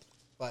group,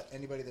 but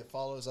anybody that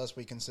follows us,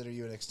 we consider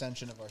you an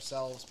extension of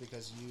ourselves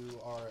because you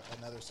are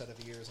another set of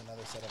ears,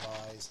 another set of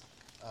eyes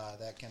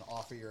that can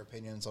offer your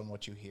opinions on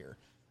what you hear.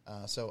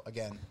 So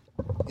again,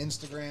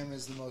 Instagram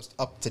is the most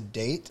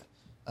up-to-date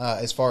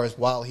as far as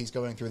while he's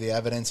going through the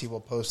evidence. He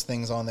will post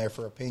things on there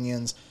for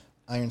opinions,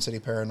 Iron City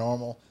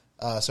Paranormal.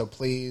 So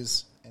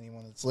please,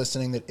 anyone that's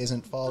listening that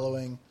isn't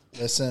following,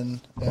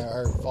 listen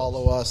or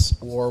follow us,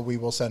 or we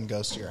will send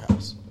ghosts to your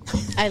house.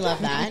 I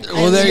love that.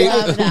 Well, there you I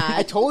love go. that.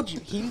 I told you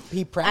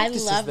he I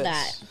practices love this.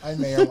 that. I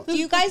may or Do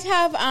you guys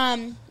have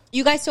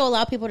you guys still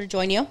allow people to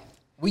join you?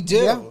 we do.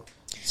 Yeah.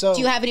 So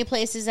Do you have any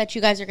places that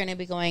you guys are going to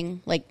be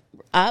going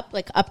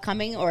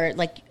upcoming, or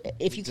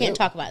if you can't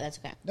talk about it, that's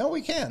okay. No,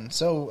 we can.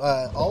 So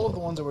all of the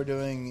ones that we're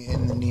doing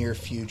in the near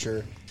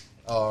future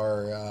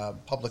are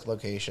public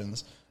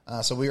locations.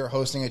 So we are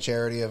hosting a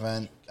charity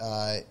event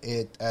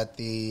at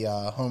the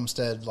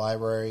Homestead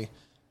Library,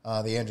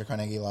 the Andrew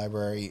Carnegie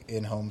Library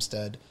in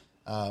Homestead.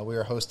 We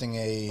are hosting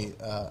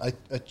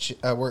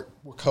we're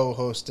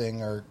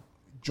co-hosting or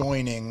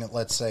joining,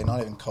 let's say, not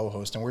even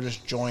co-hosting, we're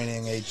just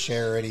joining a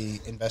charity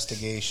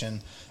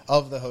investigation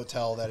of the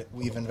hotel that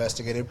we've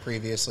investigated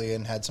previously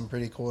and had some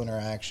pretty cool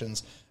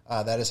interactions.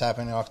 That is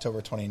happening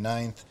October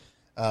 29th.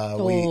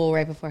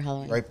 Right before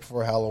Halloween. Right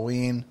before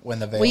Halloween, when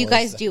the veil Will you is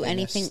guys the do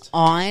thinnest. anything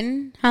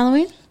on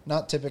Halloween?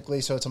 Not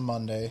typically, so it's a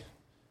Monday.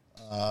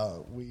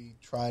 We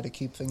try to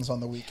keep things on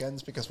the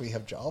weekends because we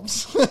have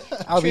jobs.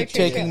 I'll be Trick-or-treating.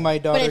 taking my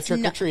But daughter it's trick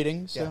or not-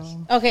 treating. So Yes.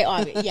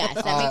 Okay, yes,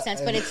 that makes sense.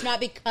 But it's not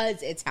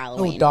because it's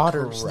Halloween. no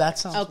daughters. Correct. That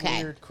sounds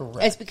Okay, weird.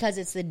 it's because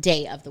it's the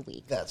day of the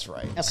week. That's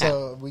right. Okay.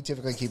 So we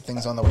typically keep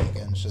things on the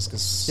weekends just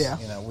because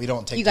we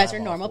don't take. You guys time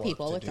are off normal work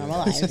people to with do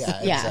normal this. lives.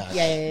 Yeah, Yeah,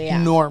 exactly.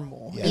 yeah.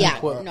 Normal. Yeah,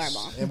 Of course.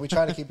 normal. And we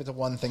try to keep it to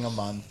one thing a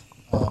month.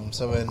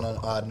 So in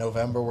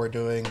November, we're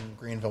doing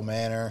Greenville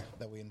Manor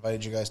that we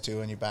invited you guys to,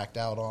 and you backed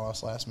out on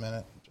us last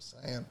minute. Just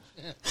saying.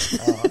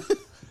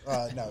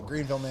 No,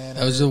 Greenville Manor.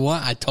 That was the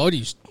one I told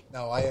you.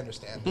 No, I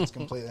understand. It's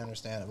completely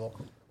understandable.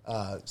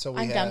 So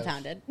we I'm have,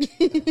 dumbfounded.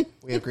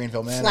 We have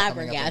Greenville Manor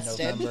coming up in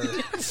Flabbergasted.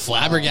 November.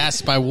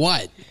 Flabbergasted by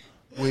what?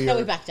 We No, are,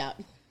 we backed out.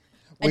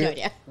 I had no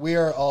idea. we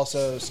are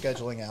also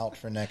scheduling out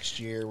for next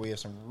year. We have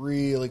some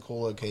really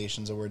cool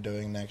locations that we're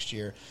doing next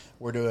year.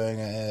 We're doing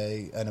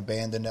an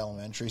abandoned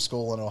elementary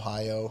school in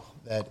Ohio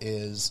that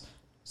is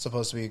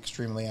supposed to be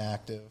extremely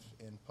active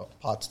in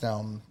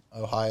Pottstown,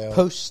 Ohio.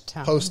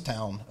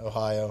 Poasttown,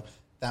 Ohio.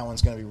 That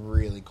one's going to be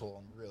really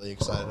cool. I'm really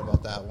excited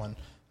about that one.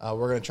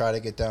 We're going to try to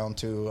get down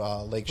to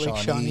Lake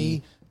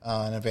Shawnee,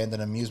 an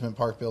abandoned amusement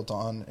park built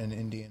on an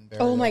Indian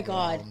burial Oh my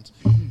god! ground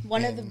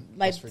One of in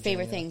my West Virginia.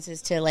 favorite things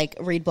is to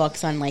read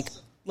books on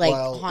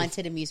Well,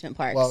 haunted amusement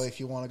parks. Well, if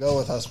you want to go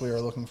with us, we are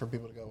looking for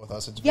people to go with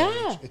us.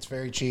 Yeah. It's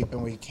very cheap,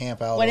 and we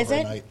camp out What is it?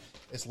 overnight.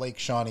 It's Lake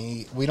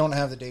Shawnee. We don't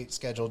have the date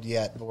scheduled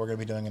yet, but we're going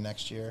to be doing it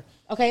next year.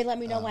 Okay, let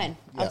me know when.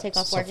 I'll take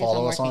off work if I'm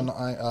follow us working.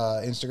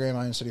 on Instagram,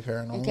 Iron City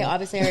Paranormal. Okay,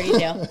 obviously I already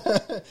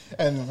do.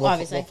 and we'll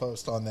obviously.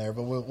 post on there,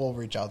 but we'll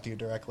reach out to you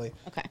directly.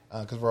 Okay.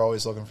 Because we're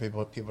always looking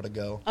for people to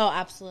go. Oh,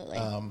 absolutely.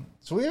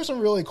 So we have some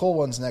really cool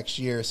ones next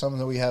year. Some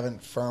that we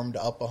haven't firmed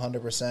up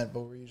 100%, but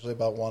we're usually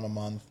about one a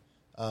month.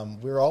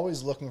 We're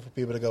always looking for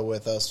people to go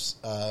with us,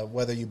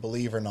 whether you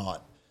believe or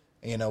not.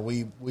 You know,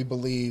 we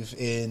believe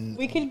in.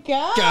 we could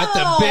go. Got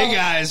the big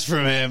eyes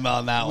from him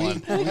on that one.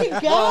 We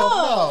could go.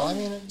 Well, no, I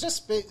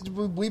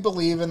mean, we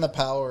believe in the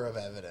power of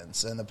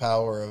evidence and the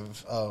power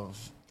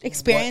of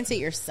Experience it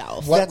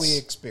yourself. what That's- we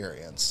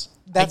experience.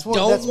 That's I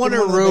don't want to been one of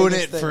the ruin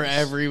biggest it for things.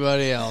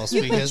 everybody else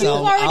But because you've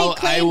already I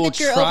claimed will that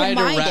you're try to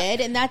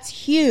open-minded, and that's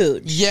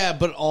huge. yeah,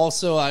 but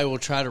also I will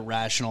try to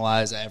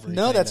rationalize everything.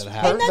 No, that's that per-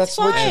 happens. And that's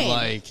what fine. And,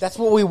 like, that's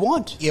what we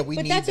want. Yeah, we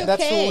But need that's that.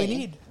 That's okay. what we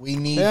need. We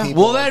need Yeah.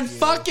 people. well, like then you.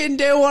 fucking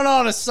do one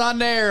on a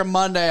Sunday or a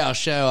Monday. I'll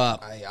show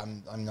up.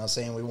 I'm not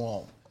saying we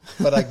won't,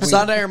 but like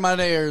Sunday or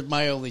Monday are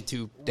my only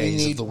 2 we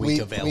days need of the week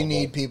available. We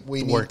need people.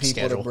 We need Work people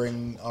schedule.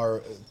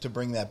 to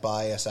bring that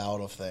bias out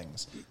of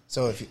things.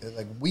 So if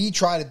we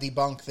try to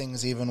debunk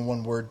things even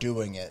when we're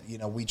doing it, you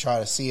know, we try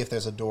to see if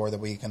there's a door that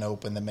we can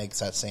open that makes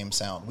that same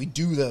sound. We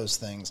do those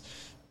things,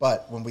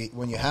 but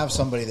when you have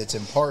somebody that's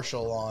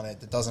impartial on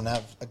it, that doesn't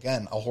have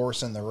again a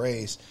horse in the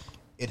race,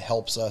 it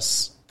helps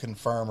us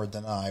confirm or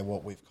deny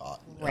what we've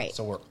caught. Right.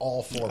 So we're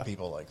all for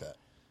people like that.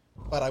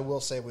 But I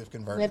will say we've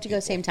converted. We have to go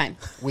people. same time.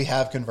 We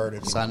have converted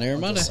people. Sunday or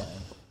I'm Monday. just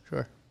saying.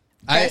 Sure.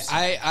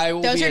 I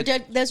will Those be are at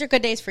good. Those are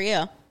good days for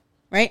you,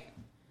 right?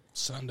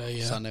 Sunday,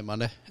 yeah. Sunday,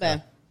 Monday.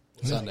 But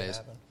Sundays.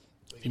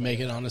 If you make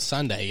it on a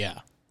Sunday, yeah.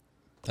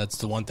 That's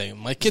the one thing.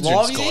 My kids Long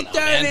are as just you going out,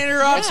 don't man.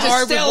 interrupt It's the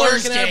hard with work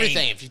Steelers and game.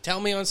 everything. If you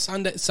tell me on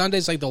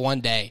Sunday's like the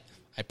one day,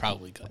 I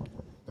probably could.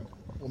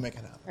 We'll make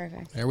it happen.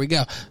 perfect. There we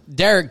go.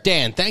 Derek,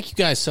 Dan, thank you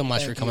guys so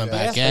much for coming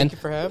back in. Thank you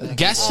for having me.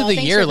 Guests of Oh, the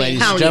thanks year, for being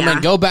ladies here. and gentlemen.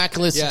 Hell yeah. Go back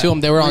and listen to them.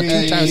 They were on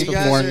 2 times you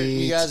before.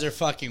 you guys are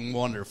fucking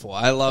wonderful.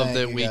 I love Thank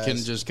that you, we can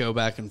guys. just go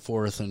back and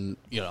forth and,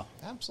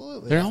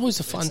 Absolutely. They're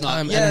always a fun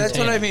time. Yeah, that's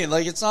what I entertaining. mean.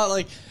 Like, it's not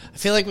like, I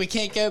feel like we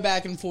can't go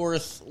back and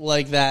forth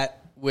like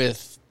that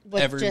with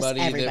With just everybody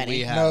that everybody. we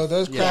have. No,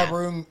 those Yeah.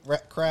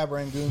 crab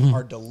rangoons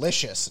are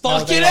delicious.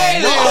 Fucking no,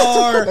 A, they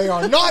are. They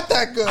are not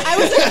that good. I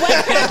was like,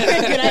 what crab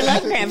rangoon? I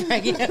love crab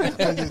rangoon.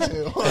 I do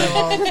too. I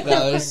love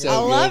No, they're so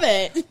I good. love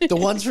it. The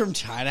ones from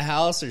China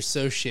House are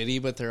so shitty,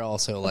 but they're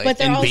also like, But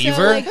they're in also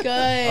Beaver? like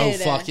good. oh,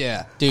 fuck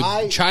yeah. Dude,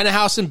 I- China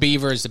House in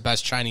Beaver is the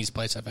best Chinese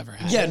place I've ever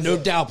had. Yeah, no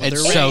doubt. But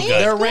It's they're so rang-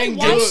 good. They're Why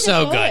rangoons. is It's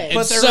so it good. good?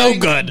 It's they're so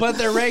good. But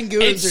their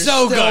rangoons It's are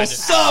so still good.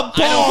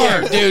 subpar. I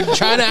don't care, dude.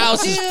 China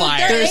House is Dude, fire.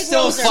 their They're egg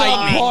still rolls are subpar.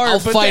 fire. I'll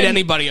but fight then-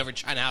 anybody over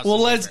China House. Well,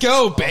 let's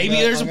go, baby.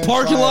 There's I'm a gonna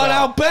parking try it lot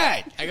out. out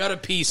back. I gotta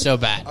pee so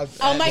bad.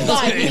 Oh my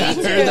god, me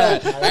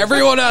too.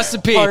 Everyone has to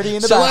pee. Party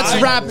in the So back.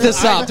 let's wrap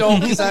this I up. don't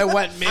because I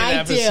went I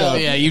mid-episode.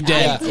 do. Yeah, you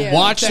did. Yeah.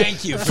 Watch.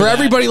 Thank you for for that.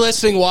 everybody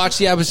listening. Watch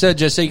the episode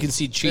just so you can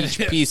see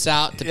Cheech peace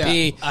out to Yeah,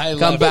 pee, I come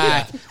love it.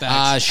 back. Yeah,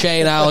 thanks.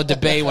 Shay and I will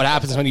debate what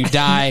happens when you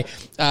die.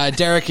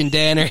 Derek and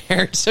Dan are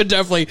here, so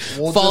definitely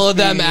We'll follow just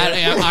be them at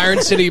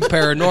Iron City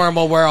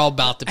Paranormal. We're all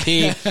about to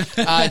pee.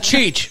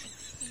 Cheech,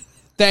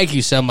 thank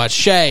you so much.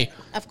 Shay,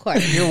 Of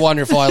course. you're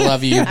wonderful. I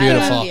love you. You're I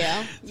beautiful. love you.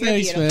 You're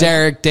Thanks, beautiful. man.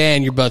 Derek,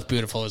 Dan, you're both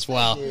beautiful as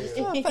well.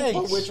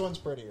 But which one's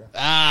prettier?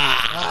 All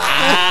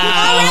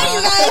right,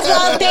 you guys.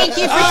 Well, thank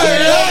you for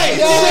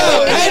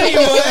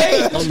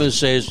Anyway. All I'm going to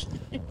say is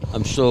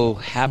I'm so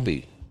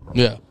happy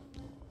Yeah.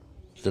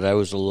 that I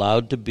was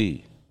allowed to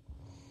be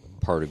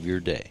part of your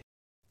day.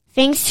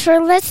 Thanks for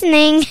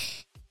listening.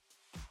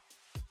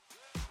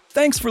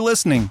 Thanks for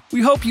listening.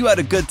 We hope you had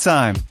a good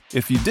time.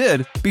 If you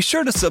did, be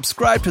sure to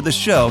subscribe to the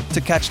show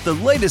to catch the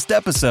latest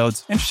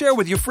episodes and share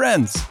with your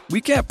friends. We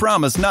can't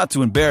promise not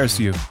to embarrass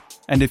you.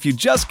 And if you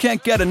just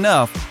can't get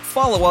enough,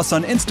 follow us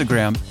on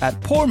Instagram at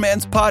Poor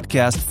Man's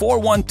Podcast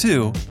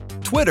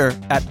 412, Twitter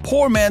at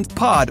Poor Man's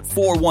Pod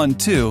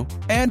 412,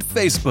 and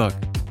Facebook.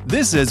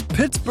 This is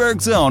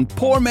Pittsburgh's own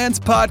Poor Man's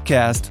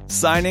Podcast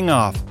signing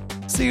off.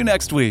 See you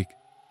next week.